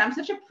like, oh man, I'm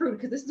such a prude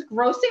because this is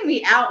grossing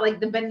me out. Like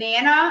the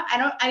banana,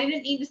 I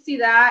didn't need to see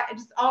that. It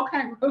just all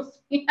kind of grossed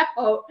me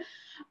out.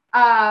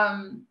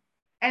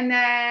 And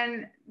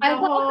then I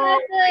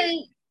thought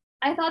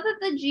that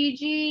the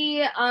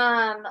Gigi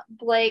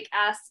Blake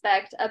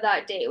aspect of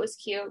that date was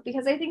cute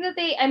because I think that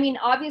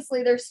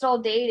obviously they're still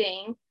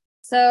dating.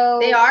 So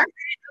they are?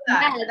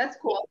 Yeah, that's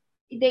cool.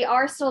 They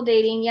are still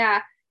dating,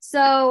 yeah.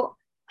 So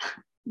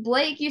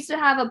Blake used to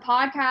have a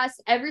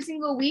podcast every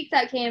single week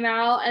that came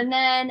out, and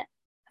then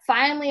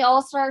finally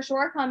All Star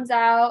Shore comes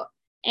out,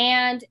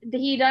 and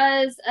he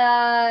does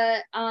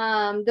the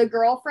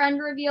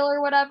girlfriend reveal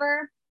or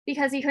whatever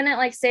because he couldn't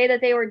like say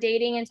that they were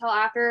dating until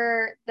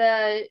after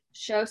the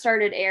show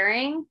started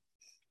airing.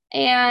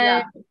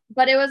 And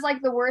but it was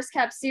like the worst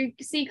kept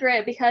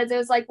secret because it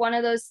was like one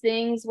of those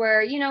things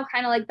where, you know,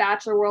 kind of like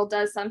Bachelor World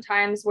does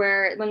sometimes,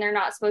 where when they're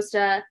not supposed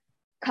to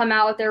come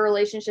out with their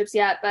relationships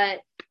yet, but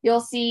you'll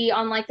see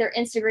on like their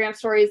Instagram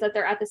stories that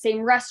they're at the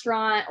same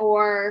restaurant,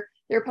 or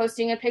they're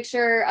posting a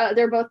picture,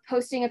 they're both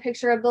posting a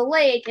picture of the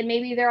lake, and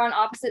maybe they're on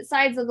opposite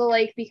sides of the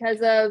lake because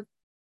of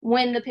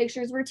when the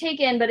pictures were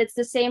taken, but it's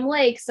the same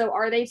lake, so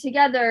are they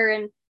together?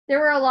 And there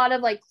were a lot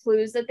of like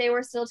clues that they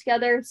were still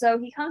together. So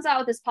he comes out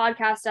with this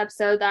podcast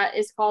episode that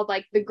is called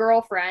like The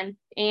Girlfriend,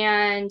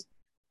 and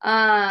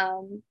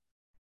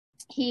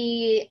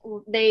she's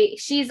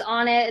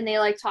on it, and they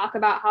like talk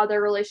about how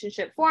their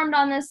relationship formed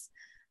on this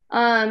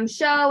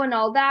show and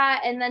all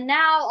that. And then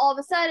now all of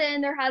a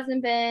sudden there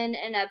hasn't been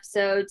an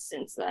episode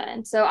since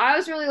then. So I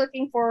was really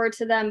looking forward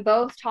to them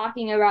both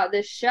talking about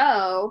this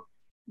show,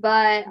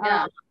 but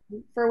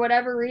for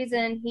whatever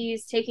reason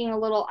he's taking a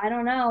little, I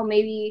don't know,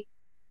 maybe,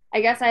 I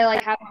guess I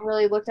like haven't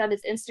really looked at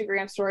his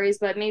Instagram stories,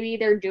 but maybe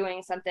they're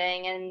doing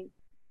something and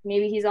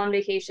maybe he's on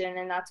vacation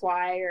and that's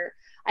why. Or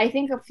I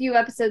think a few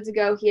episodes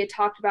ago he had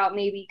talked about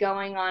maybe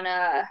going on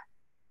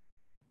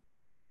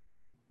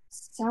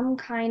some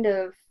kind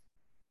of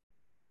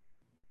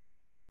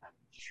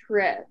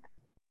trip.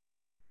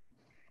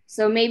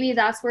 So maybe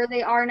that's where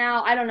they are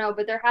now. I don't know,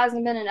 but there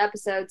hasn't been an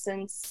episode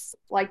since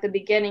like the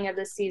beginning of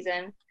this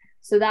season.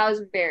 So that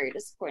was very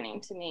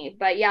disappointing to me.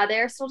 But yeah,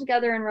 they're still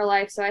together in real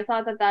life. So I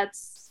thought that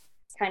that's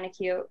kind of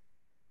cute.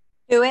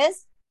 Who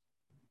is?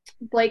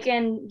 Blake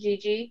and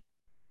Gigi.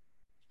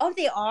 Oh,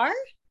 they are?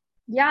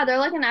 Yeah, they're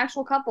like an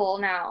actual couple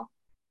now.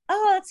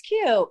 Oh, that's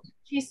cute.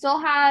 She still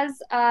has,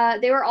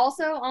 they were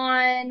also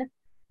on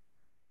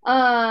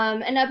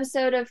an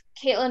episode of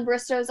Caitlin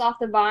Bristow's Off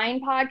the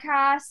Vine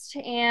podcast,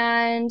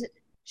 and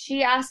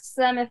she asks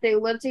them if they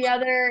live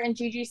together, and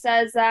Gigi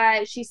says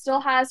that she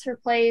still has her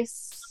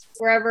place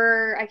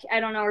wherever, I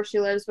don't know where she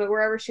lives, but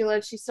wherever she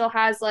lives, she still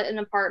has like an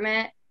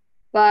apartment,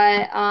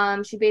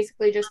 but she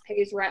basically just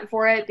pays rent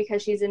for it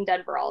because she's in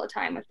Denver all the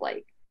time with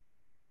Blake.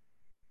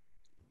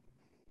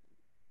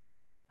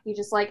 He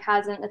just like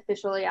hasn't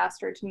officially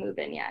asked her to move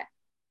in yet.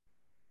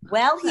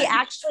 Well, he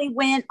actually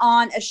went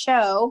on a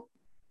show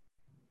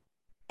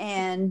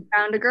and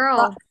found a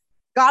girl.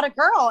 Got a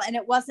girl, and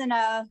it wasn't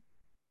a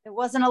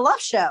love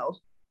show.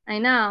 I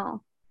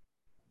know.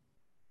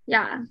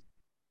 Yeah.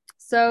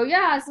 So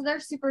yeah, so they're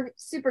super,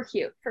 super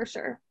cute for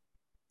sure.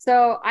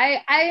 So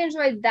I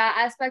enjoyed that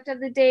aspect of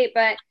the date,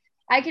 but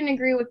I can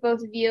agree with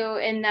both of you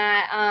in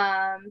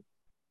that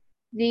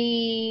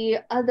the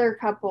other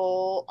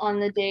couple on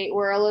the date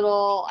were a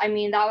little, I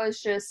mean, that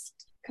was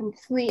just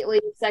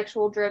completely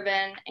sexual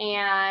driven,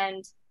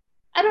 and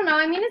I don't know,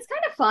 I mean, it's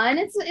kind of fun.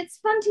 It's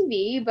fun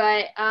TV,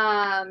 but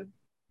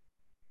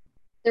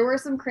there were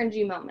some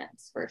cringy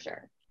moments for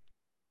sure.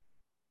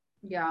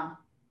 Yeah.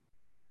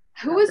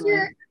 Who was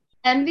your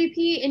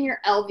MVP and your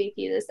LVP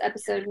this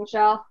episode,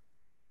 Michelle?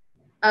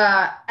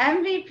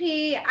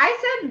 MVP,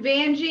 I said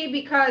Vanjie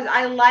because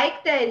I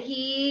like that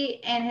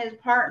he and his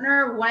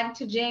partner went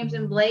to James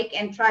and Blake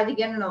and tried to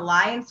get an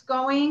alliance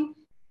going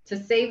to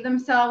save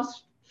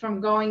themselves from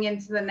going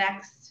into the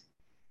next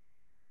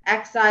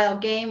exile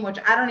game, which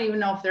I don't even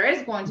know if there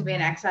is going to be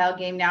an exile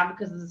game now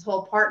because of this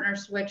whole partner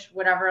switch,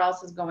 whatever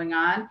else is going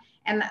on.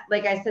 And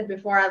like I said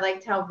before, I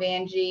liked how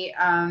Vanjie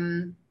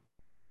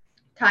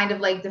kind of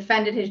like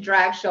defended his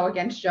drag show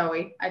against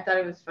Joey. I thought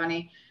it was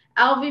funny.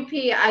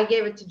 LVP, I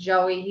gave it to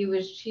Joey.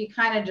 He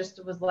kind of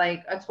just was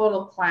like a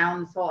total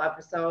clown this whole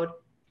episode.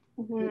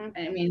 Mm-hmm.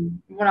 I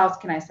mean, what else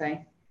can I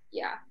say?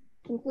 Yeah,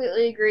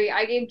 completely agree.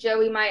 I gave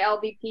Joey my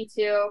LVP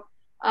too,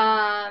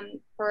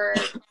 for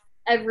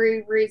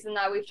every reason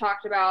that we've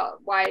talked about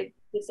why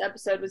this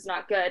episode was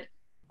not good.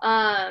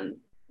 I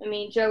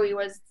mean, Joey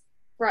was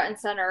front and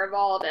center of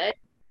all of it.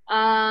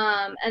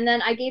 And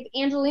then I gave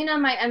Angelina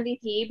my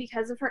MVP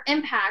because of her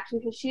impact,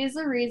 because she is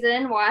the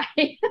reason why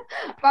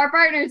our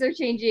partners are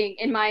changing,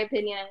 in my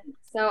opinion.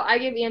 So I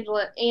give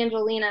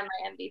Angelina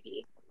my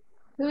MVP.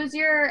 Who's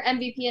your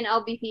MVP and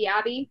LVP,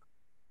 Abby?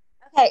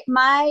 Okay,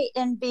 my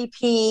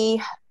MVP,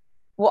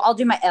 well, I'll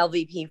do my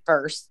LVP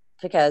first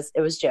because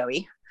it was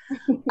Joey.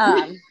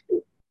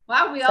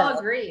 Wow, we all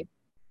agree.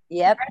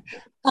 Yep.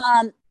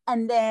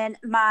 And then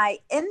my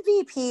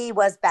MVP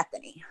was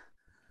Bethany.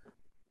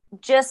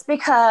 Just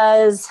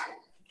because,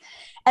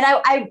 and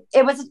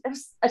it was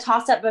a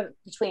toss up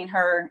between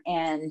her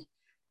and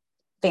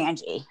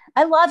Vanjie.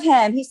 I love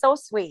him. He's so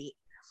sweet.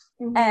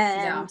 Mm-hmm.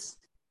 And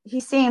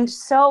he seemed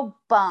so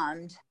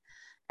bummed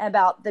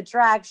about the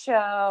drag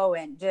show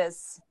and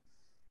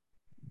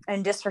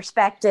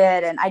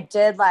disrespected. And I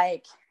did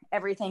like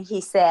everything he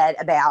said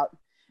about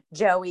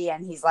Joey.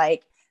 And he's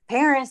like,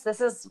 parents,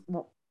 this is,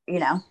 you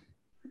know,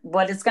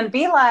 what it's going to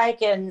be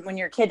like. And when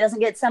your kid doesn't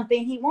get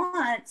something he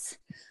wants,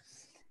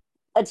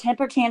 a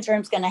temper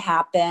tantrum's going to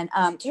happen.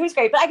 She was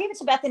great, but I gave it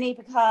to Bethany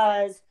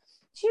because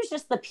she was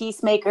just the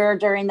peacemaker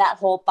during that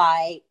whole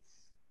fight.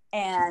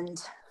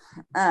 And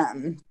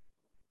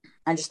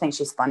I just think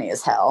she's funny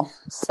as hell.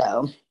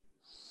 So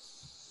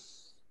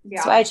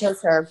that's why I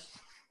chose her.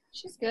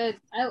 She's good.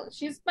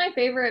 She's my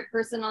favorite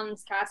person on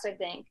this cast, I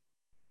think.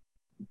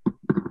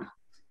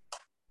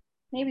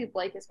 Maybe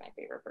Blake is my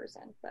favorite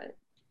person, but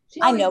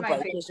I know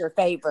Blake is your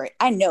favorite.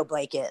 I know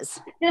Blake is.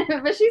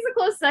 but she's a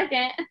close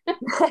second.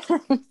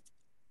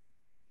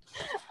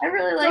 I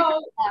really like her a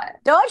lot.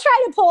 Don't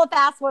try to pull a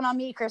fast one on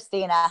me,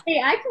 Christina.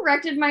 Hey, I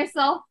corrected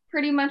myself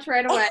pretty much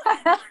right away.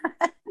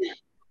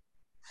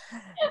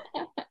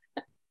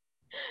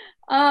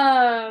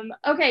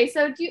 Okay,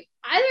 so do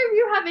either of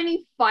you have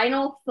any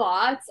final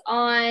thoughts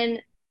on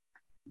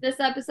this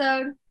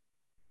episode?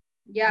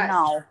 Yes.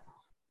 No.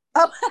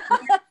 Oh,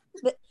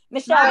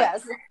 Michelle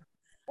does.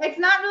 It's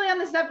not really on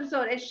this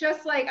episode. It's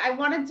just like I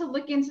wanted to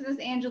look into this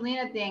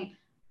Angelina thing.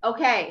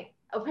 Okay,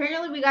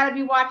 apparently we got to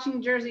be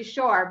watching Jersey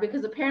Shore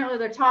because apparently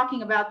they're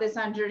talking about this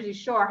on Jersey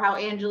Shore, how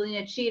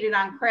Angelina cheated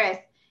on Chris,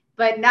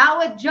 but not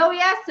with Joey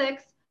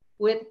Essex,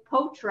 with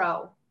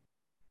Potro.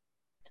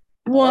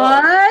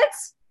 What?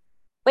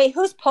 Wait,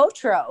 who's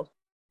Potro?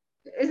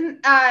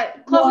 Isn't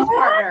Chloe's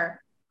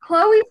partner?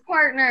 Chloe's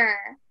partner.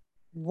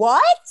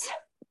 What?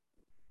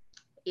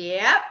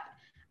 Yep.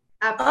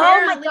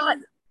 Apparently, oh my God.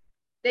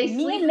 They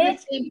sleep in the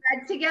same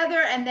bed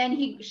together, and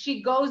then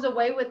she goes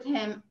away with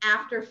him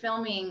after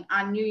filming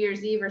on New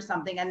Year's Eve or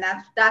something, and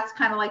that's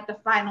kind of like the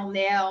final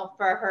nail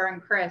for her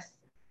and Chris.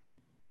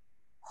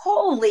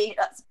 Holy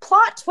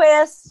plot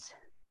twist!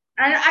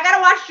 I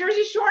gotta watch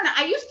Jersey Shore. And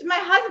my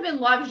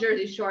husband loves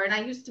Jersey Shore,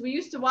 and we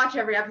used to watch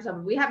every episode,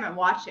 but we haven't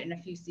watched it in a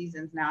few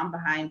seasons now. I'm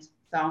behind.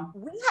 So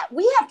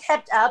we have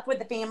kept up with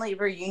the family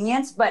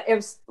reunions, but it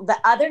was the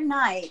other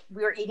night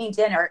we were eating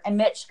dinner, and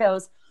Mitch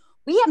goes,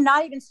 "We have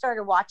not even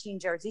started watching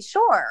Jersey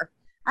Shore."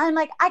 I'm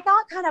like, I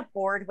got kind of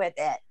bored with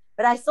it,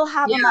 but I still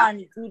have them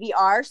on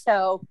DVR.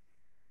 So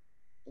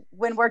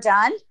when we're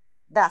done,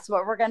 that's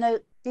what we're going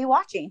to be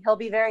watching. He'll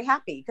be very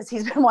happy because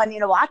he's been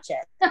wanting to watch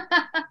it.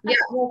 Yeah,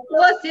 well,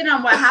 fill us in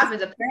on what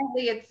happens.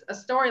 Apparently it's a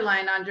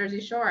storyline on Jersey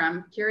Shore.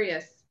 I'm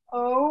curious.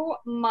 Oh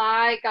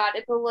my God.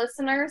 If the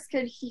listeners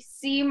could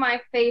see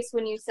my face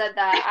when you said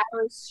that, I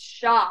was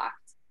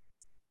shocked.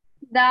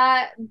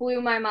 That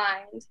blew my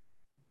mind.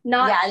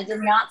 I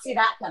did not see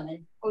that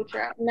coming.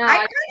 Potro. No, I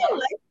kind of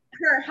like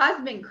her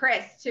husband,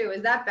 Chris, too.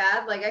 Is that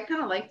bad? Like, I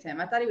kind of liked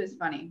him. I thought he was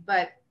funny,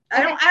 but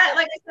like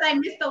I said, I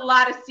missed a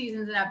lot of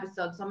seasons and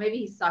episodes, so maybe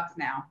he sucks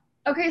now.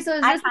 Okay, so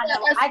is this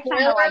a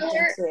spoiler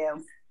alert?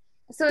 Too.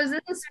 So is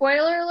this a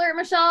spoiler alert,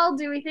 Michelle?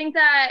 Do we think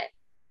that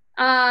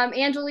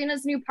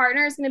Angelina's new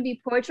partner is going to be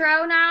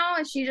Potro now?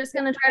 Is she just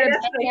going to try to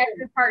bang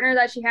every partner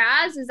that she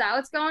has? Is that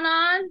what's going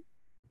on?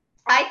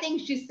 I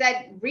think she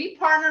said,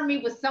 re-partner me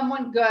with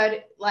someone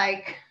good,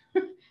 like,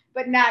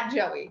 but not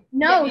Joey.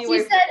 No,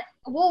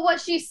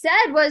 what she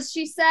said was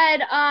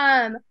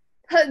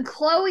put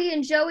Chloe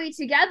and Joey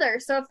together.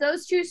 So if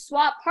those two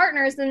swap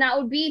partners, then that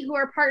would be who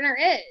her partner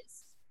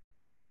is.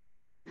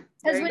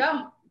 There you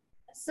go.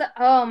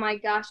 Oh my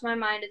gosh, my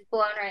mind is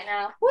blown right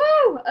now.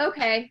 Woo!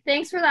 Okay,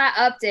 thanks for that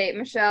update,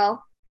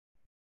 Michelle.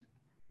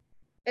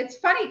 It's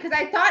funny because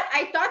I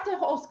thought the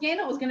whole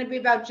scandal was going to be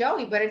about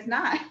Joey, but it's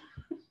not.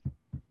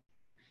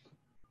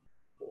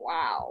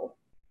 Wow.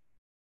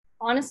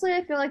 Honestly,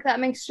 I feel like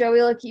that makes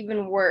Joey look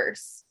even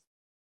worse.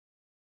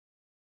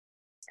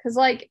 Because,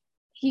 like,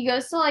 he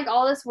goes to, like,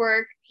 all this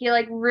work. He,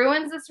 like,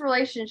 ruins this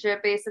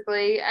relationship,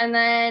 basically. And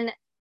then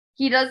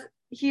he's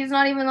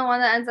not even the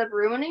one that ends up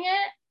ruining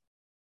it.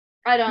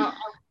 I don't.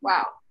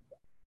 Wow.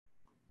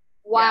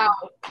 Wow.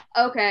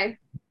 Yeah. Okay.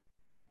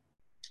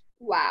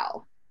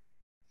 Wow.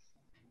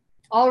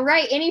 All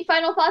right. Any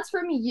final thoughts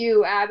from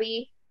you,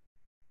 Abby?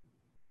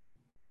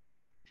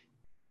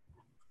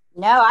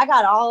 No, I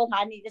got all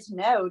I needed to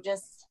know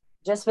just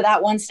for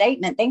that one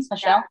statement. Thanks,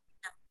 Michelle. Yeah.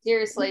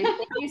 Seriously.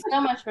 Thank you so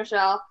much,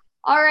 Michelle.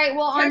 All right.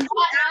 Well, on that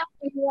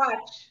when you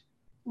watch.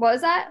 What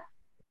was that?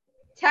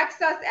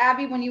 Text us,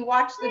 Abby, when you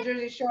watch the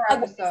Jersey Shore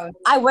episode.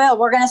 I will.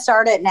 We're going to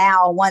start it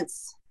now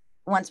once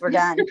we're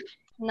done.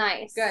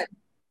 Nice. Good.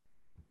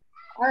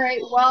 All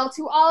right. Well,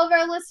 to all of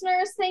our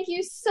listeners, thank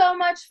you so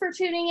much for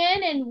tuning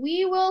in, and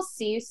we will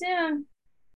see you soon.